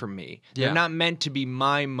meant for me. Yeah. They're not meant to be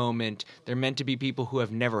my moment. They're meant to be people who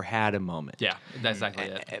have never had a moment. Yeah, that's exactly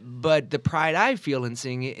it. But the pride I feel in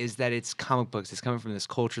seeing it is that it's comic books. It's coming from this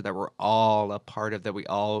culture that we're all a part of, that we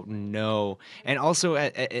all know, and also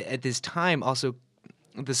at this time also.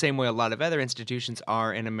 The same way a lot of other institutions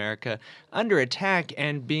are in America, under attack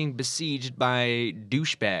and being besieged by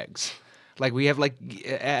douchebags. Like we have like,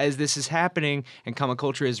 as this is happening and comic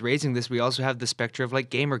culture is raising this, we also have the specter of like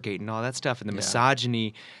Gamergate and all that stuff and the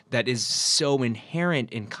misogyny that is so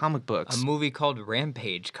inherent in comic books. A movie called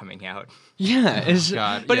Rampage coming out. Yeah,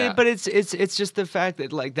 God, but yeah. It's just the fact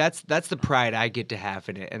that like that's the pride I get to have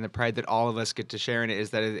in it, and the pride that all of us get to share in it is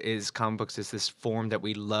that it is comic books is this form that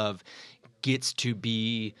we love gets to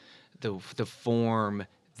be the form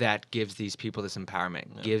that gives these people this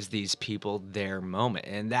empowerment, gives these people their moment,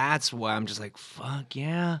 and that's why I'm just like fuck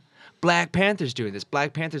yeah. Black Panther's doing this.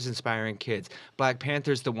 Black Panther's inspiring kids. Black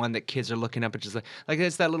Panther's the one that kids are looking up and just like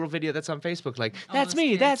it's that little video that's on Facebook. Like that's those me,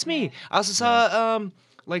 kids, that's yeah. me. I also saw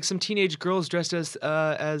like some teenage girls dressed as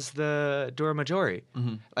the Dora Majori,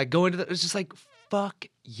 like going to the. It's just like fuck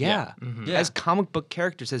yeah. Yeah. As comic book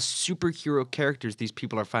characters, as superhero characters, these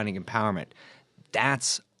people are finding empowerment.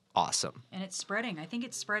 That's awesome. And it's spreading. I think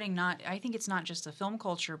it's spreading. I think it's not just a film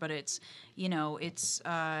culture, but it's it's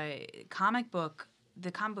comic book.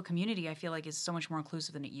 The comic book community, I feel like, is so much more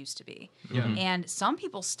inclusive than it used to be. Yeah. And some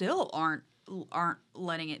people still aren't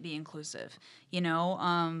letting it be inclusive,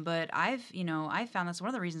 but I've found that's one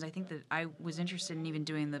of the reasons I think that I was interested in even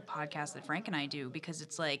doing the podcast that Frank and I do, because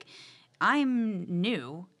it's like I'm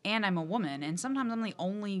new and I'm a woman, and sometimes I'm the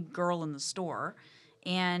only girl in the store,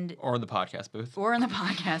 and Or in the podcast booth. or in the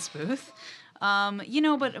podcast booth,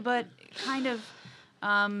 but kind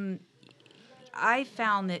of. I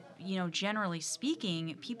found that, generally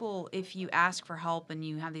speaking, people, if you ask for help and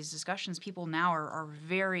you have these discussions, people now are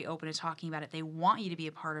very open to talking about it. They want you to be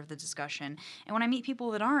a part of the discussion. And when I meet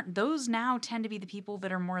people that aren't, those now tend to be the people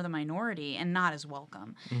that are more the minority and not as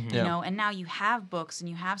welcome. Yeah. And now you have books and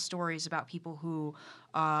you have stories about people who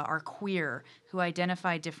are queer, who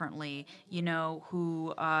identify differently,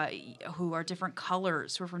 who are different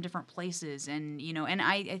colors, who are from different places, and and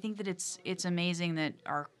I think that it's amazing that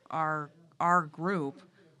our group,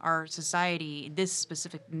 our society, this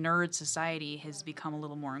specific nerd society, has become a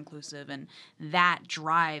little more inclusive, and that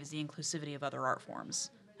drives the inclusivity of other art forms,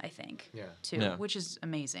 I think, too, Yeah. which is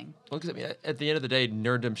amazing. Well, 'cause, I mean, at the end of the day,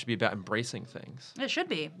 nerddom should be about embracing things. It should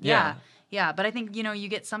be, Yeah. yeah. But I think you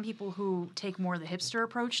get some people who take more the hipster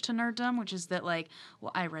approach to nerddom, which is that like,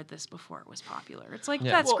 well, I read this before it was popular. It's like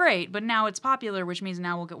Yeah. that's Well- great, but now it's popular, which means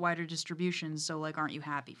now we'll get wider distribution. So like, aren't you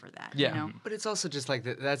happy for that? Yeah. But it's also just like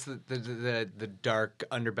that's the dark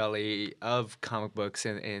underbelly of comic books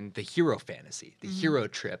and the hero fantasy, the hero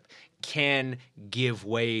trip can give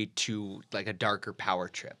way to like a darker power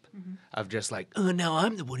trip of just like, oh, now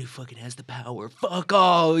I'm the one who fucking has the power. Fuck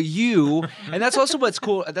all you. And that's also what's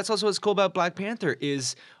cool. That's also what's cool about Black Panther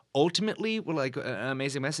is ultimately, well, like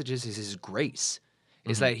amazing messages is his grace.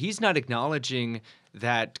 Is that he's not acknowledging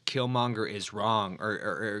that Killmonger is wrong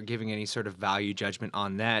or giving any sort of value judgment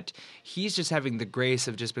on that. He's just having the grace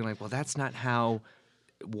of just being like, well, that's not how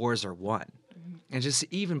wars are won. And just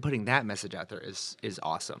even putting that message out there is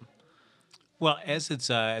awesome. Well, as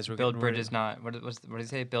we're Build getting bridges, not what does he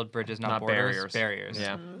say? Build bridges, not, Not borders. barriers.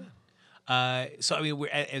 Yeah. So I mean,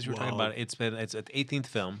 as we're talking about, it's the 18th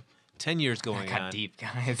film, 10 years going Got on. deep,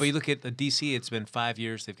 guys. But you look at the DC, it's been 5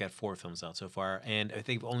 years. They've got 4 films out so far, and I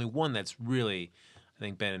think only one that's really, I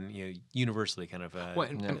think, been universally kind of.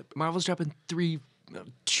 And Marvel's dropping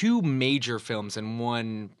 2 major films and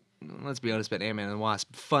 1 let's be honest about Ant-Man and the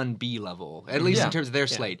Wasp, fun B level, at least Yeah. in terms of their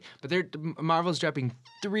slate. But Marvel's dropping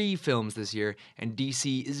 3 films this year, and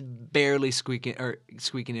DC is barely squeaking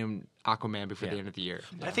in Aquaman before the end of the year.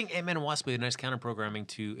 But I think Ant-Man and Wasp will be a nice counter programming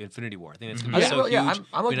to Infinity War. I think it's going to be Yeah, so well, huge. yeah, I'm It'll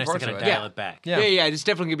be looking nice forward to kind to of it. dial Yeah. it back. Yeah. Yeah, it's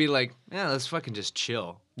definitely gonna be like, yeah, let's fucking just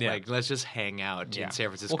chill. Yeah. Like, let's just hang out in San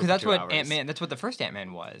Francisco. Well, because for that's 2 what hours. Ant-Man. That's what the first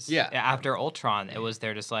Ant-Man was. Yeah. After Ultron, it was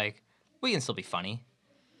they're just like, we can still be funny.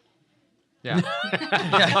 Yeah.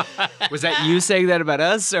 Was that you saying that about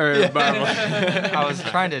us or Marvel? I was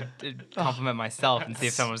trying to compliment myself and see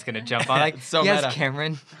if someone was gonna jump on. Like, so yes, meta.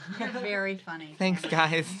 Cameron. You're very funny. Thanks,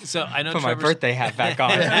 guys. So I know Put my Trevor's- birthday hat back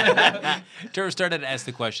on. Trevor started to ask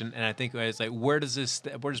the question, and I think it's like, where does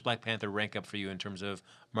Black Panther rank up for you in terms of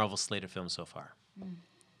Marvel's slate of films so far?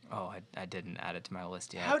 Oh, I didn't add it to my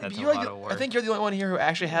list yet. How, That's a you're lot like, of work. I think you're the only one here who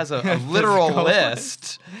actually has a literal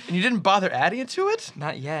list, and you didn't bother adding it to it.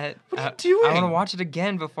 Not yet. What are you doing? I want to watch it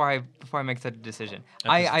again before I make such a decision.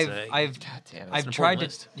 I've God damn, that's I've an tried important to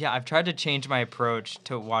list. I've tried to change my approach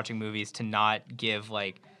to watching movies to not give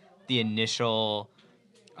like the initial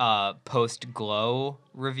post glow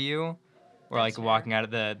review, or like walking out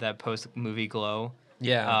of that post movie glow.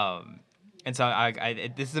 Yeah. And so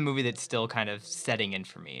this is a movie that's still kind of setting in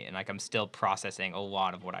for me, and like I'm still processing a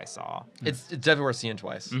lot of what I saw. It's definitely worth seeing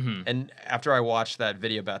twice. Mm-hmm. And after I watched that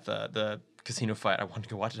video about the casino fight, I wanted to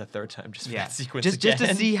go watch it a third time just for that sequence just to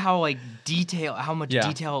again. see how like how much Yeah.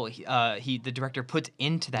 detail the director puts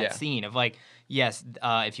into that Yeah. scene of like, yes,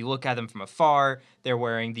 if you look at them from afar, they're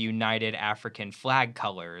wearing the United African flag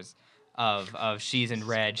colors of she's in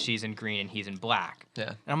red, she's in green, and he's in black. Yeah.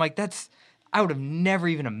 And I'm like, I would have never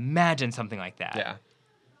even imagined something like that. Yeah.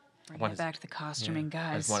 Bring One it is- back to the costuming, I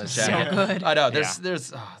guys. just wanted to So check it. good. I know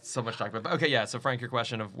there's so much to talk about. But okay, yeah. So Frank, your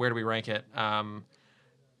question of where do we rank it?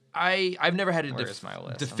 I've never had a Where is my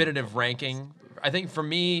list? definitive ranking. I think for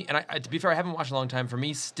me, and to be fair, I haven't watched in a long time. For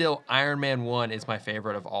me, still Iron Man 1 is my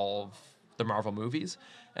favorite of all of the Marvel movies,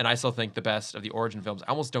 and I still think the best of the origin films. I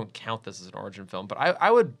almost don't count this as an origin film, but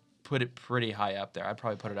I would put it pretty high up there. I'd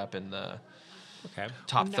probably put it up in the Okay.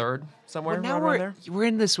 top third somewhere. Well, now right around there. we're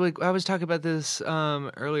in this week. I was talking about this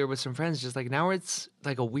earlier with some friends. Just like now, it's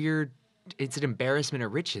like a weird. It's an embarrassment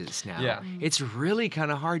of riches now. Yeah. It's really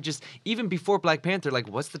kind of hard. Just even before Black Panther, like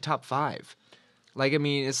what's the top 5? Like I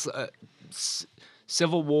mean, it's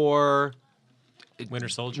Civil War, Winter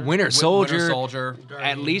Soldier. Winter Soldier, Winter Soldier.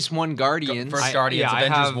 at least one Guardians. First Guardians, I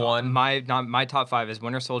Avengers have 1. My top 5 is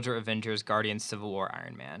Winter Soldier, Avengers, Guardians, Civil War,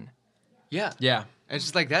 Iron Man. Yeah. Yeah. It's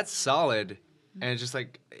just like that's solid, and it's just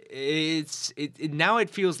like now it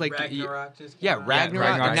feels like Ragnarok just came yeah out. Ragnarok.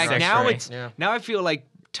 Ragnarok's Now- sick, now right? it's Yeah. now I feel like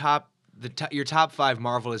your top 5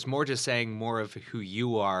 Marvel is more just saying more of who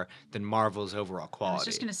you are than Marvel's overall I quality. was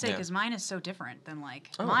just gonna say Yeah. because mine is so different than like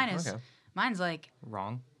Oh, mine's okay. like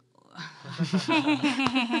Wrong.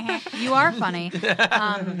 you are funny.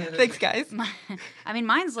 Thanks, guys. I mean,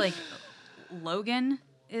 mine's like Logan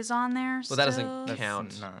is on there. Well, that doesn't still.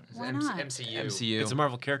 count. Not. Why not? MCU. It's a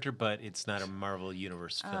Marvel character, but it's not a Marvel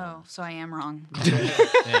Universe film. Oh, so I am wrong.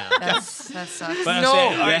 Yeah. That sucks. But I'm No,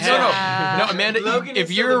 saying, no, you have- no, Amanda. Logan if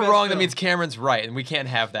is still you're the best wrong, that film. means Cameron's right, and we can't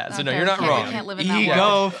have that. So no, Okay, you're not we wrong. can't live in that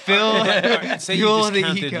world. Ego, Phil. Alright, say you Fuel the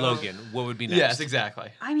discounted ego. Logan. What would be next? Yes,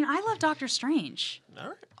 exactly. I mean, I love Doctor Strange. All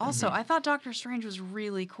right. Also, I thought Doctor Strange was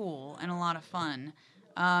really cool and a lot of fun.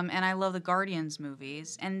 And I love the Guardians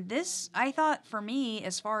movies. And this, I thought for me,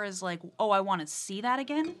 as far as like, oh, I want to see that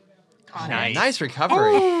again. Nice. Nice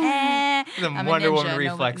recovery. The I'm a Wonder ninja. Woman Nobody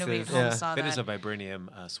reflexes. at home Yeah. saw That is a that. vibranium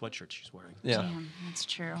sweatshirt she's wearing. Yeah. Damn, that's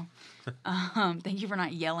true. Thank you for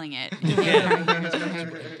not yelling it.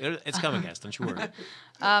 It's coming, guys. Don't you worry.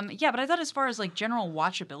 Yeah, but I thought as far as like general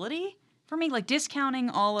watchability, for me, like discounting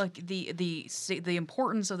all of the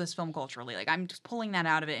importance of this film culturally, like I'm just pulling that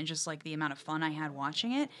out of it and just like the amount of fun I had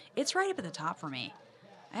watching it, it's right up at the top for me.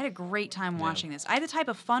 I had a great time watching this. I had the type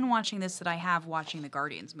of fun watching this that I have watching the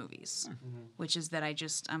Guardians movies, which is that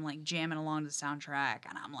I'm like jamming along to the soundtrack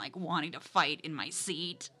and I'm like wanting to fight in my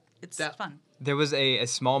seat. It's fun. There was a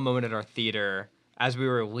small moment at our theater as we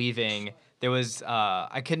were leaving. There was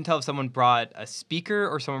I couldn't tell if someone brought a speaker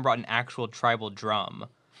or someone brought an actual tribal drum.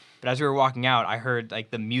 But as we were walking out, I heard like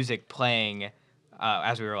the music playing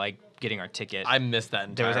as we were like getting our ticket. I missed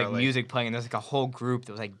that There entirely. was like music playing, and there was like a whole group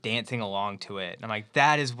that was like dancing along to it. And I'm like,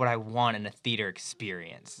 that is what I want in a theater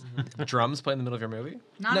experience. Drums play in the middle of your movie.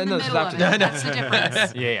 Not No, in the no, middle of stop it. That's the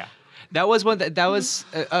difference. Yeah. That was one that was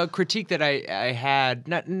a critique that I had,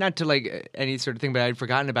 not to like any sort of thing, but I'd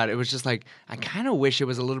forgotten about it. It was just like I kind of wish it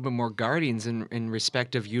was a little bit more Guardians in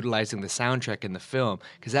respect of utilizing the soundtrack in the film,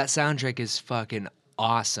 because that soundtrack is fucking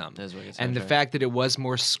awesome. That is a really good And the soundtrack. fact that it was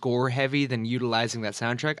more score heavy than utilizing that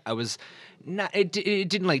soundtrack, I was not. It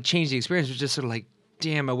didn't like change the experience. It was just sort of like,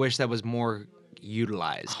 damn, I wish that was more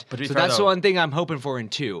utilized. But to be so fair, that's the though- one thing I'm hoping for in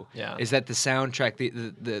 2. Yeah. Is that the soundtrack,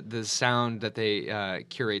 the sound that they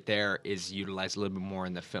curate there is utilized a little bit more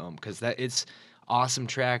in the film because that it's awesome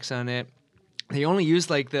tracks on it. They only used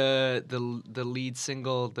like the lead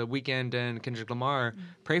single, The Weeknd and Kendrick Lamar,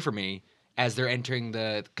 "Pray for Me," as they're entering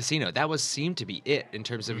the casino. That seemed to be it in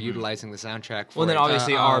terms of utilizing the soundtrack. For Well, then it.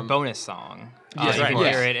 obviously our bonus song. Yes, You right. can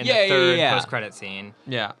Yes. hear it in Yeah, the third yeah. post-credit scene.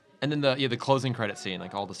 Yeah, and then the closing credit scene,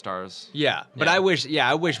 like all the stars. Yeah, but Yeah.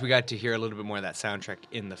 I wish we got to hear a little bit more of that soundtrack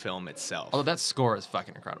in the film itself. Although that score is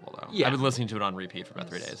fucking incredible, though. Yeah. I've been listening to it on repeat for about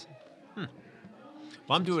 3 days.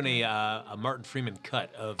 Well, I'm doing a Martin Freeman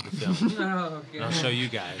cut of the film. And I'll show you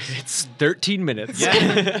guys. It's 13 minutes. Yeah.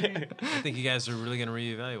 I think you guys are really going to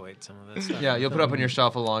reevaluate some of that stuff. Yeah, you'll put up on your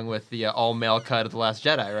shelf along with the all-male cut of The Last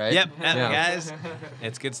Jedi, right? Yep, Yeah. guys.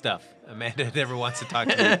 It's good stuff. Amanda never wants to talk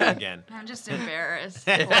to me again. I'm just embarrassed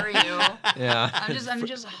for you. Yeah. I'm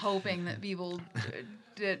just hoping that people.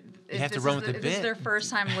 If have to this run is with the if this is bit. their first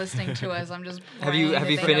time listening to us, I'm just. Have you praying that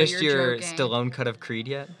they know finished you're your joking. Stallone cut of Creed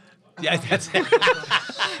yet? Yeah, that's it.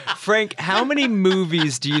 Frank, how many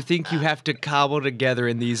movies do you think you have to cobble together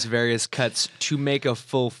in these various cuts to make a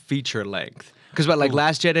full feature length? Because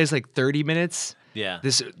Last Jedi is like 30 minutes. Yeah.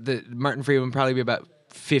 The Martin Freeman would probably be about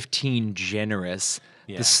 15 generous.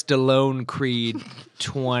 Yeah. The Stallone Creed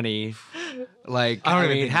 20. Like I don't I even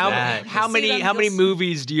mean, think how that. how See, many then how many this-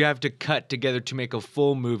 movies do you have to cut together to make a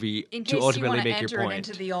full movie In to case you ultimately want to make enter your it point?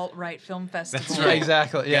 into the alt-right film festival. That's right.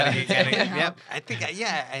 Exactly. Yeah. Yep. I think,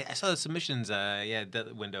 I saw the submissions.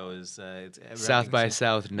 That window is it's South by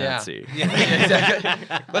South Yeah. Nazi. Yeah,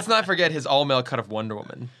 exactly. Let's not forget his all-male cut of Wonder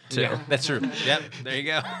Woman, too. Yeah, that's true. Yep, there you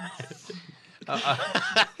go.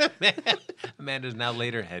 Amanda's now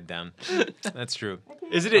laid her head down. That's true.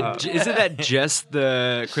 Isn't that just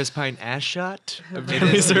the Chris Pine ass shot? It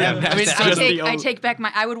is. Yeah. I mean, so I take back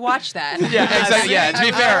my. I would watch that. Yeah, exactly. Yeah, to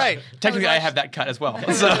be fair, right. technically I watch- have that cut as well.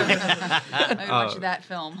 So. I would watch that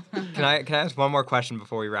film. Can I ask one more question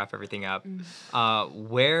before we wrap everything up?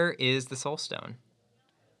 Where is the Soul Stone?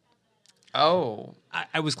 Oh.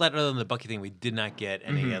 I was glad, other than the Bucky thing, we did not get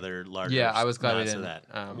any other larger. Yeah, I was glad we nods to didn't.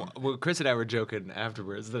 that. Well, Chris and I were joking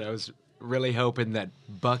afterwards that I was really hoping that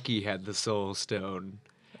Bucky had the Soul Stone.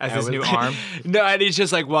 As I his was- new arm? No, and he's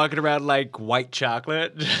just like walking around like white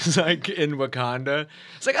chocolate, just like in Wakanda.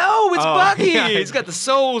 It's like, oh, it's Bucky! yeah. He's got the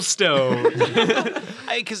Soul Stone.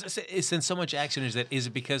 Because since so much action is it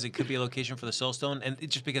because it could be a location for the Soul Stone, and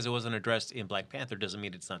just because it wasn't addressed in Black Panther doesn't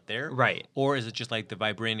mean it's not there, Right. Or is it just like the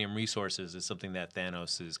vibranium resources is something that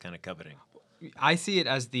Thanos is kind of coveting? I see it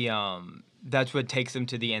as the that's what takes them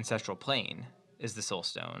to the ancestral plane is the Soul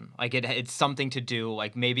Stone. Like it's something to do.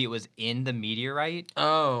 Like maybe it was in the meteorite.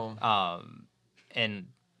 Oh. And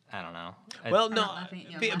I don't know. Well, no, I think,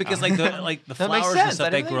 yeah, because like the That makes flowers and sense. I stuff that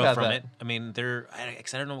didn't think grow about from that. it. I mean, I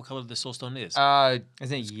don't know what color the Soul Stone is.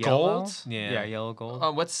 isn't it yellow? gold? Yeah. yellow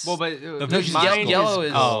gold. What's well, but No, just mine yellow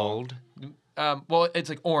is- gold. well, it's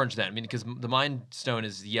like orange then. I mean, because the Mind Stone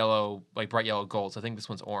is yellow, like bright yellow gold. So I think this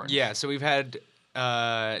one's orange. Yeah, so we've had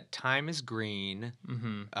time is green,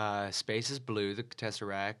 Mm-hmm. space is blue, the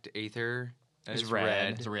Tesseract, Aether Is is red.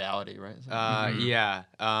 red. It's a reality, right? Yeah.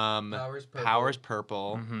 Power's purple. Power's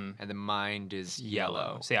purple, Mhm. and the mind is Yellow.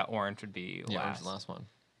 yellow. So yeah, orange would be yeah, last. the last one.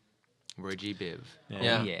 Reggie Biv.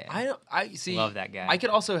 Yeah. yeah. I see. Love that guy. I could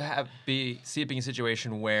also see it being a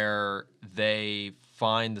situation where they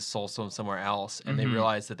find the Soul Stone somewhere else, and they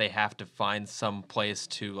realize that they have to find some place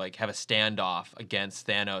to like have a standoff against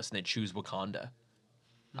Thanos, and they choose Wakanda.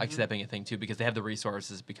 I can see that being a thing too, because they have the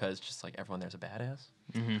resources. Because just like everyone there's a badass.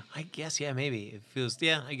 I guess, yeah, maybe it feels.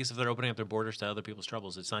 Yeah, I guess if they're opening up their borders to other people's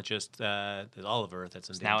troubles, it's not just all of Earth that's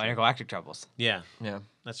in Now danger. intergalactic troubles. Yeah, Yeah.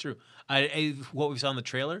 that's true. What we saw in the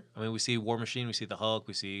trailer. I mean, we see War Machine, we see the Hulk,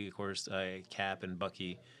 we see, of course, Cap and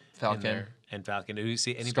Bucky, in Falcon. there, and Falcon. Do you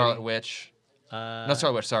see anybody? Scarlet Witch. Not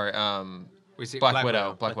Scarlet Witch. Sorry. We see Black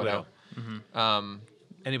Widow. Black Widow. Widow.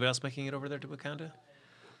 Anybody else making it over there to Wakanda?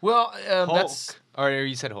 Well, Hulk. that's Or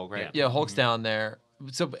you said Hulk, right? yeah. Hulk's down there.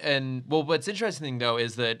 So what's interesting though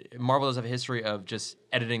is that Marvel does have a history of just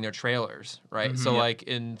editing their trailers, right? So like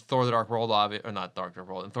in Thor: The Dark World, or not Dark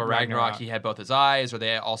World, in Thor Ragnarok, he had both his eyes, or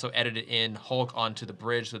they also edited in Hulk onto the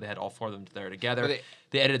bridge, so they had all four of them there together. Or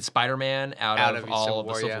They edited Spider-Man out of all Civil of the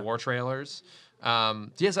War, Civil yeah. War trailers.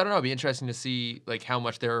 Yes, I don't know. It'd be interesting to see like how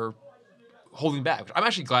much they're holding back. I'm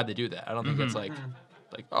actually glad they do that. I don't think it's like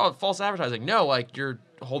false advertising. No, like you're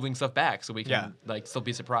holding stuff back so we can Yeah. like still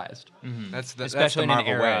be surprised. That's the Especially in an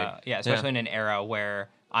Marvel era, way. yeah, especially in an era where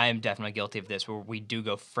I am definitely guilty of this, where we do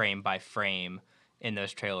go frame by frame in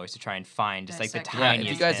those trailers to try and find just like the Dissect. Yeah, tiniest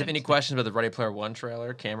if you guys have hint. any questions about the Ready Player One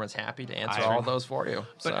trailer, Cameron's happy to answer all those for you.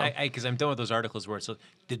 But So. because I'm done with those articles where it's like,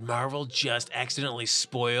 did Marvel just accidentally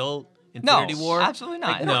spoil No, Infinity War? absolutely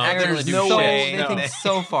not. Like, no, There's there's no no way. way. They think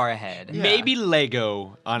so far ahead. Maybe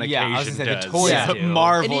Lego on Yeah, I was occasion gonna say, the does. toys But do.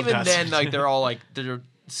 Marvel And even doesn't. then, like they're all like they're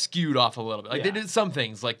skewed off a little bit. Like they Yeah. did some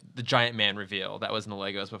things, like the Giant Man reveal that was in the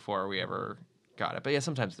Legos before we ever got it. But yeah,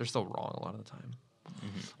 sometimes they're still wrong a lot of the time.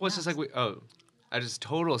 Well, it's just like I just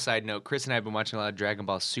total side note. Chris and I have been watching a lot of Dragon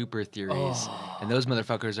Ball Super theories, and those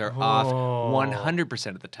motherfuckers are off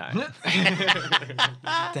 100% of the time.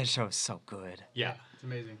 That show is so good. Yeah. It's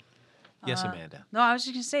amazing. Yes, Amanda. No, I was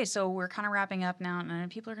just gonna say. So we're kind of wrapping up now,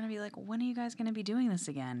 and people are gonna be like, "When are you guys gonna be doing this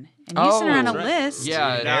again?" And you sent around a list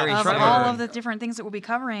Yeah, Very of Trevor. all of the different things that we'll be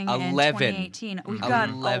covering in 11. 2018. We've got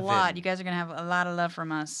a 11. lot. You guys are gonna have a lot of love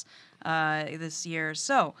from us this year.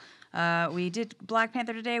 So. We did Black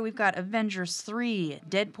Panther today. We've got Avengers 3,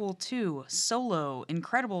 Deadpool 2, Solo,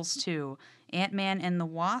 Incredibles 2, Ant-Man and the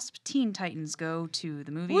Wasp, Teen Titans Go to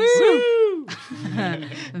the movies.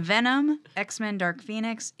 Venom, X-Men Dark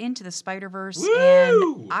Phoenix, Into the Spider-Verse,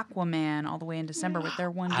 and Aquaman all the way in December with their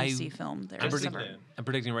one DC film. There I'm in predicting, December. I'm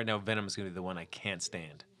predicting right now Venom is going to be the one I can't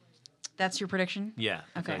stand. That's your prediction? Yeah.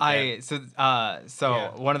 Okay.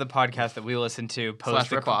 So one of the podcasts that we listen to Slash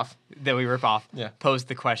the rip off. that we rip off Yeah. posed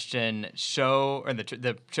the question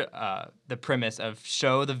the premise of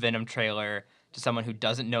show the Venom trailer to someone who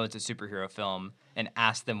doesn't know it's a superhero film and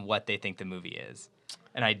ask them what they think the movie is.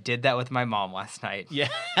 And I did that with my mom last night. Yeah.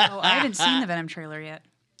 Oh, I haven't seen the Venom trailer yet.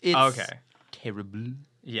 It's Okay. terrible.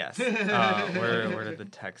 Yes. Where did the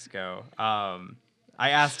text go? I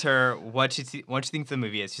asked her what she thinks the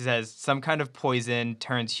movie is. She says some kind of poison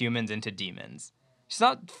turns humans into demons. She's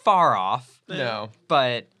not far off, No.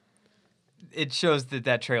 but it shows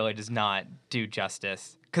that trailer does not do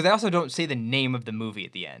justice. Because I also don't say the name of the movie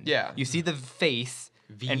at the end. Yeah. You see the face,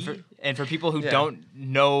 V? and for people who Yeah. don't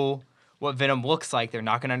know what Venom looks like, they're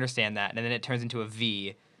not going to understand that. And then it turns into a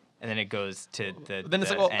V, and then it goes to the. Then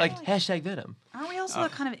it's the like, well, end. like hashtag Venom. Aren't we also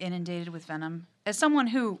kind of inundated with Venom? As someone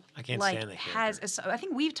who I can't like stand the has, I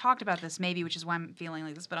think we've talked about this maybe, which is why I'm feeling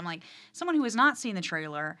like this. But I'm like someone who has not seen the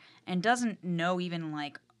trailer and doesn't know even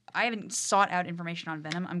like I haven't sought out information on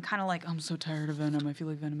Venom. I'm kind of like I'm so tired of Venom. I feel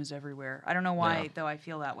like Venom is everywhere. I don't know why Yeah. though. I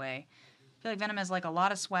feel that way. I feel like Venom has like a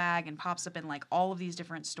lot of swag and pops up in like all of these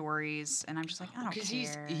different stories, and I'm just like I don't Because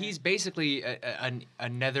care. he's basically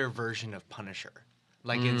another version of Punisher.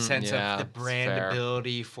 Like in sense yeah, of the that's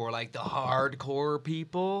brandability for like the hardcore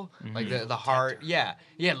people, like the hard, yeah,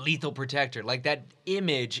 lethal protector. Like that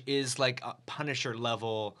image is like a Punisher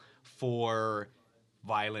level for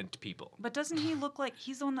violent people. But doesn't he look like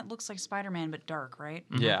he's the one that looks like Spider-Man but dark, right?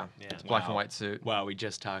 Yeah. Yeah. It's black and white suit. Wow, we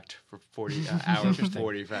just talked for 40 hours and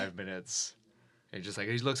 45 minutes. It's just like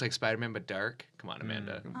he looks like Spider-Man but dark. Come on,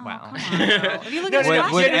 Amanda. Oh, Wow. come on, girl. If you look at his Would,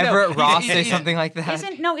 costume- would no, no. Everett Ross say He's- something like that?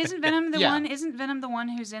 Isn't Venom the Yeah. one? Isn't Venom the one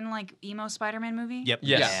who's in like emo Spider-Man movie? Yep.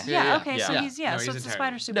 Yes. Yeah. Okay. So yeah. he's No, so he's it's a entirely-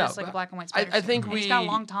 spider suit. No, but it's like a but black and white I spider suit. think And he's got we-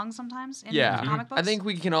 long tongue sometimes in Yeah. comic books. I think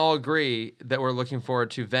we can all agree that we're looking forward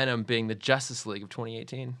to Venom being the Justice League of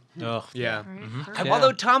 2018. Ugh. Yeah. Right? Yeah.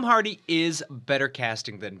 Although Tom Hardy is better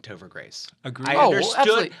casting than Topher Grace. Agreed. I Oh, understood.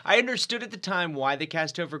 absolutely. I understood at the time why they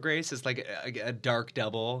cast Topher Grace as like a dark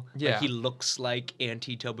double. Yeah. Like he looks like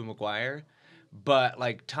anti-Tobey Maguire, but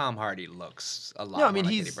like Tom Hardy looks a lot. No, I more mean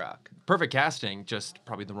like he's Eddie Brock. perfect casting, just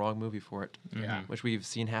probably the wrong movie for it. Yeah. Which we've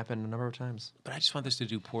seen happen a number of times. But I just want this to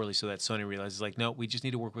do poorly so that Sony realizes, like, no, we just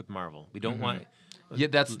need to work with Marvel. We don't want. Yeah,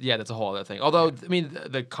 that's a whole other thing. Although, I mean,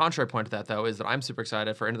 the contrary point to that though is that I'm super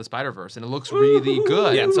excited for Into the Spider-Verse, and it looks really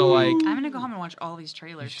good. Yeah. So like, I'm gonna go home and watch all these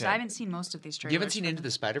trailers because should. I haven't seen most of these trailers. You haven't seen for Into them.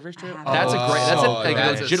 the Spider-Verse trailer? haven't. that's a great, that's Oh, a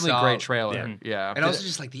that's a legitimately solid- great trailer. Yeah, And also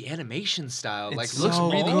just like the animation style, like It's looks so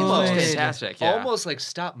really good. It's fantastic. Yeah. almost like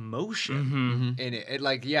stop motion in it.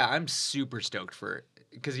 Like, yeah, I'm super stoked for it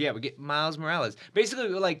because yeah, we get Miles Morales. Basically,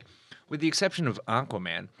 like with the exception of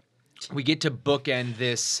Aquaman, we get to bookend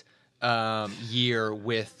this year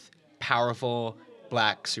with powerful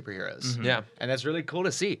black superheroes. Yeah. And that's really cool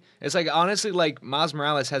to see. It's like honestly, like Miles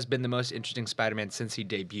Morales has been the most interesting Spider-Man since he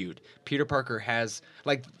debuted. Peter Parker has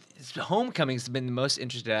like Homecoming's been the most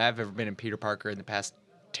interested I've ever been in Peter Parker in the past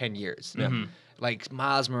 10 years. Like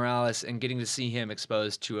Miles Morales and getting to see him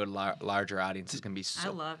exposed to a larger audience is gonna be so.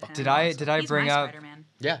 I love him. Did I He's bring my up- Spider-Man.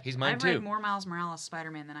 Yeah, he's mine I've too. read more Miles Morales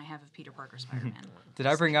Spider-Man than I have of Peter Parker Spider-Man. Did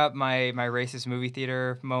I bring up my racist movie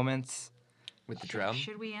theater moments? With the drum.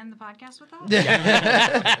 Should we end the podcast with that?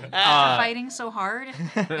 After fighting so hard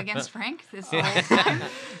against Frank this whole time?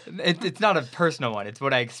 It's not a personal one. It's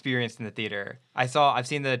what I experienced in the theater. I've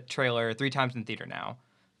seen the trailer 3 times in theater now.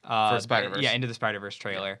 For Spider-Verse. Yeah, Into the Spider-Verse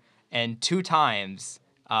trailer. And 2 times,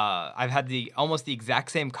 I've had almost the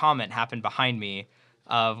exact same comment happen behind me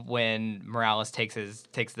of when Morales takes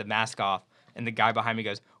the mask off, and the guy behind me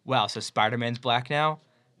goes, "Wow, so Spider-Man's black now?"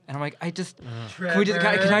 And I'm like,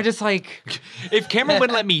 can I just like... If Cameron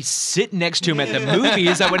wouldn't let me sit next to him at the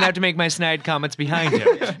movies, I wouldn't have to make my snide comments behind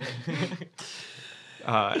him.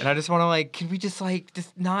 And I just want to like, can we just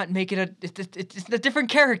not make it it's a different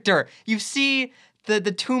character? You see the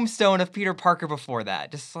tombstone of Peter Parker before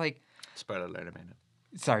that. Just like, Spoiler alert, Amanda.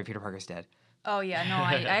 sorry, Peter Parker's dead. Oh yeah, no,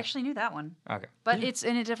 I actually knew that one, Okay. but it's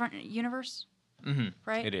in a different universe,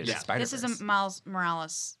 right? It is. Yeah. This is a Miles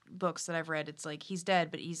Morales books that I've read. It's like he's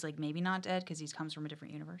dead, but he's like maybe not dead because he comes from a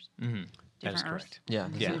different universe. That Different is Earth. correct. Yeah.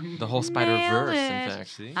 Yeah. The whole Spider-Verse, in Nailed it. fact.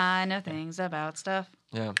 See? I know things about stuff.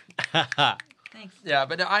 Yeah. Thanks. Yeah,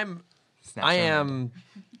 but I Snapchat. am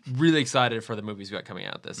really excited for the movies we got coming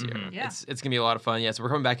out this year. Yeah. It's gonna be a lot of fun. Yeah, so we're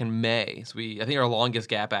coming back in May. So I think our longest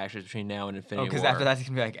gap actually is between now and Infinity because War. after that, it's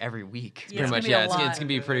going to be like every week. Yeah, Pretty it's much, gonna be a yeah. It's lot. gonna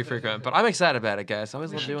be pretty frequent. But I'm excited about it, guys. I always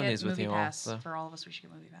We love should doing get these with Movie you all. Pass So. for all of us. We should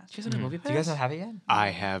get Movie Pass. Do you guys have a movie pass? Do you guys not have it yet? I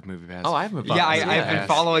have movie pass. Oh, I have movie Yeah, pass. I've been Yes.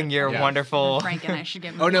 following your Yeah. wonderful... Frank and I should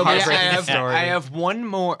get. Oh Movie no, but Pass. I Heartbreaking have, story. I have one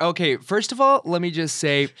more. Okay, first of all, let me just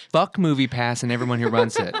say, fuck Movie Pass and everyone who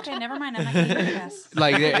runs it. Okay, never mind. I'm not getting Movie Pass.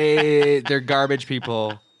 Like they're garbage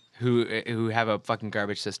people who have a fucking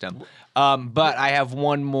garbage system. But I have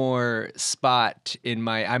one more spot in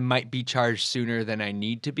my. I might be charged sooner than I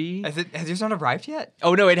need to be. Has yours not arrived yet?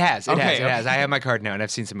 Oh no, it has. It Okay, has. It okay. has. I have my card now, and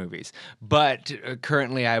I've seen some movies. But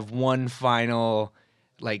currently, I have one final,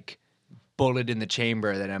 like, bullet in the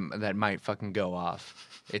chamber that might fucking go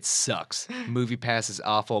off. It sucks. Movie Pass is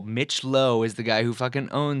awful. Mitch Lowe is the guy who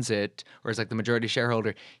fucking owns it, or is like the majority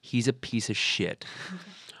shareholder. He's a piece of shit.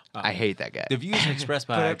 I hate that guy. The views expressed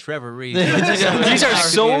by Trevor Reed. These are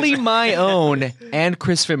solely my own and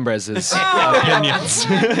Chris Fimbres's opinions.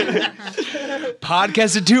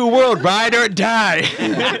 Podcast of Two World, ride or die.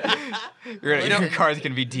 Your card's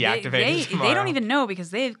going to be They, deactivated they tomorrow. don't even know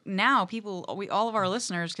because they've now all of our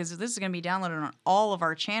listeners, because this is going to be downloaded on all of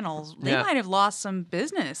our channels. They Yeah. might have lost some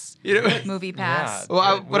business. Movie Pass. Well,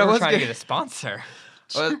 I- we what I were was trying to gonna- get a sponsor.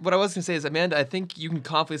 What I was gonna say is, Amanda, I think you can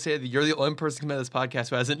confidently say that you're the only person coming out of this podcast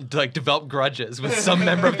who hasn't like developed grudges with some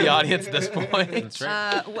member of the audience at this point. That's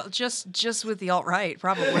Well, just with the alt right,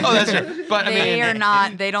 probably. Oh, that's true. But I They mean, are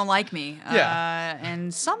not. They don't like me. Yeah.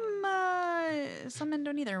 And some men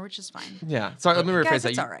don't either, which is fine. Yeah. Sorry, let me rephrase Guys, that.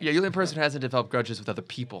 it's all right. Yeah, you're the only person who hasn't developed grudges with other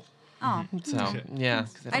people. Oh, So yeah,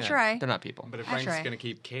 I try. They're not people. But if I Frank's try. gonna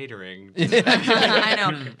keep catering, I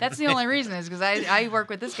know. That's the only reason is because I work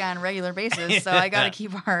with this guy on a regular basis, so I gotta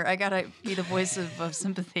be the voice of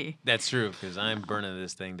sympathy. That's true, because I'm burning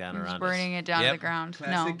this thing down I'm around just burning us. it down to Yep. the ground.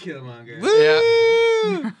 Killmonger.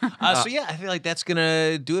 Yeah. So yeah, I feel like that's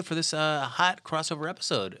gonna do it for this hot crossover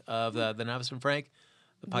episode of the Novice and Frank,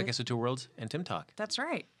 the podcast of Two Worlds, and Tim Talk. That's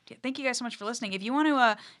right. Thank you guys so much for listening. If you want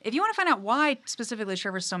to find out why specifically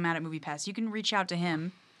Trevor's so mad at Movie Pass, you can reach out to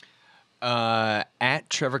him. at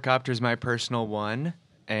Trevor Copter's my personal one,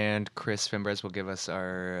 and Chris Fimbres will give us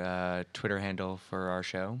our Twitter handle for our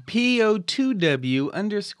show.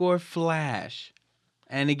 PO2W_Flash.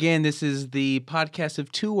 And again, this is the podcast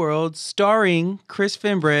of Two Worlds, starring Chris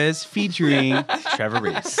Fimbres, featuring Trevor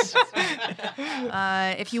Reese.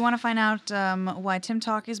 If you want to find out why Tim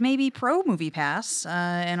Talk is maybe pro Movie Pass,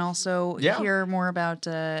 and also Yeah. hear more about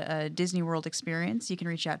a Disney World experience, you can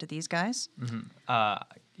reach out to these guys.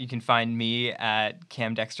 You can find me at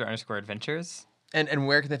CamDexter_Adventures. And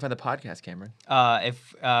where can they find the podcast, Cameron?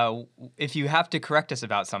 If you have to correct us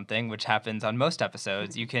about something, which happens on most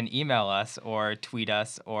episodes, you can email us or tweet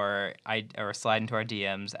us or slide into our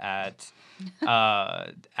DMs at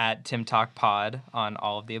Tim Talk Pod on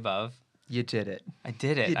all of the above. You did it. I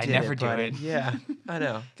did it. You I did never do buddy. it. Yeah, I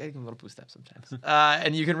know. Gotta give him a little boost up sometimes.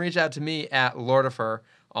 And you can reach out to me at Lordifer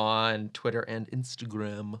on Twitter and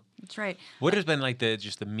Instagram. That's right. What has been like the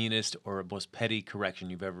meanest or most petty correction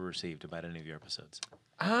you've ever received about any of your episodes?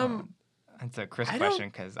 It's a Chris I don't- question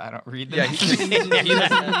because I don't read them. Yeah,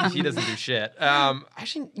 he doesn't do shit.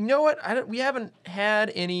 Actually, you know what? We haven't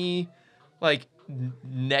had any like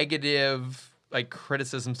negative like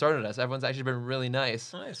criticism thrown at us. Everyone's actually been really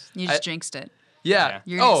nice. Nice. You just jinxed it. Yeah.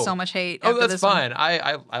 You're gonna get so much hate. Oh, after that's this one. fine.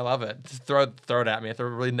 I love it. Just throw it at me. Throw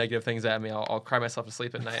really negative things at me. I'll cry myself to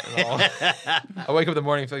sleep at night. And I wake up in the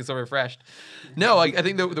morning feeling so refreshed. No, I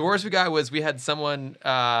think the worst we got was we had someone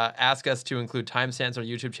ask us to include timestamps on our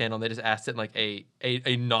YouTube channel, and they just asked it in like a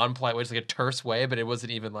non-polite way, just like a terse way, but it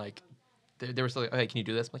wasn't even like. They were still like, "Hey, can you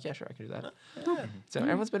do this?" I'm like, "Yeah, sure, I can do that." So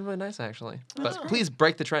everyone's been really nice, actually. But please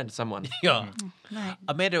break the trend, someone. Yeah. Right.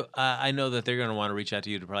 Amanda, I know that they're going to want to reach out to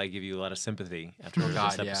you to probably give you a lot of sympathy after this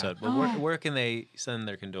God, yeah. episode. But where can they send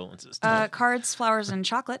their condolences to? Cards, flowers, and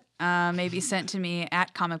chocolate may be sent to me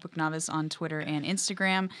at Comic Book Novice on Twitter and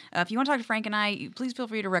Instagram. If you want to talk to Frank and I, please feel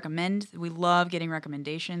free to recommend. We love getting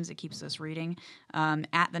recommendations. It keeps us reading.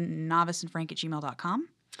 At thenoviceandfrank@gmail.com.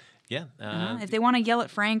 Yeah. If they want to yell at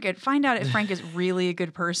Frank, find out if Frank is really a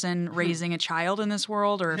good person raising a child in this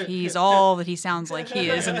world, or if he's all that he sounds like he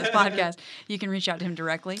is in this podcast. You can reach out to him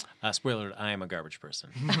directly. Spoiler alert, I am a garbage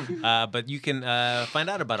person. But you can find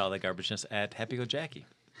out about all that garbageness at Happy Go Jackie.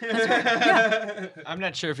 I'm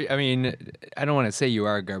not sure if I mean, I don't want to say you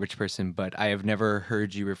are a garbage person, but I have never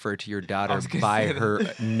heard you refer to your daughter by her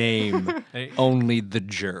name, only the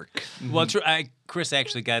jerk. Well, true. Chris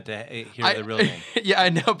actually got to hear the real name. Yeah, I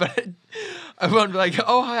know, but I won't be like,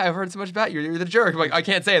 "Oh, hi, I've heard so much about you. You're the jerk." I'm like, I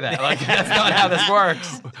can't say that. Like, that's not how this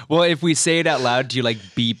works. Well, if we say it out loud, do you like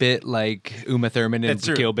beep it like Uma Thurman in That's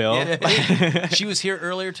true. Kill Bill? Yeah. She was here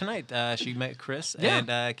earlier tonight. She met Chris and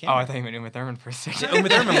Oh, Cameron. I thought you meant Uma Thurman for a second. Uma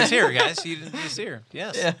Thurman was here, guys. She was here.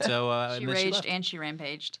 Yes. Yeah. So She and then she raged left. and she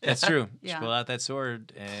rampaged. That's true. Yeah. She pulled out that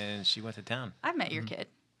sword and she went to town. I've met your kid.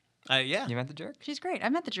 Yeah. You meant the jerk? She's great. I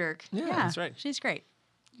met the jerk. Yeah, that's right. She's great.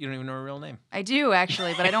 You don't even know her real name. I do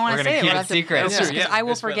actually, but I don't want We're to gonna say it. keep We'll it have to- secret. because That's true, yeah. I will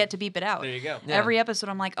That's forget fine. to beep it out. There you go. Yeah. Every episode,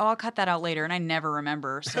 I'm like, oh, I'll cut that out later, and I never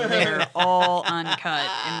remember. So they're all uncut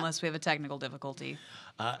unless we have a technical difficulty.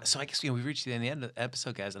 So I guess we've reached the end of the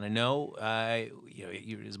episode, guys, and I know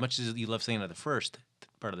as much as you love singing at the first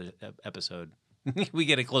part of the episode, we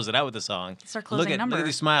get to close it out with a song. It's our closing number. Look at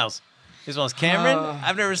these smiles. This one's Cameron.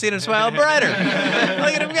 I've never seen him smile brighter. Look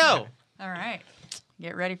at him go. All right,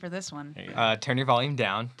 get ready for this one. Turn your volume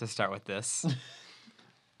down to start with this.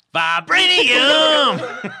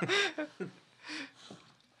 Vibranium.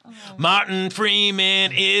 Martin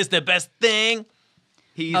Freeman is the best thing.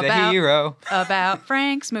 He's About- a hero. About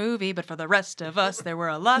Frank's movie, but for the rest of us, there were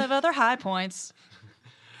a lot of other high points.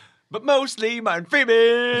 But mostly Martin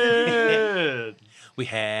Freeman. We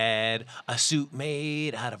had a suit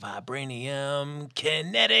made out of vibranium.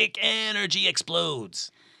 Kinetic energy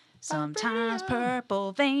explodes. Sometimes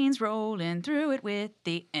purple veins rolling through it with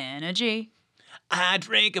the energy. I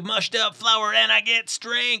drink a mushed up flour and I get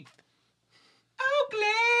strength.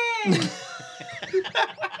 Oakland!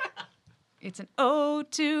 It's an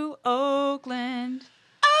ode to Oakland.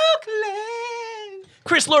 Oakland.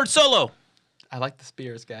 Chris Lord Solo. I like the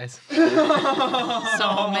spears, guys.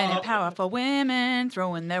 So many powerful women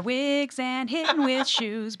throwing their wigs and hitting with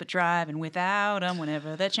shoes, but driving without them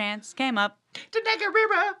whenever the chance came up. To take a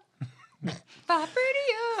river.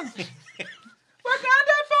 Vibranium!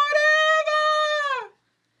 Wakanda forever.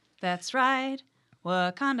 That's right.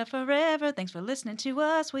 Wakanda forever. Thanks for listening to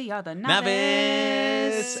us. We are the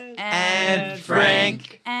Novice Novice and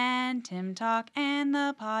Frank. and Tim Talk and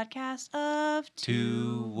the podcast of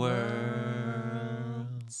Two worlds.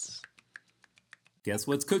 Guess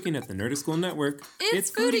what's cooking at the Nerd School Network?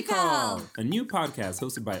 It's Foodie Call! A new podcast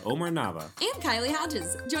hosted by Omar Nava. And Kylie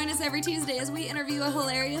Hodges. Join us every Tuesday as we interview a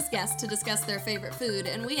hilarious guest to discuss their favorite food,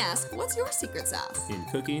 and we ask, what's your secret sauce? In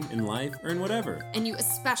cooking, in life, or in whatever. And you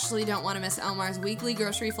especially don't want to miss Omar's weekly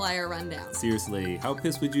grocery flyer rundown. Seriously, how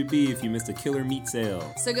pissed would you be if you missed a killer meat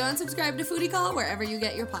sale? So go and subscribe to Foodie Call wherever you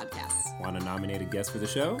get your podcasts. Want to nominate a guest for the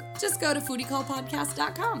show? Just go to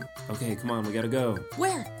foodiecallpodcast.com. Okay, come on, we gotta go.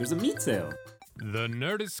 Where? There's a meat sale. The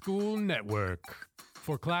Nerdist School Network.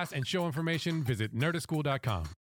 For class and show information, visit nerdistschool.com.